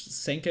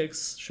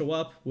Senkex show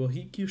up? Will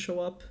Hikyu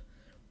show up?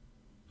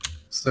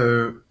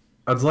 So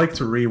I'd like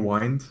to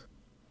rewind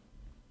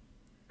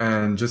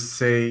and just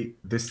say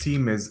this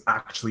team is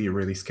actually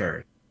really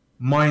scary.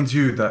 Mind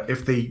you that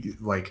if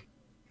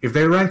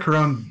they rank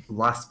around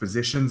last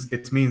positions,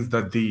 it means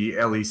that the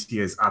LEC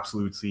is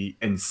absolutely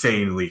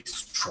insanely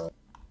strong.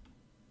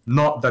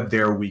 Not that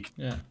they're weak.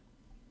 Yeah.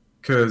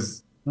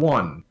 Because,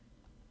 one,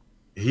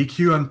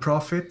 Hikyu and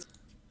Prophet,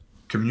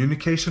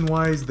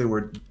 communication-wise, they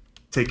were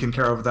taking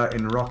care of that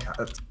in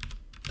Rocket.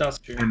 That's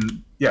true.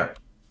 And, yeah.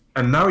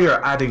 And now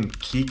you're adding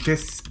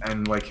Kikis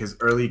and, like, his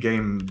early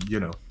game,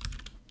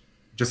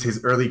 just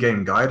his early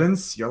game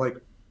guidance. You're like,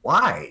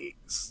 why?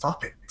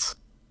 Stop it.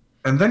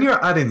 And then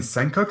you're adding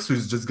Senkax,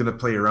 who's just going to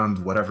play around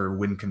whatever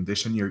win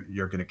condition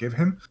you're going to give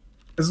him.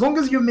 As long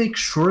as you make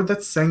sure that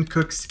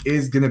Senkax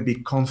is going to be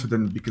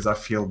confident, because I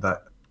feel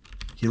that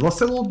he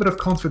lost a little bit of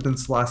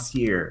confidence last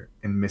year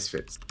in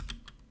Misfits.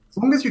 As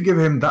long as you give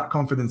him that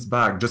confidence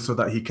back, just so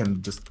that he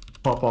can just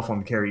pop off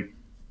on carry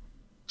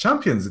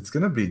champions, it's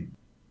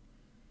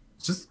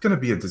just gonna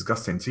be a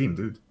disgusting team,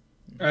 dude.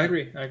 I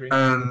agree.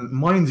 And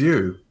mind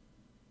you,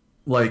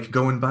 like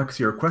going back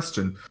to your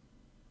question,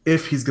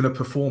 if he's gonna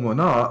perform or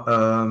not,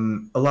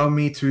 allow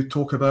me to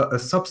talk about a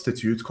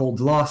substitute called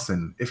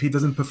Larson. If he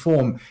doesn't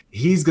perform,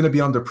 he's gonna be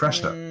under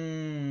pressure.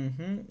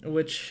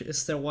 Which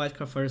is their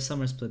wildcard for the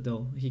summer split,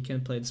 though. He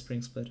can play the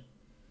spring split.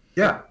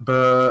 Yeah,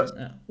 but...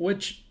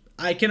 which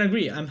I can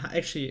agree. I'm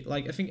actually,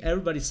 I think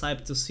everybody's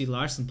hyped to see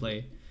Larson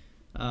play.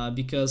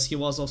 Because he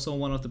was also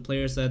one of the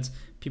players that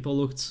people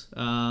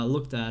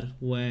looked at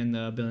when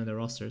building their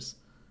rosters.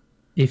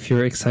 If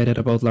you're excited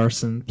about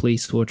Larson,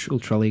 please watch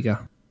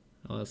Ultraliga.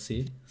 Oh,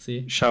 see?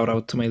 Shout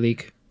out to my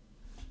league.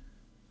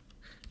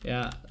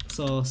 Yeah,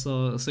 so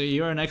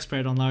you're an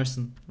expert on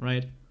Larson,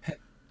 right?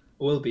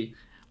 Will be.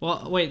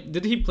 Well, wait,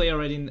 did he play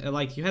already?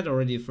 You had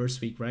already the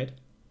first week, right?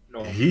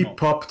 No. He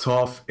popped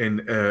off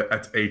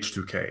at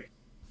H2K.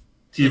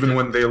 Even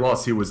when they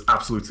lost, he was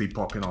absolutely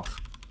popping off.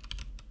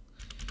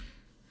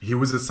 He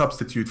was a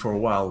substitute for a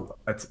while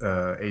at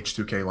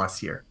H2K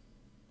last year.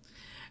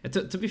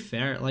 To be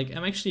fair,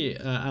 I'm actually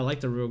I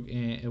like the Rogue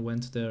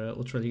went to the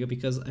Ultraliga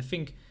because I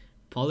think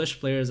Polish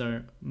players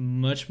are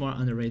much more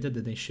underrated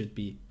than they should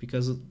be.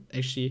 Because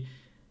actually,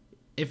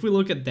 if we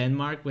look at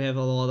Denmark, we have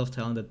a lot of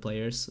talented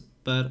players,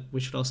 but we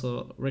should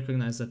also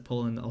recognize that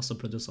Poland also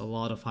produces a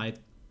lot of high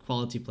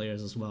quality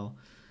players as well,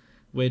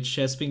 which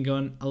has been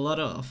going a lot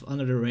of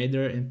under the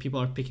radar and people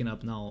are picking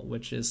up now,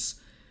 which is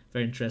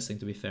very interesting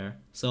to be fair.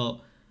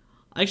 So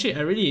actually,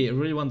 I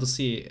really want to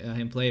see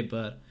him play,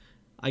 but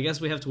I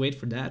guess we have to wait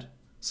for that.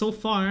 So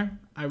far,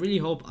 I really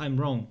hope I'm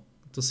wrong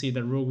to see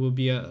that Rogue will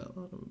be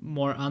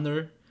more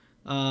under,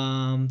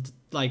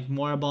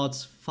 more about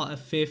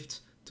 5th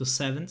to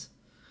 7th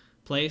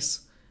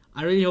place.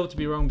 I really hope to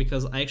be wrong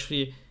because I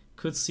actually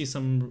could see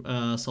some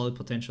solid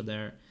potential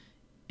there.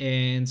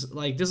 And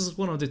this is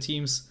one of the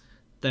teams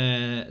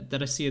that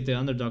I see the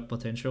underdog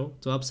potential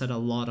to upset a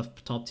lot of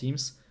top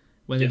teams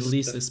when they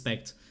least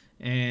expect.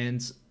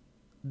 And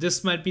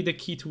this might be the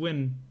key to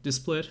win this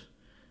split.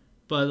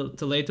 But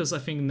the latest, I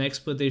think next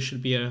split they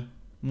should be a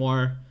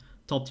more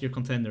top tier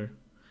contender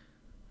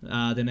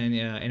than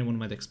anyone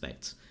might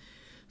expect.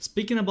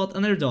 Speaking about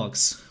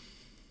underdogs,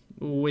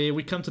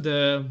 we come to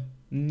the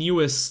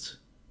newest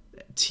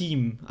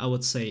team, I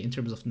would say, in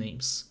terms of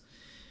names.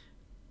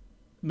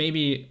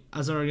 Maybe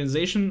as an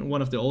organization,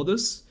 one of the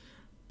oldest,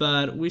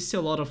 but we see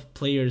a lot of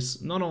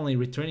players not only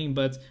returning,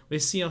 but we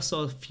see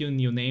also a few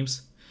new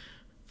names.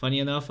 Funny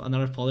enough,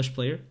 another Polish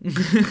player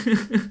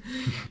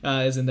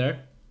is in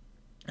there.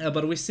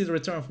 But we see the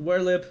return of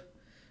Werlip,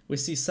 we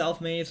see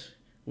Selfmade,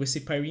 we see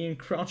Pyrean,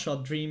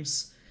 Crownshot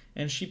Dreams,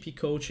 and Shippy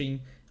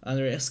coaching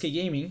under SK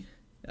Gaming.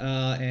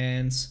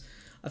 And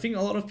I think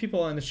a lot of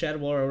people in the chat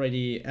were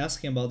already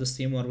asking about this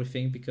team, what we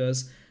think,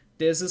 because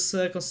this is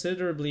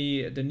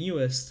considerably the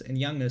newest and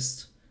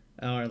youngest,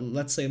 or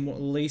let's say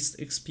least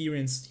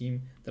experienced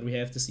team that we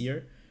have this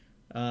year.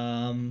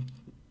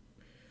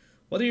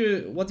 What do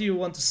you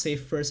want to say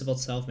first about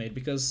Selfmade?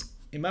 Because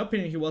in my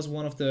opinion, he was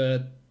one of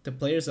the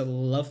players I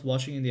loved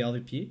watching in the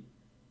LVP.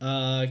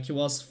 He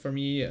was, for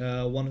me,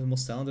 one of the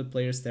most talented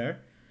players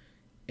there,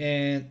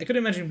 and I could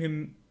imagine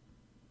him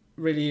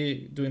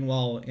really doing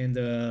well in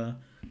the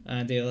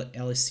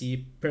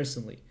LEC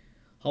personally.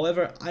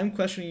 However, I'm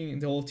questioning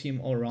the whole team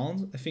all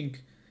around. I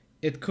think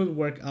it could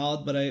work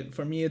out, but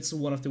for me, it's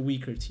one of the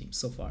weaker teams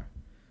so far.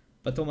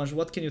 But Tomasz,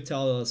 what can you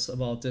tell us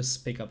about this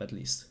pickup at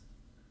least?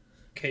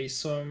 Okay,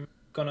 so I'm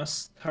gonna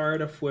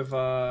start off with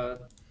a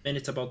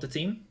minute about the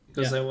team,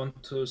 because I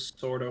want to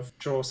sort of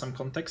draw some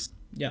context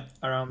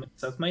around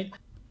Selfmade.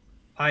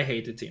 I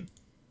hate the team.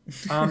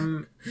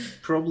 I'm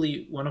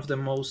probably one of the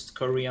most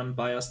Korean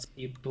biased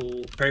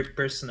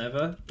person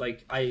ever.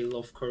 Like, I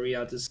love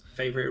Korea, this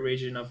favorite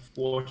region. I've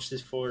watched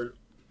this for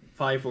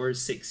 5 or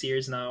 6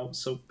 years now,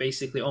 so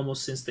basically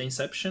almost since the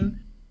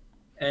inception.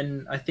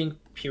 And I think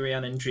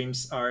Pyrean and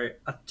Dreams are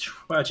a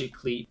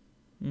tragically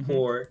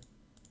poor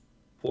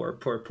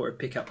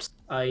pickups.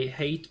 I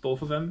hate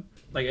both of them.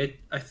 Like,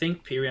 I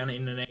think Pyrean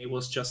in NA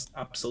was just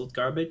absolute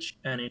garbage,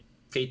 and in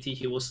KT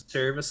he was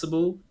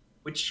serviceable,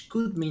 which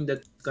could mean that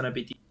it's gonna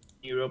be in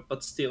Europe,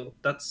 but still,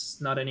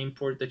 that's not an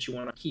import that you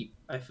want to keep.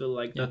 I feel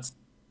like that's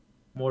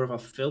more of a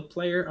fill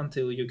player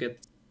until you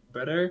get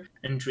better.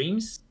 And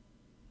Dreams,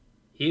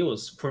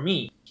 for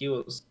me, he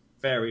was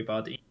very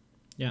bad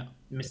in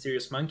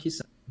Mysterious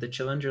Monkeys, the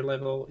challenger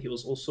level. He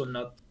was also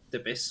not the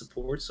best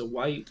support, so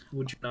why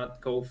would you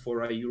not go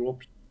for a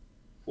European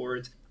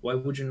import? Why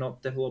would you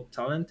not develop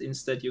talent?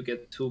 Instead, you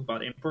get 2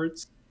 bad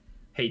imports.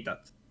 Hate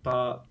that.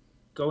 But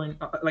going,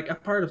 like, a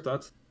part of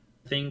that,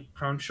 I think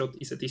Crownshot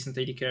is a decent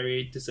AD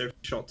carry, deserved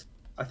shot.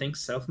 I think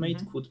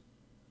Selfmade could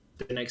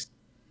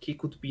he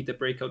could be the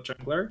breakout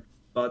jungler,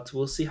 but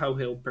we'll see how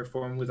he'll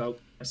perform without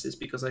assist,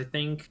 because I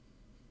think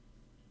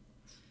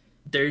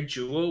their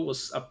duo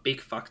was a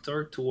big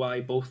factor to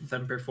why both of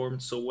them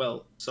performed so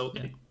well. So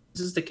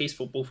this is the case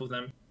for both of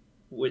them,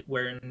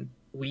 where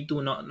we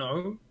do not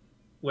know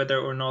whether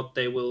or not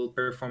they will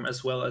perform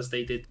as well as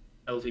they did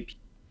LVP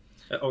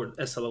or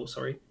SLO,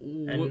 sorry.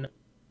 And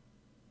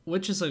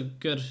which is a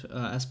good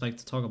aspect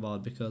to talk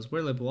about, because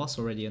Werlip was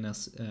already an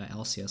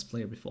LCS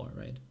player before,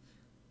 right?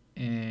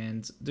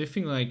 And do you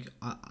think, like,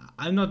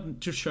 I'm not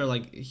too sure,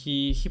 like,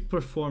 he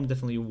performed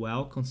definitely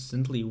well,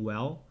 consistently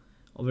well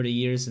over the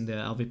years in the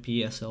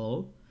LVP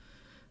SLO,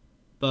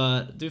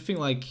 but do you think,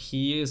 like,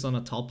 he is on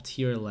a top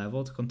tier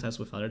level to contest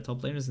with other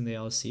top laners in the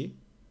LEC?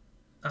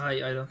 I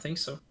don't think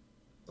so.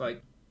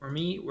 Like, for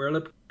me,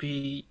 Werlip would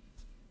be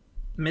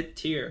mid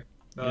tier.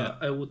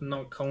 I would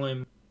not call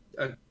him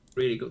a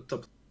really good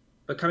top.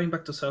 But coming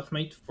back to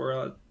Selfmade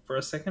for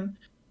a second,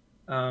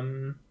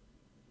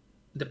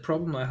 the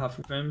problem I have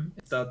with him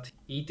is that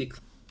he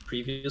declined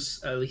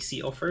previous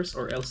LEC offers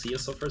or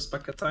LCS offers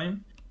back at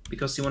time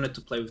because he wanted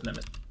to play with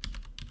Nemesis.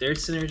 Their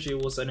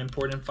synergy was an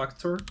important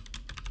factor.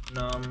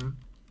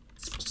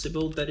 It's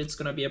possible that it's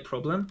gonna be a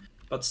problem,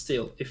 but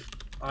still, if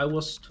I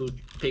was to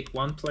pick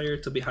one player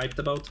to be hyped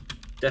about,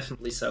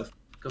 definitely Self,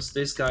 because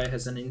this guy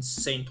has an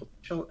insane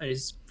potential and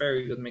is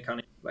very good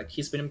mechanic. Like,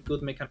 he's been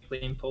good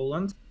mechanically in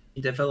Poland. He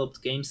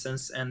developed game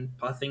sense and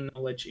pathing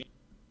knowledge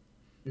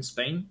in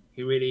Spain.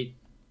 He really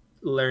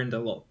learned a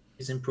lot.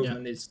 His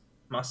improvement is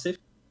massive,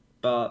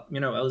 but you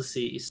know,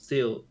 LEC is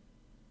still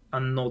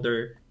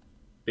another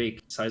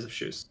big size of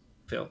shoes.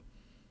 Phil.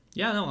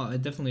 Yeah, no, I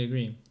definitely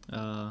agree.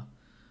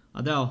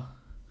 Adel,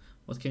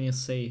 what can you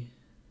say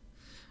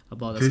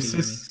about this? This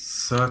is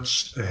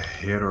such a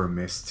hit or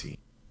miss team.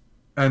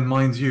 And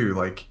mind you,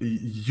 like,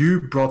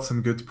 you brought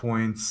some good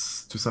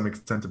points to some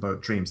extent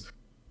about Dreams.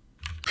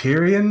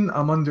 Pyrean,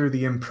 I'm under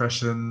the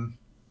impression,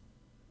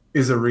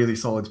 is a really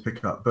solid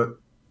pickup, but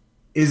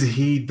is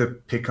he the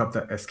pickup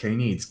that SK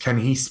needs? Can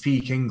he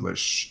speak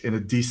English in a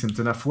decent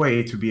enough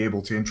way to be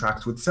able to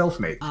interact with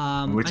Selfmade?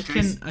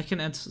 I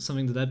can add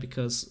something to that,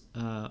 because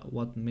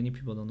what many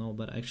people don't know,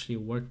 but I actually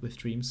worked with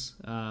Dreams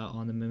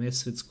on the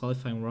Misfits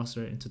qualifying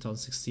roster in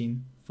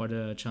 2016 for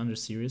the Challenger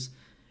Series,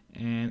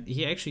 and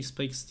he actually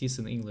speaks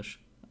decent English.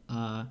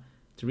 The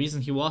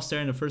reason he was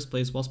there in the first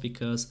place was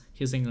because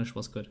his English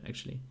was good,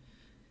 actually.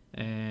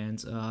 And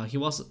he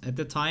was, at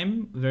the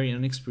time, a very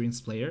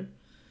inexperienced player.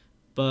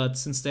 But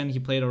since then, he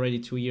played already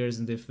 2 years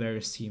in the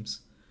various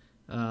teams,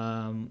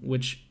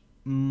 which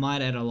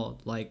might add a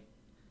lot. Like,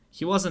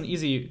 he wasn't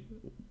easy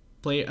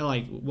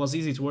was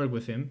easy to work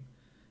with him,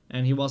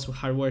 and he was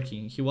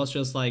hardworking. He was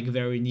just like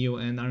very new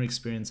and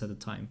unexperienced at the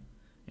time,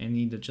 and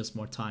needed just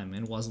more time,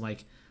 and wasn't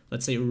like,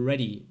 let's say,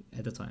 ready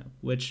at the time,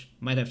 which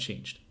might have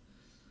changed.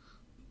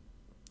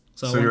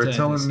 So you're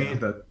telling me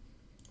that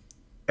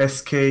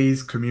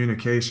SK's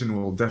communication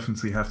will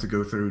definitely have to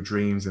go through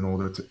Dreams in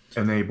order to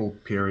enable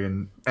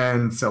Pyrion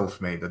and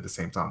Selfmade at the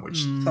same time,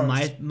 which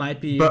might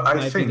be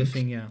the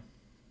thing, yeah.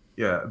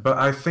 Yeah, but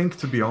I think,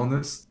 to be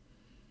honest,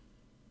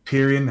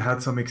 Pyrion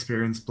had some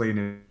experience playing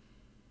it,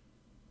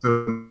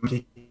 so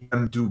he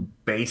can do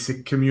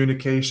basic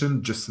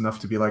communication, just enough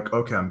to be like,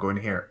 okay, I'm going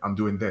here, I'm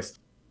doing this.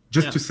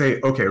 Just to say,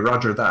 okay,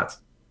 roger that.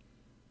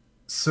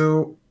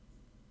 So,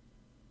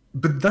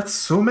 but that's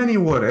so many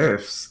what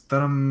ifs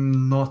that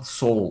I'm not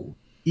sold.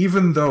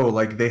 Even though,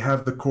 like, they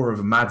have the core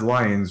of Mad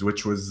Lions,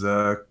 which was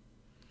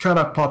kind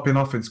of popping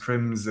off in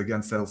scrims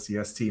against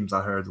LCS teams,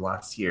 I heard,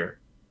 last year.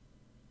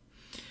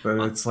 But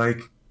it's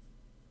like,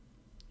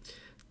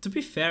 to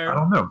be fair, I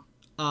don't know.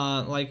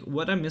 Like,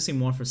 what I'm missing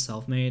more for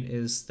Selfmade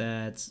is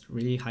that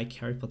really high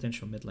carry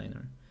potential mid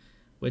laner,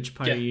 which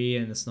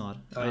Pyrion is not.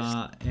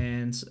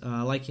 Nice.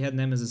 Like, he had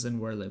Nemesis and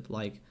Werlip.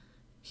 Like,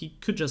 he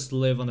could just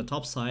live on the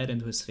top side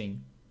and do his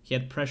thing. He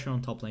had pressure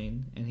on top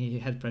lane, and he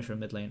had pressure on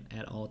mid lane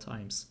at all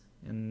times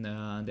in the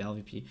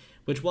LVP,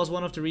 which was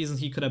one of the reasons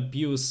he could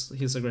abuse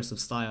his aggressive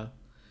style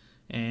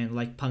and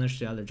like punish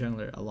the other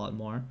jungler a lot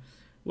more,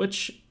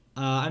 which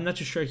I'm not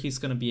too sure he's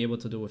gonna be able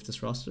to do with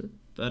this roster.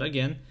 But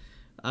again,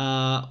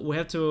 we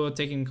have to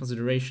take in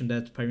consideration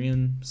that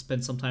Pyrion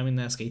spent some time in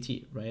the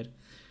SKT, right?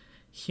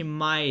 He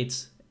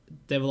might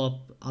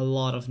develop a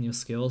lot of new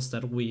skills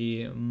that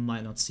we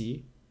might not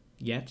see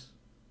yet,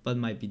 but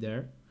might be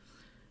there.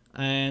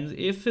 And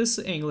if his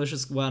English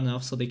is well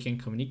enough so they can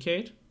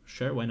communicate,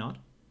 sure, why not?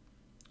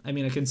 I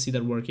mean, I can see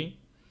that working.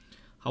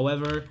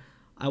 However,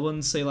 I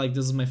wouldn't say like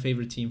this is my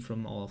favorite team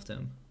from all of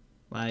them.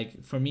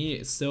 Like, for me,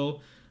 it's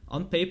still,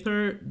 on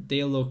paper,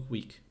 they look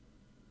weak.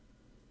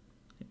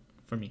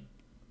 For me.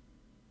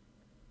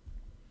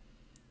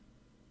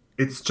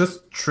 It's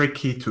just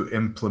tricky to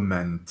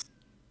implement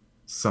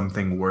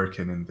something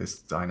working in this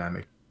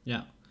dynamic.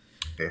 Yeah.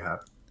 They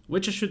have.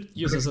 Which I should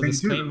use as a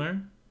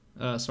disclaimer.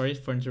 Sorry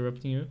for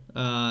interrupting you.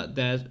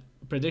 That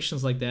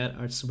predictions like that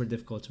are super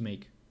difficult to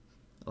make.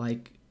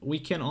 Like, we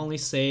can only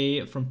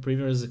say from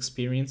previous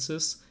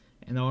experiences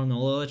and our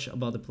knowledge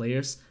about the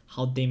players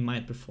how they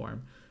might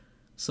perform.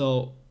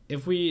 So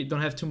if we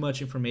don't have too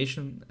much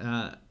information,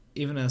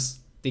 even as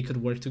they could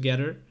work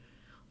together,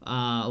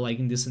 like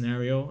in this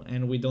scenario,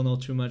 and we don't know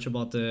too much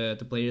about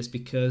the players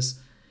because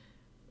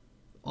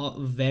of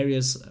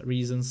various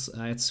reasons,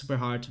 it's super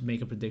hard to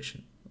make a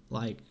prediction.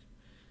 Like,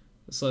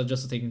 so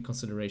just to take in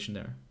consideration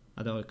there.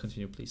 Adel,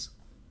 continue, please.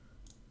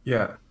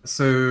 Yeah,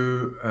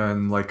 so,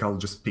 and like, I'll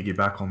just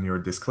piggyback on your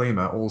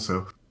disclaimer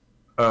also.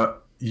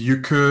 You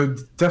could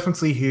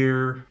definitely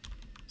hear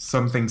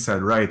something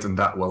said right and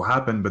that will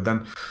happen, but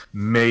then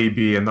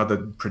maybe another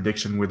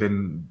prediction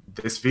within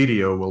this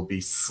video will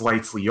be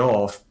slightly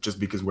off just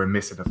because we're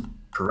missing a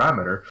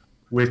parameter,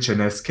 which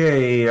in SK,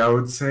 I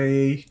would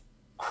say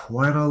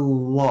quite a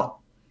lot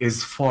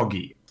is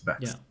foggy at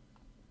best. Yeah,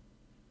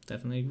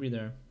 definitely agree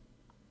there.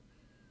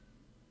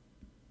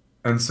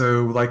 And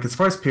so, like, as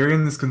far as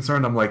Pyrion is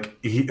concerned, I'm like,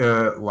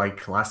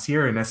 like last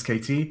year in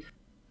SKT,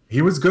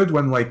 he was good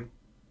when, like,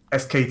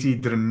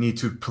 SKT didn't need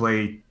to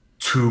play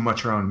too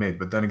much around mid.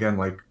 But then again,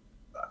 like,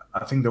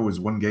 I think there was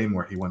one game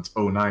where he went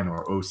 0-9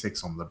 or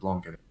 0-6 on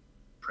LeBlanc and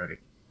pretty.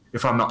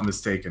 If I'm not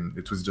mistaken,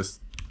 it was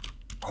just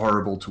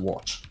horrible to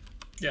watch.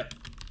 Yeah.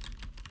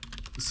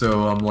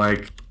 So I'm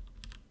like,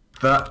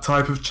 that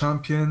type of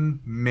champion,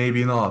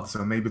 maybe not.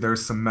 So maybe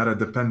there's some meta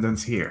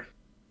dependence here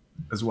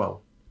as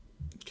well.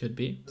 Could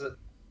be.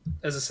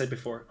 As I said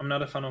before, I'm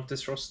not a fan of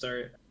this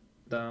roster.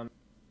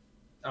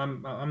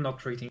 I'm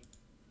not rating.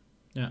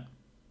 Yeah.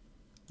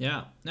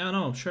 Yeah.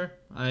 No, sure.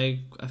 I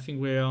think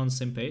we're on the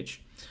same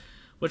page.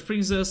 Which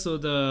brings us to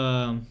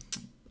the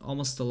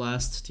almost the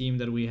last team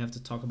that we have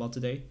to talk about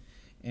today,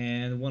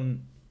 and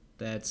one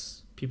that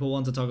people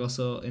want to talk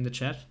also in the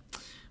chat.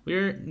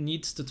 We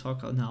need to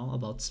talk now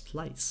about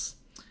Splice.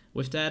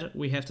 With that,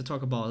 we have to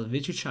talk about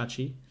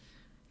Vichichachi,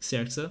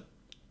 Xerxe,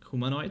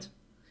 Humanoid,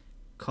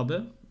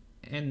 Kobe,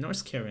 and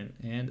Norse Karen.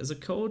 And as a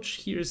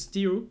coach, here's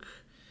Duke,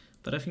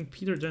 but I think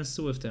Peter turns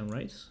two with them,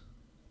 right?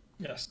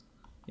 Yes.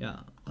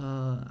 Yeah.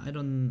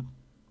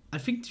 I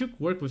think Duke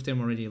worked with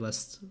them already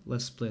last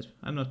split.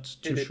 I'm not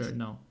too sure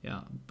now.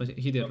 Yeah, but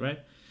he did, right?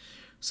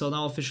 So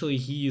now officially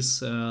he's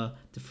the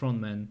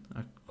frontman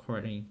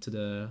according to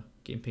the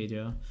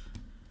Gamepedia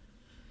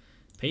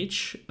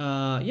page.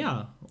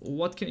 Yeah.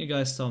 What can you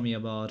guys tell me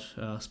about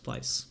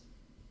Splice?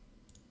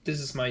 This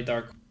is my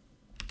dark.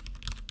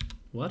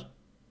 What?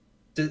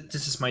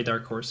 This is my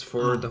dark horse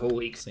for the whole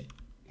league. See.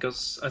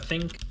 Because I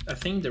think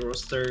the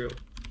roster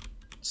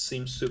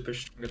seems super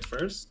strong at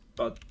first,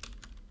 but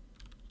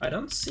I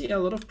don't see a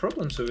lot of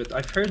problems with it.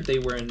 I've heard they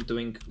weren't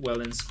doing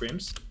well in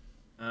scrims,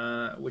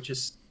 which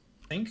is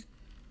I think,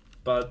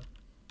 but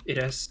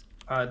it has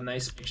a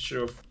nice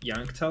mixture of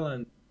young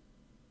talent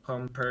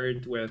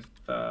compared with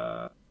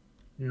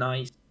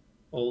nice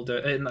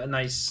older,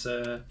 nice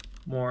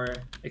more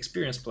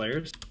experienced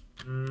players.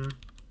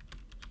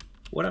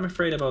 What I'm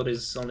afraid about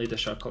is only the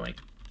shot calling,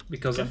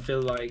 because I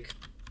feel like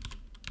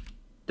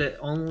the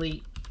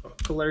only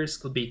killers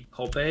could be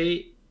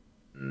Kobe,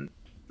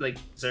 like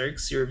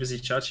Xerxes or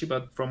Vizicachi,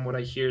 but from what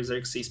I hear,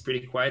 Xerxes is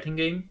pretty quiet in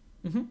game.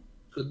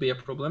 Could be a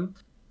problem.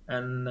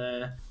 And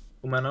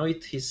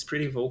Humanoid, he's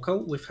pretty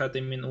vocal. We've had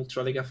him in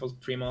Ultraliga for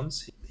 3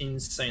 months. He's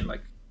insane.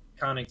 Like,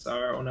 mechanics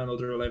are on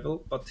another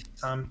level, but he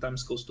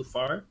sometimes goes too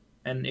far.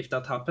 And if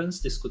that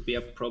happens, this could be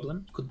a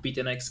problem. Could be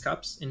the next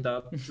Caps in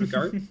that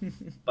regard.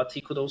 But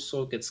he could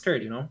also get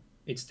scared, you know?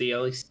 It's the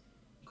LEC.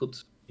 He could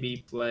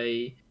maybe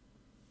play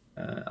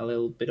a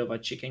little bit of a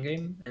chicken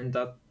game. In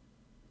that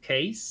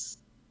case,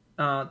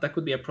 that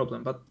could be a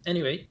problem. But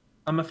anyway,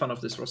 I'm a fan of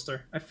this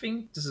roster. I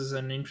think this is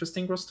an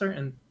interesting roster,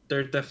 and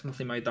they're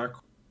definitely my dark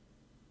horse.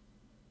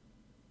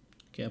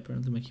 Okay,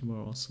 apparently my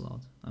keyboard was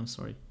loud. I'm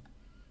sorry.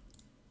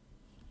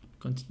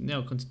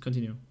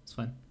 Continue. It's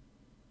fine.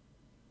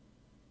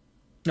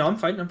 No, I'm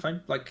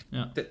fine. Like,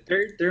 yeah.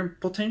 they're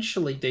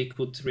potentially they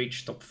could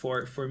reach top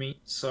 4 for me.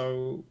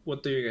 So,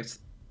 what do you guys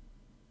think?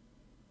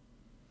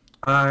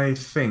 I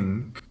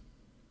think,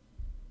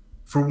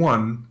 for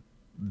one,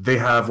 they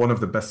have one of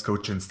the best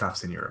coaching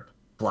staffs in Europe.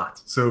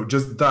 Flat. So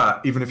just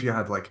that, even if you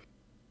had like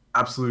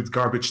absolute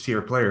garbage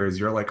tier players,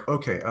 you're like,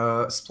 okay,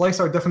 Splice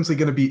are definitely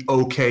going to be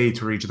okay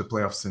to reach the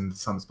playoffs in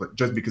some split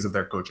just because of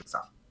their coaching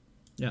staff.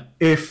 Yeah.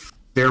 If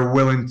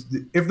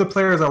the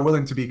players are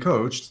willing to be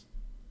coached,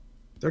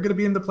 they're going to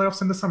be in the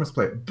playoffs in the summer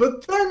split.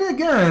 But then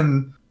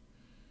again,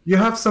 you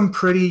have some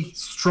pretty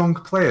strong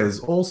players.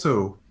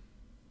 Also,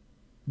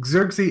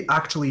 Xerxes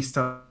actually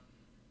starts.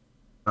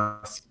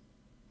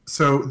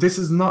 So this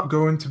is not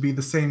going to be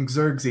the same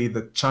Xerxes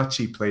that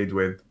Chachi played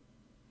with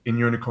in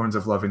Unicorns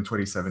of Love in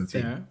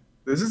 2017. Fair.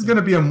 This is going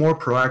to be a more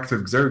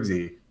proactive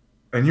Xerxes.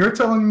 And you're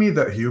telling me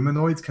that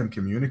humanoids can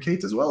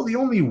communicate as well? The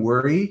only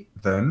worry,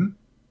 then,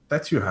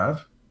 that you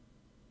have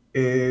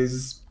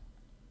is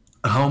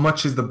how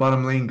much is the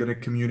bottom lane going to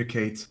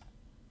communicate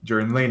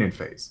during laning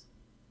phase?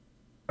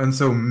 And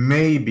so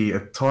maybe a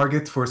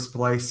target for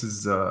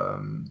Splice's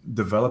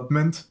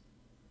development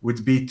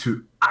would be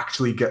to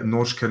actually get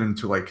Norskeren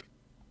to, like,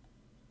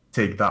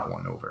 take that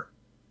one over.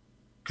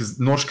 Because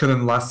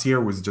Norskeren last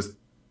year was just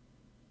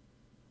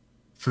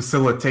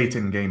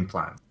facilitating game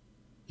plan.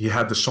 He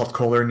had the shot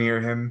caller near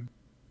him,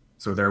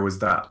 so there was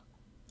that.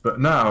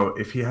 But now,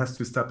 if he has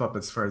to step up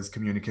as far as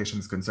communication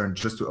is concerned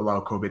just to allow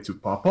Kobe to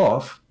pop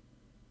off,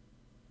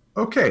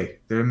 okay,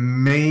 they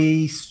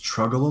may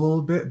struggle a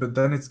little bit, but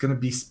then it's going to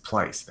be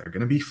Splice. They're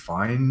going to be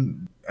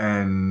fine,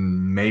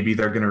 and maybe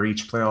they're going to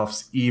reach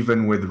playoffs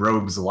even with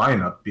Rogue's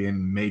lineup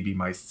being maybe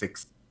my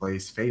 6th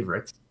place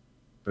favorite.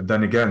 But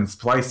then again,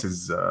 Splice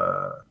is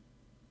a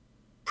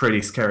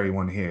pretty scary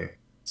one here.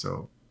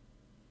 So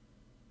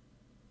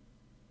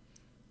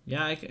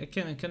yeah, I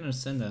can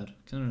understand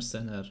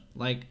that.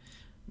 Like,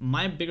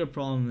 my bigger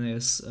problem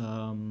is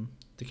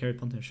the carry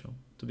potential,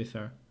 to be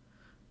fair.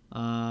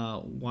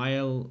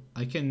 While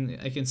I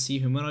can see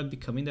Humanoid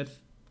becoming that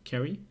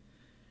carry,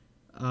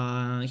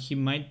 he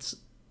might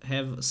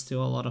have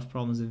still a lot of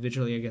problems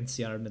individually against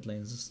the other mid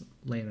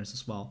laners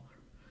as well.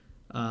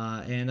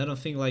 And I don't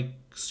think like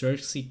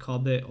Xerxes,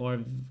 Kobe,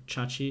 or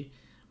Chachi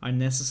are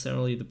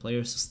necessarily the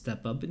players to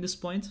step up in this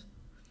point.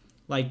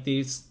 Like,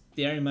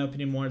 they are, in my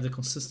opinion, more the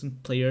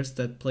consistent players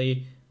that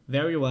play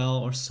very well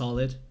or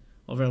solid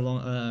over a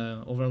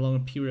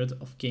long period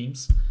of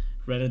games,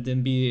 rather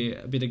than be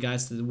the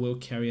guys that will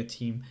carry a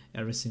team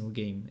every single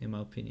game, in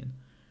my opinion.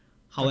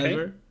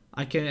 However,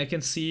 okay. I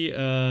can see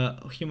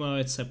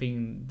Humanoid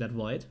stepping that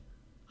void.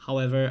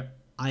 However,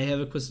 I have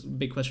a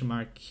big question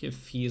mark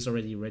if he is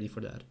already ready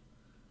for that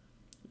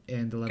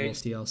and the level of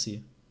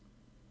DLC.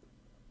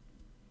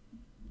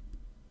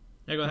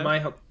 Yeah, go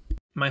ahead.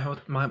 My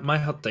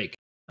hot take.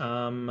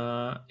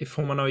 If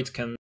Humanoid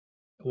can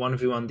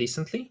 1v1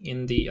 decently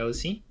in the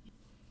LEC,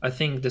 I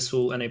think this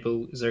will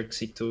enable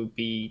Xerxes to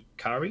be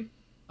carry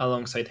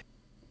alongside him.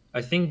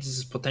 I think this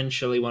is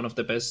potentially one of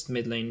the best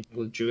mid lane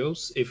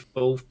duos if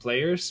both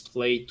players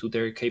play to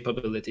their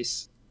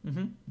capabilities.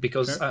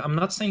 Because sure. I'm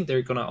not saying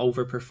they're gonna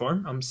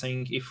overperform. I'm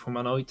saying if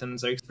Humanoid and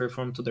Xerxes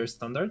perform to their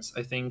standards,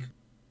 I think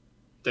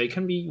they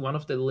can be one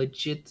of the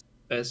legit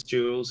best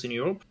duos in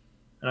Europe.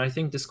 And I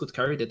think this could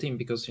carry the team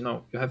because, you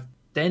have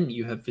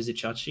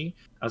Vizicachi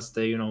as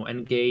the,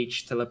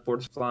 engage,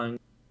 teleport flank,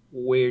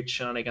 weird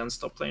shenanigans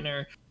top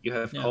laner. You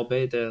have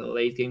Kobe, the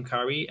late game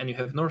carry, and you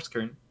have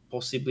Norskeren,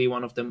 possibly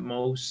one of the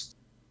most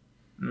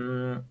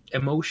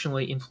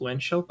emotionally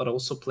influential, but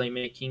also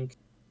playmaking,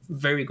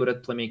 very good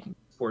at playmaking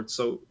sports.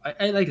 So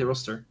I like the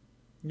roster.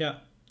 Yeah,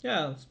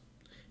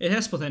 it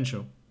has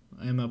potential,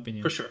 in my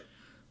opinion. For sure.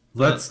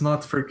 Let's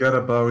not forget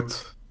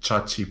about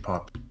Chachi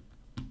Pop.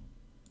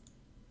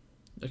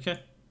 Okay.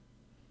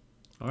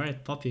 All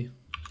right, Poppy.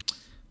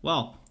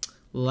 Well,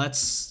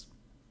 let's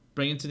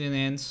bring it to the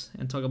end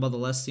and talk about the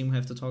last team we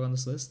have to talk on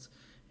this list.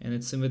 And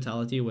it's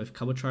Vitality with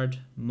Cabochard,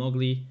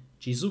 Mowgli,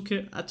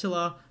 Jizuke,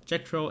 Attila,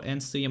 Jackro,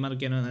 and still Yamato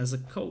Genon as a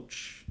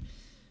coach.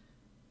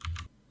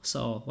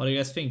 So, what do you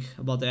guys think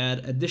about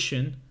that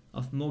addition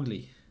of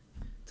Mowgli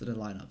to the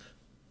lineup?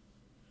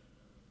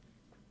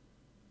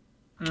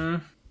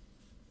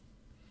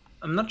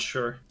 I'm not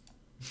sure.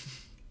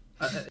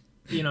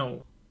 You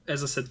know,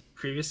 as I said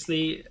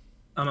previously,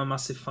 I'm a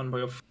massive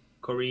fanboy of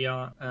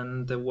Korea,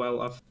 and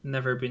well, I've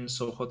never been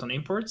so hot on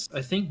imports.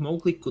 I think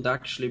Mowgli could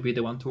actually be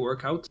the one to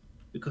work out,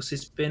 because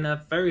he's been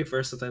a very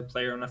versatile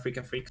player on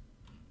Africa Freak,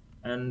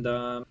 and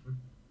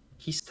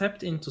he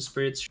stepped into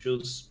Spirit's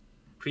shoes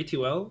pretty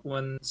well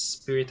when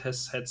Spirit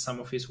has had some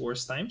of his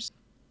worst times.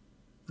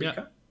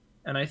 Yeah.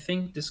 And I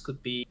think this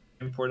could be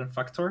an important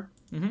factor,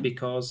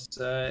 because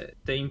the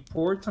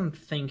important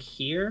thing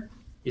here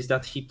is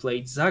that he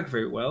played Zag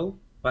very well,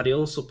 but he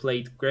also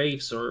played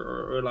Graves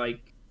or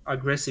like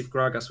aggressive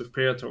Gragas with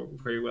Predator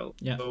very well.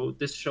 Yeah. So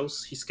this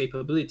shows his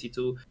capability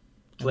to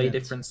play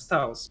different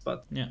styles.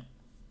 But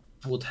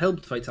what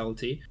helped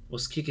Vitality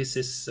was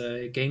Kikis's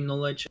game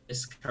knowledge and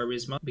his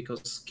charisma,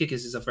 because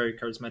Kikis is a very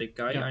charismatic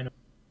guy. I know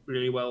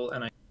really well,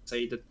 and I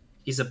say that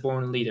he's a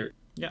born leader.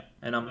 Yeah.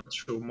 And I'm not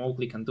sure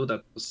Mowgli can do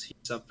that, because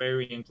he's a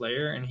very young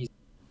player, and he's,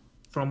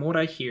 from what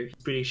I hear, he's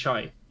pretty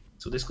shy.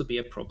 So this could be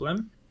a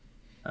problem.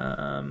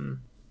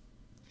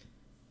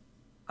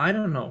 I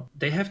don't know.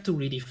 They have to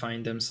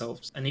redefine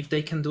themselves, and if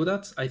they can do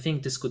that, I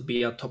think this could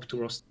be a top 2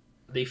 roster.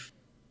 If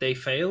they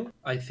fail,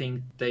 I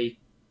think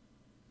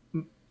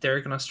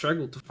they're gonna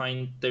struggle to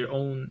find their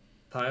own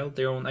style,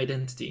 their own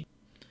identity.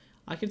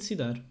 I can see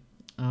that.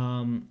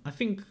 I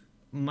think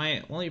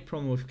my only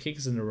problem with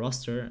Kicks in the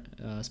roster,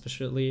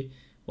 especially,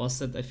 was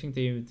that I think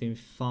they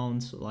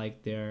found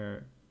like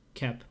their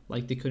cap,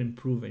 like they couldn't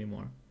improve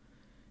anymore.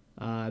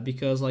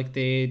 Because like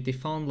they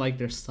found like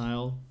their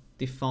style,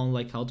 they found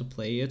like how to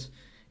play it,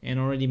 and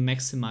already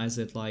maximize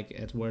it like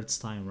at where it's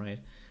time, right?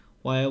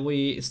 While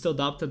we still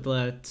doubted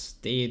that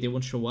they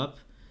won't show up,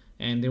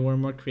 and they were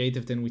more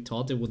creative than we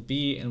thought they would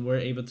be, and were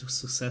able to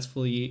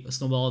successfully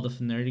snowball out of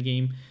an early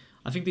game.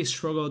 I think they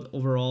struggled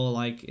overall,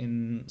 like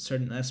in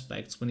certain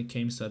aspects when it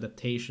came to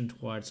adaptation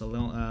towards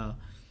a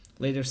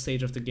later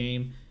stage of the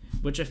game,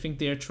 which I think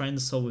they are trying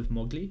to solve with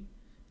Mowgli,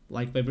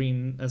 like by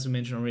bringing, as we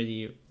mentioned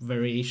already,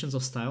 variations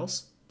of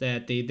styles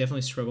that they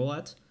definitely struggle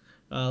at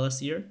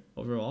last year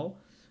overall,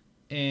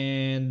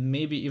 and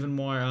maybe even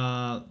more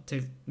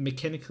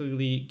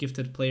mechanically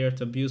gifted player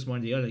to abuse more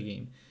in the other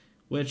game,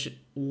 which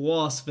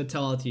was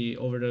Vitality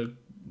over the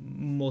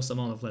most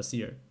amount of last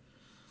year.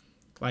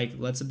 Like,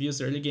 let's abuse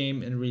the early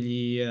game and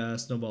really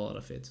snowball out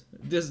of it.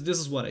 This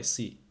is what I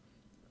see,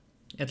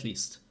 at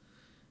least.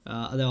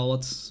 Adel,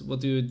 what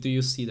do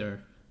you see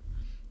there?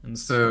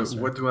 So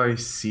what do I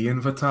see in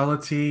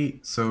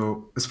Vitality?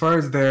 So as far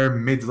as their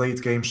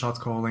mid-late game shot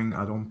calling,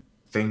 I don't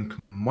think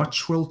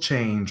much will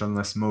change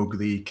unless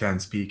Mowgli can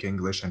speak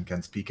English and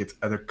can speak it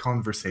at a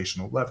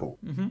conversational level.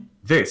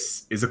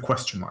 This is a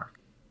question mark.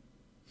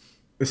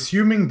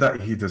 Assuming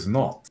that he does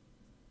not,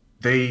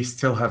 they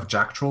still have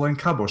Jack Troll and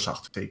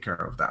Cabochard to take care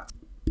of that.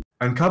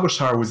 And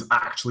Cabochard was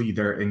actually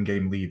their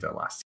in-game leader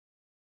last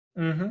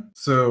year.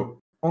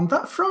 So on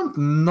that front,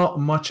 not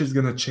much is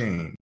going to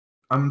change.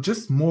 I'm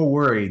just more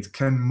worried,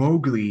 can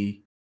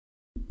Mowgli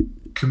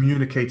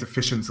communicate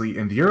efficiently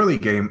in the early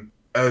game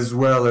as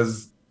well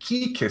as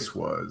Kikis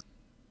was?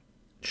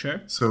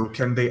 Sure. So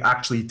can they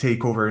actually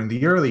take over in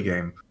the early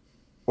game?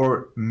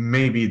 Or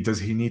maybe does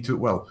he need to?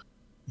 Well,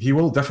 he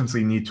will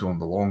definitely need to on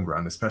the long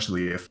run,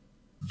 especially if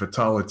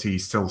Vitality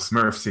still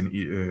smurfs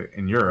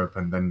in Europe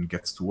and then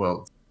gets to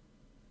Worlds.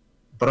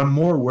 But I'm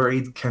more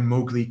worried, can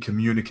Mowgli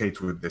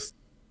communicate with this?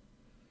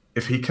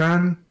 If he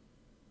can,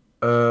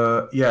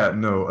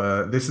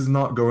 this is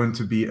not going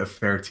to be a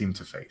fair team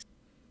to face.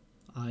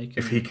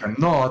 If he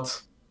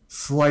cannot,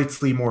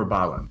 slightly more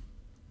balanced.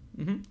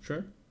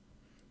 Sure.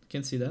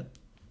 Can see that.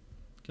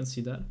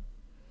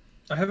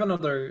 I have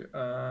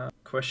another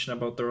question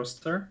about the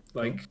roster.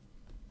 Like,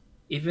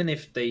 even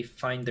if they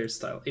find their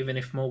style, even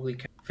if Mowgli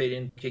can fit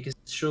in Kikis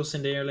shows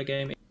in the early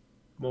game,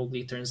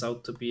 Mowgli turns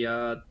out to be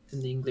an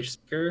English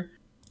speaker.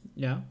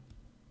 Yeah.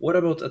 What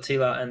about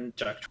Attila and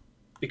Jack?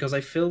 Because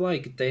I feel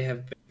like they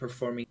have been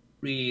performing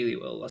really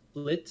well as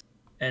split,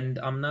 and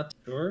I'm not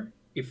sure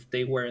if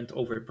they weren't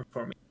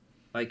overperforming.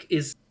 Like,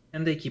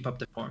 can they keep up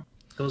the form?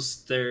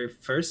 Because their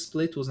first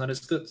split was not as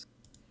good.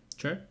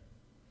 Sure.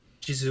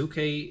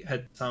 Shizuke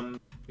had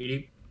some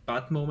really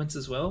bad moments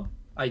as well.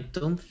 I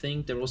don't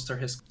think the roster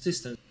has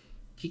consistency.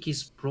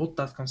 Kiki's brought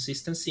that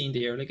consistency in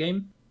the early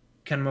game.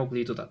 Can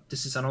Mowgli do that?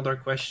 This is another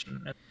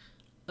question.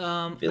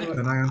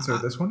 Can I answer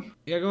this one?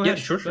 Yeah, go ahead.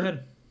 Yeah, sure. Go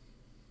ahead.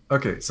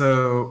 Okay,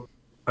 so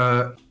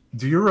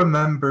do you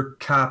remember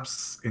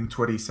Caps in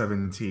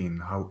 2017,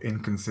 how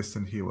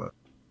inconsistent he was?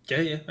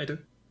 Yeah, I do.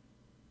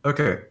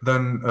 Okay,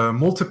 then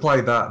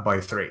multiply that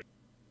by 3.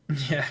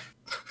 Yeah.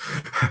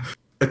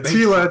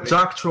 Attila,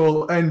 Jack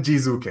Troll, and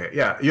Jizuke.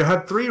 Yeah, you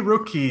had 3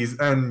 rookies,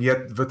 and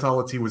yet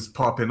Vitality was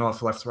popping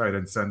off left, right,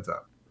 and center.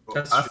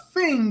 That's I true.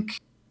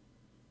 think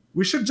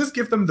we should just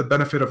give them the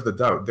benefit of the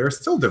doubt. They're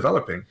still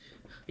developing.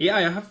 Yeah,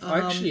 I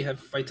actually have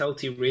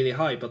vitality really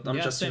high, but I'm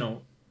just, same.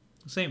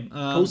 Same.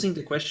 Posing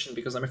the question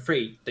because I'm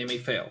afraid they may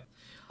fail.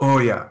 Oh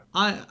yeah.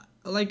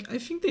 I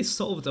think they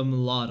solved a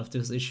lot of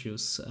these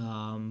issues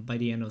by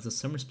the end of the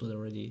summer split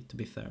already. To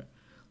be fair,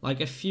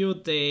 like I feel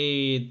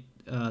they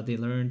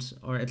learned,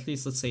 or at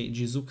least let's say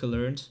Jizuka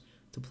learned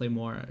to play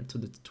more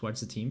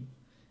towards the team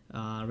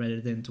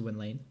rather than to win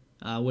lane,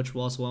 which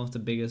was one of the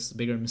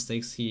bigger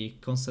mistakes he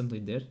constantly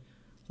did.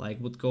 Like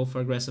would go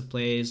for aggressive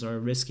plays or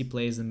risky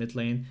plays in mid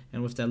lane,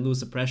 and with that lose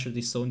the pressure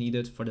they so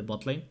needed for the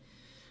bot lane.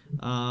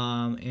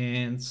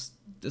 And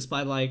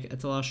despite like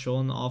Adel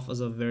shown off as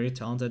a very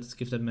talented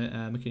gifted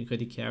mechanical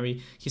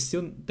carry, he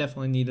still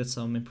definitely needed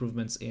some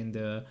improvements in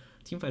the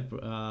teamfight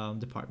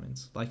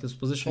department. Like his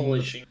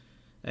positioning.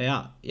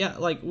 Yeah.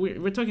 Like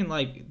we're talking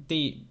like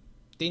they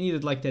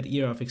needed like that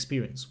year of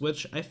experience,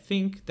 which I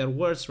think that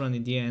Words run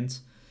in the end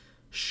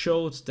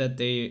showed that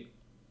they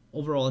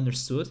overall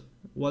understood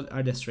what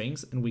are their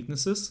strengths and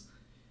weaknesses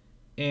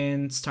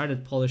and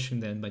started polishing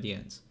them by the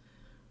end.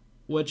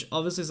 Which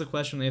obviously is a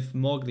question if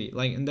Mowgli,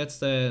 like, and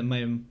that's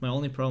my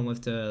only problem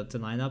with the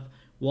lineup,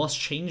 was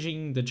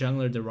changing the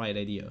jungler the right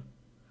idea.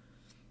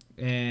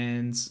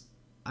 And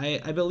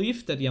I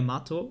believe that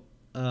Yamato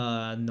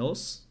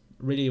knows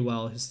really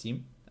well his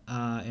team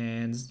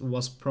and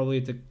was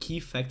probably the key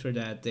factor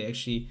that they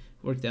actually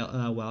worked out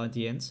well at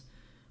the end.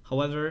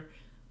 However,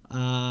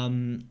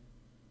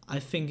 I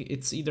think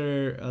it's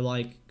either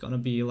like gonna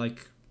be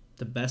like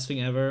the best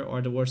thing ever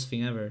or the worst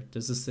thing ever,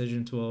 this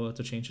decision to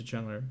change the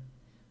jungler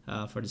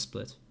for the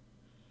split.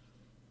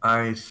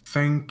 I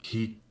think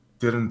he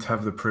didn't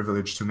have the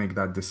privilege to make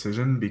that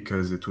decision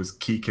because it was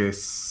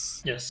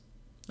Kikis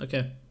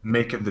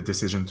making the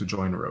decision to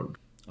join Rogue.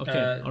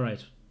 Okay, all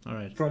right.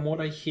 From what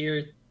I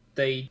hear,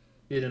 they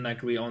didn't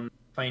agree on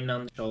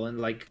financial and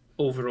like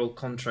overall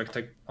contract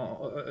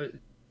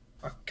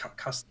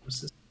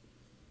customs.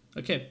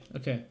 Okay,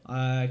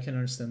 I can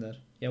understand that.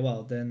 Yeah,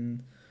 well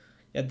then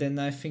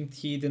I think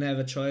he didn't have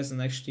a choice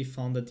and actually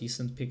found a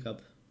decent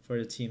pickup for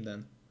the team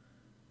then.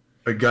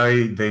 A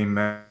guy they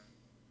met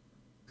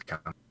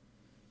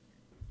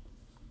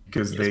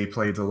because they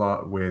played a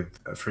lot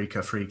with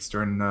Afrika Freaks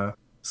during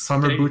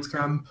summer boot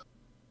camp,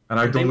 and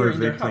I don't know if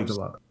they played a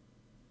lot.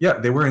 Yeah,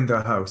 they were in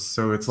their house,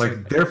 so it's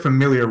like they're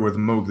familiar with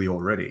Mowgli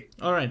already.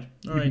 All right.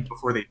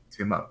 Before they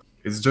team up,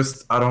 it's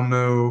just I don't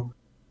know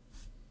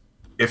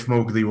if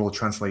Mowgli will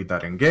translate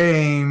that in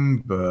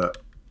game, but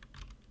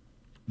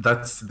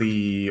that's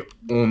the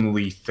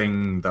only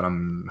thing that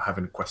I'm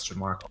having a question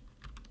mark on.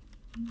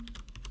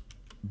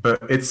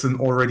 But it's an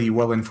already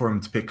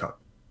well-informed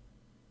pickup.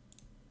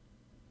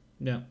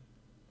 Yeah,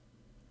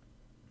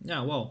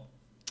 well,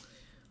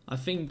 I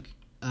think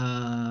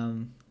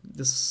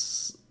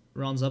this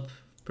rounds up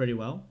pretty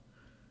well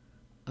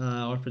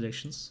our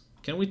predictions.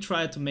 Can we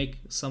try to make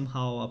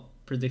somehow a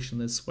prediction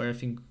list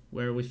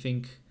where we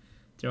think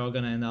they're all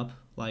gonna end up?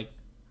 Like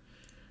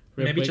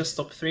maybe quick? Just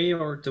top 3,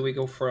 or do we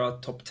go for a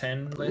top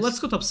 10 list? Let's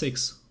go top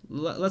 6.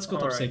 Let's go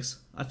top 6.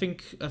 I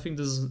think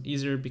this is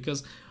easier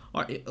because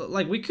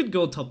like we could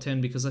go top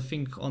 10 because I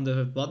think on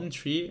the bottom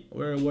 3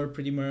 we're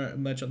pretty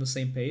much on the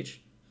same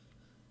page.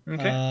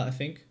 Okay. I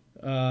think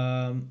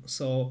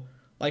so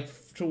like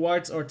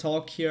towards our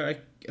talk here,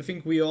 I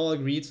think we all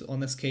agreed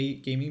on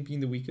SK Gaming being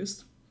the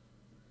weakest.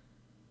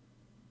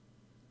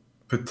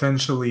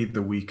 Potentially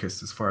the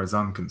weakest as far as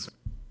I'm concerned.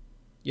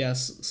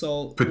 Yes,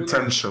 so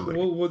potentially.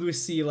 Would we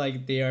see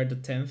like they are the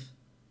 10th?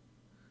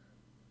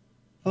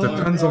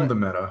 Depends on the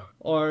meta.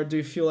 Or do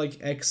you feel like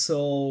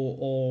EXO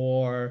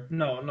or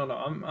No.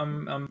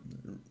 I'm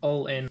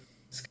all in.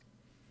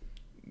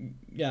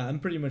 Yeah, I'm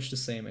pretty much the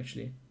same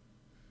actually.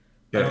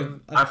 Yeah,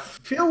 I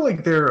feel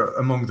like they're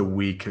among the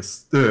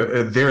weakest.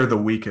 They're the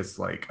weakest,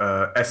 like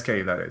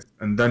SK that is,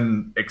 and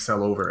then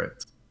excel over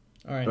it.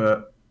 All right.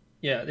 But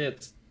yeah,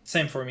 it's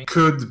same for me.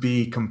 Could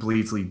be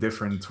completely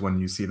different when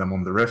you see them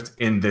on the Rift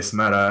in this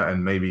meta,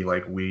 and maybe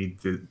like we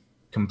did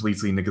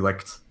completely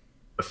neglect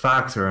a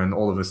factor, and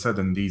all of a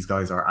sudden these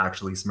guys are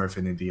actually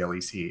smurfing in the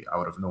LEC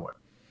out of nowhere.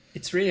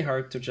 It's really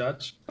hard to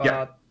judge,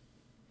 but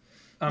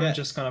I'm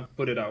just gonna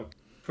put it out.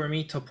 For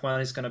me, top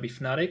 1 is gonna be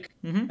Fnatic,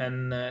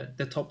 and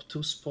the top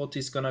 2 spot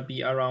is gonna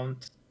be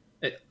around.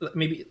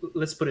 Maybe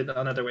let's put it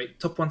another way: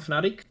 top 1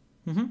 Fnatic,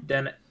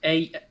 then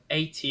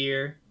A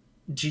tier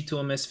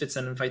G2 Misfits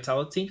and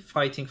Vitality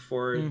fighting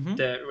for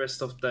the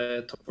rest of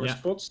the top 4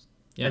 spots,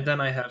 and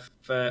then I have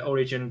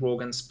Origin,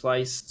 Rogue, and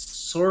Splice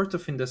sort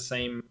of in the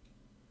same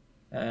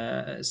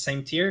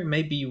tier.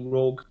 Maybe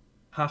Rogue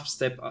half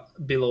step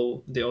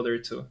below the other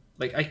 2.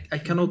 Like I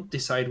cannot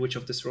decide which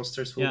of these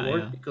rosters will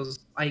work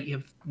because I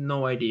have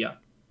no idea.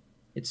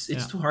 It's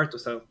too hard to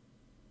tell.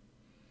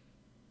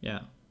 Yeah,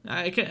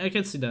 I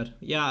can see that.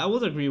 Yeah, I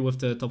would agree with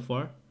the top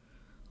 4.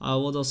 I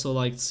would also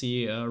like to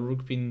see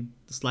Rook being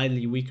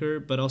slightly weaker,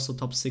 but also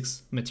top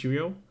 6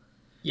 material.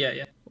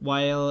 Yeah.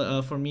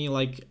 While for me,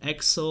 like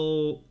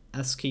EXO,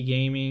 SK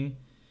Gaming,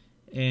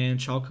 and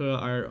Chalka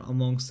are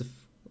amongst the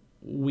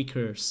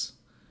weaker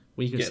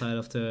side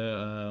of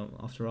the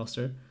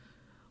roster.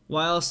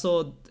 While I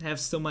also have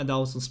still my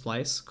doubts on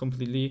Splice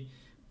completely,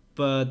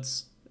 but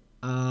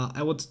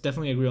I would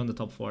definitely agree on the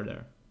top 4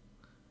 there.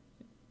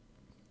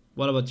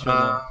 What about you?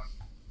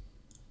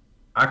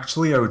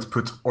 Actually, I would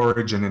put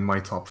Origin in my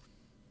top.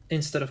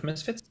 Instead of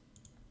Misfits?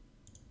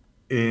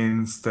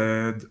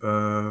 Instead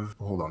of...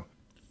 Hold on.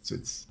 So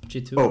it's...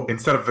 G2? Oh,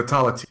 instead of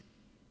Vitality.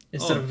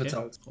 Instead of okay.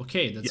 Vitality.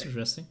 Okay, that's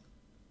interesting.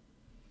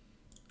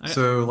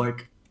 So,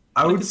 like,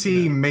 I would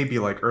see maybe,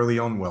 like, early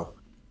on, well,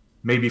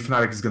 maybe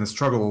Fnatic is going to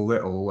struggle a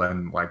little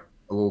and, like,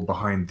 a little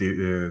behind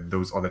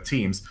those other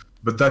teams.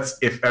 But that's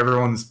if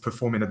everyone's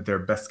performing at their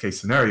best case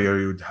scenario.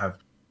 You'd have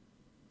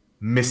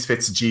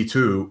Misfits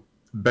G2,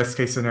 best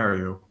case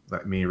scenario.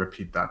 Let me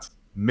repeat that.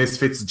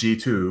 Misfits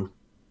G2,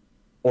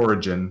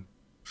 Origin,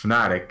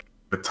 Fnatic,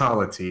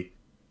 Vitality,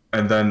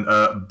 and then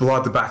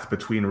bloodbath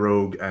between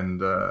Rogue and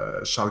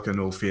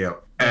Schalke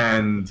 04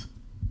 and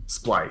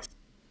Splice.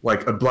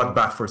 Like a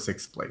bloodbath for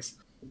 6th place.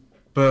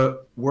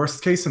 But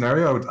worst case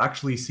scenario, I would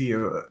actually see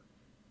a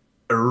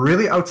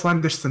really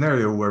outlandish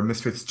scenario where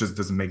Misfits just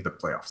doesn't make the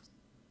playoffs.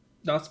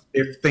 That's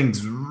if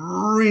things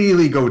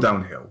really go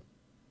downhill.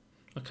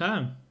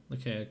 Okay,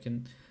 I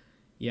can,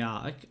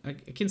 I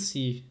can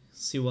see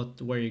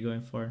where you're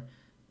going for,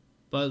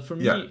 but for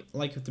me,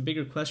 like the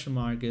bigger question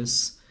mark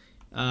is,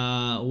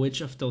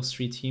 which of those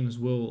 3 teams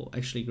will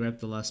actually grab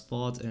the last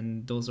spot,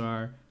 and those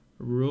are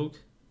Rogue,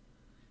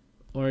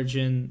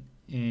 Origin,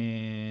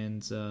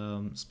 and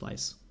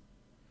Splice.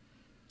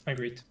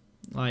 Agreed.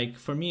 Like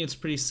for me, it's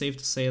pretty safe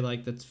to say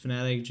like that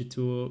Fnatic,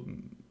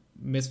 G2,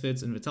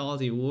 Misfits, and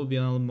Vitality will be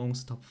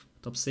amongst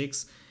top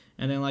 6,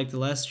 and then like the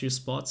last 3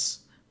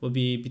 spots will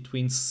be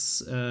between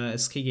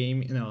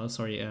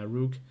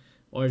Rogue,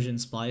 Origin,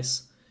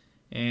 Splice,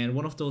 and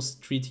one of those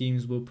 3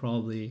 teams will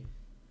probably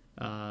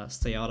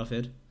stay out of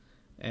it.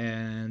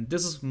 And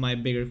this is my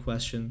bigger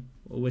question: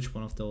 which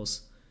one of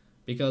those?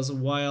 Because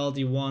while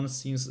the one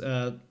seems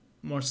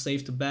more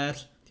safe to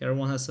bet, the other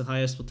one has the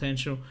highest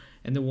potential,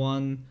 and the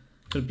one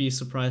could be a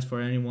surprise for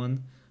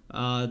anyone.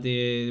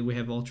 We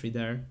have all 3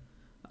 there.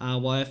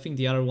 While I think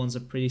the other ones are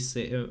pretty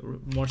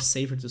more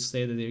safer to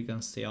say that they're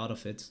gonna stay out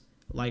of it,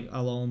 like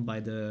alone by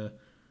the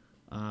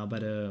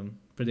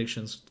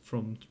predictions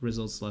from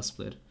results last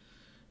split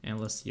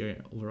and last year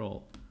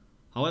overall.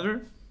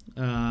 However,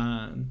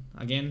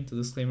 again, the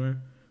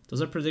disclaimer: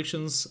 those are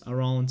predictions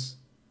around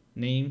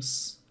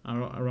names,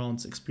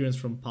 around experience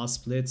from past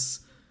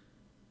splits.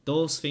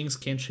 Those things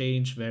can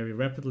change very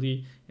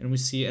rapidly, and we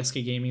see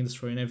SK Gaming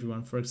destroying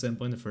everyone, for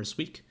example, in the first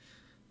week,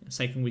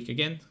 second week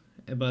again,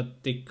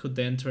 but they could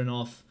then turn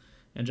off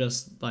and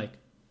just like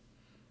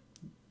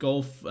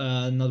go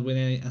not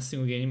win a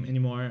single game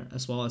anymore,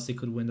 as well as they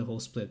could win the whole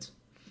split.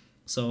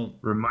 So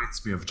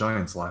reminds me of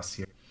Giants last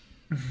year.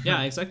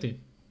 Yeah, exactly.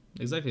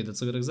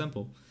 That's a good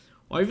example.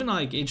 Or even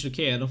like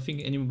H2K. I don't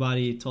think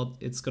anybody thought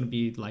it's gonna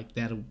be like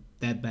that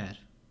bad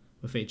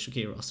with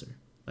H2K roster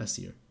last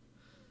year.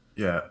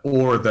 Yeah,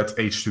 or that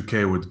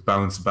H2K would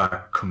bounce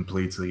back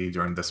completely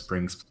during the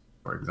spring,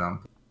 for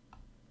example.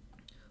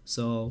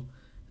 So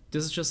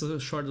this is just a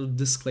short little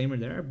disclaimer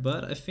there,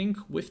 but I think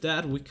with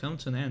that we come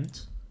to an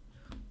end.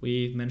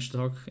 We managed to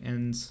talk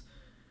and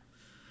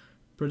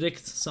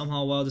predict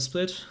somehow well the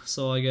split,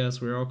 so I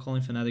guess we're all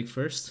calling Fnatic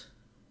first.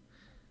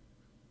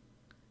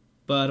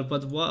 But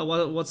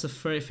what's the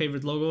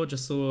favorite logo,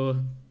 just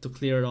to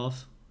clear it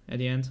off at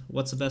the end?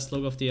 What's the best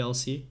logo of the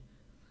LEC?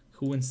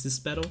 Who wins this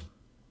battle?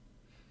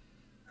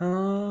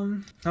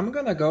 I'm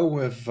gonna go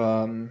with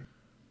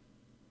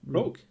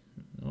Rogue.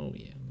 Oh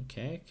yeah,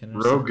 okay.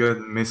 Rogue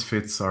and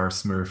Misfits are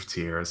Smurf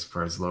tier as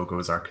far as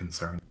logos are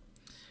concerned.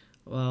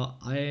 Well,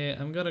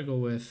 I'm gonna go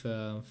with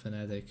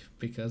Fnatic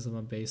because I'm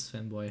a base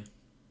fanboy,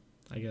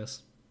 I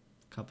guess.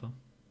 Kappa.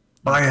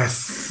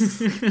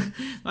 Bias.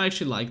 I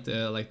actually liked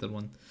that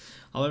one.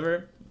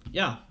 However,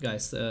 yeah,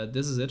 guys,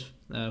 this is it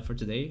for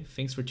today.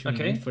 Thanks for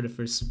tuning in for the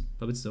first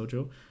Puppets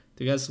Dojo.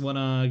 Do you guys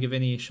wanna give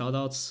any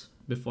shoutouts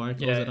before I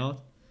close it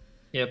out?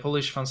 Yeah,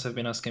 Polish fans have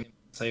been asking me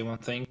to say one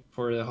thing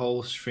for the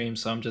whole stream,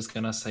 so I'm just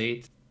gonna say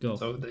it. Go.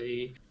 So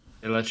they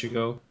let you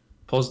go.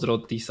 Pozdro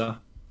od Tisa.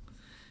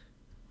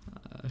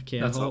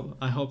 Okay,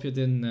 I hope you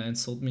didn't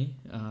insult me.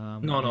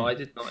 No, I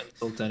did not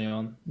insult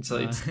anyone. It's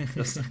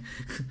just...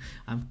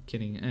 I'm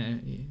kidding.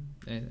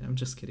 I'm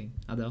just kidding.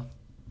 Adel.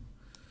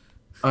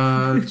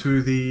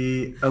 To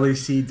the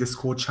LEC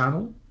Discord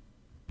channel,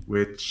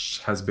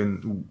 which I've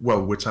been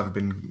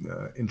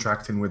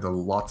interacting with a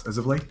lot as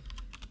of late.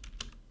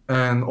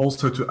 And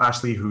also to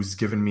Ashley, who's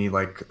given me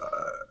like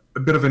a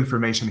bit of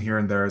information here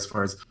and there as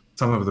far as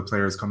some of the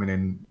players coming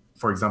in,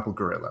 for example,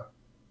 Gorilla.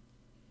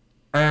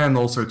 And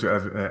also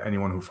to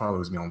anyone who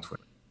follows me on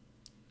Twitter.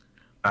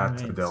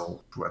 At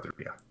Adel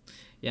Weatherby.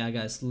 Yeah,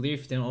 guys,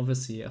 leave them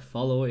obviously a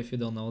follow if you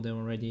don't know them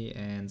already.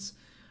 And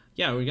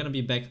yeah, we're going to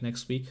be back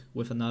next week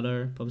with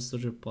another Puppets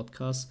Dojo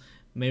podcast.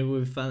 Maybe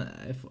with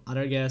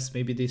other guests,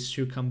 maybe these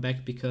two come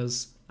back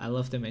because I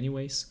love them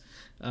anyways.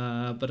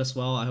 But as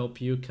well, I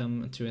hope you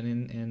come tune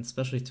in, and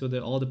especially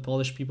to all the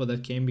Polish people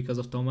that came because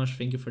of Tomasz.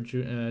 Thank you for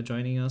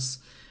joining us.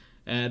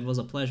 It was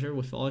a pleasure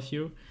with all of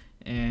you,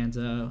 and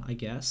I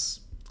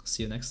guess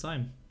see you next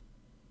time.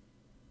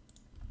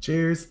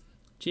 Cheers.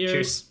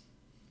 Cheers.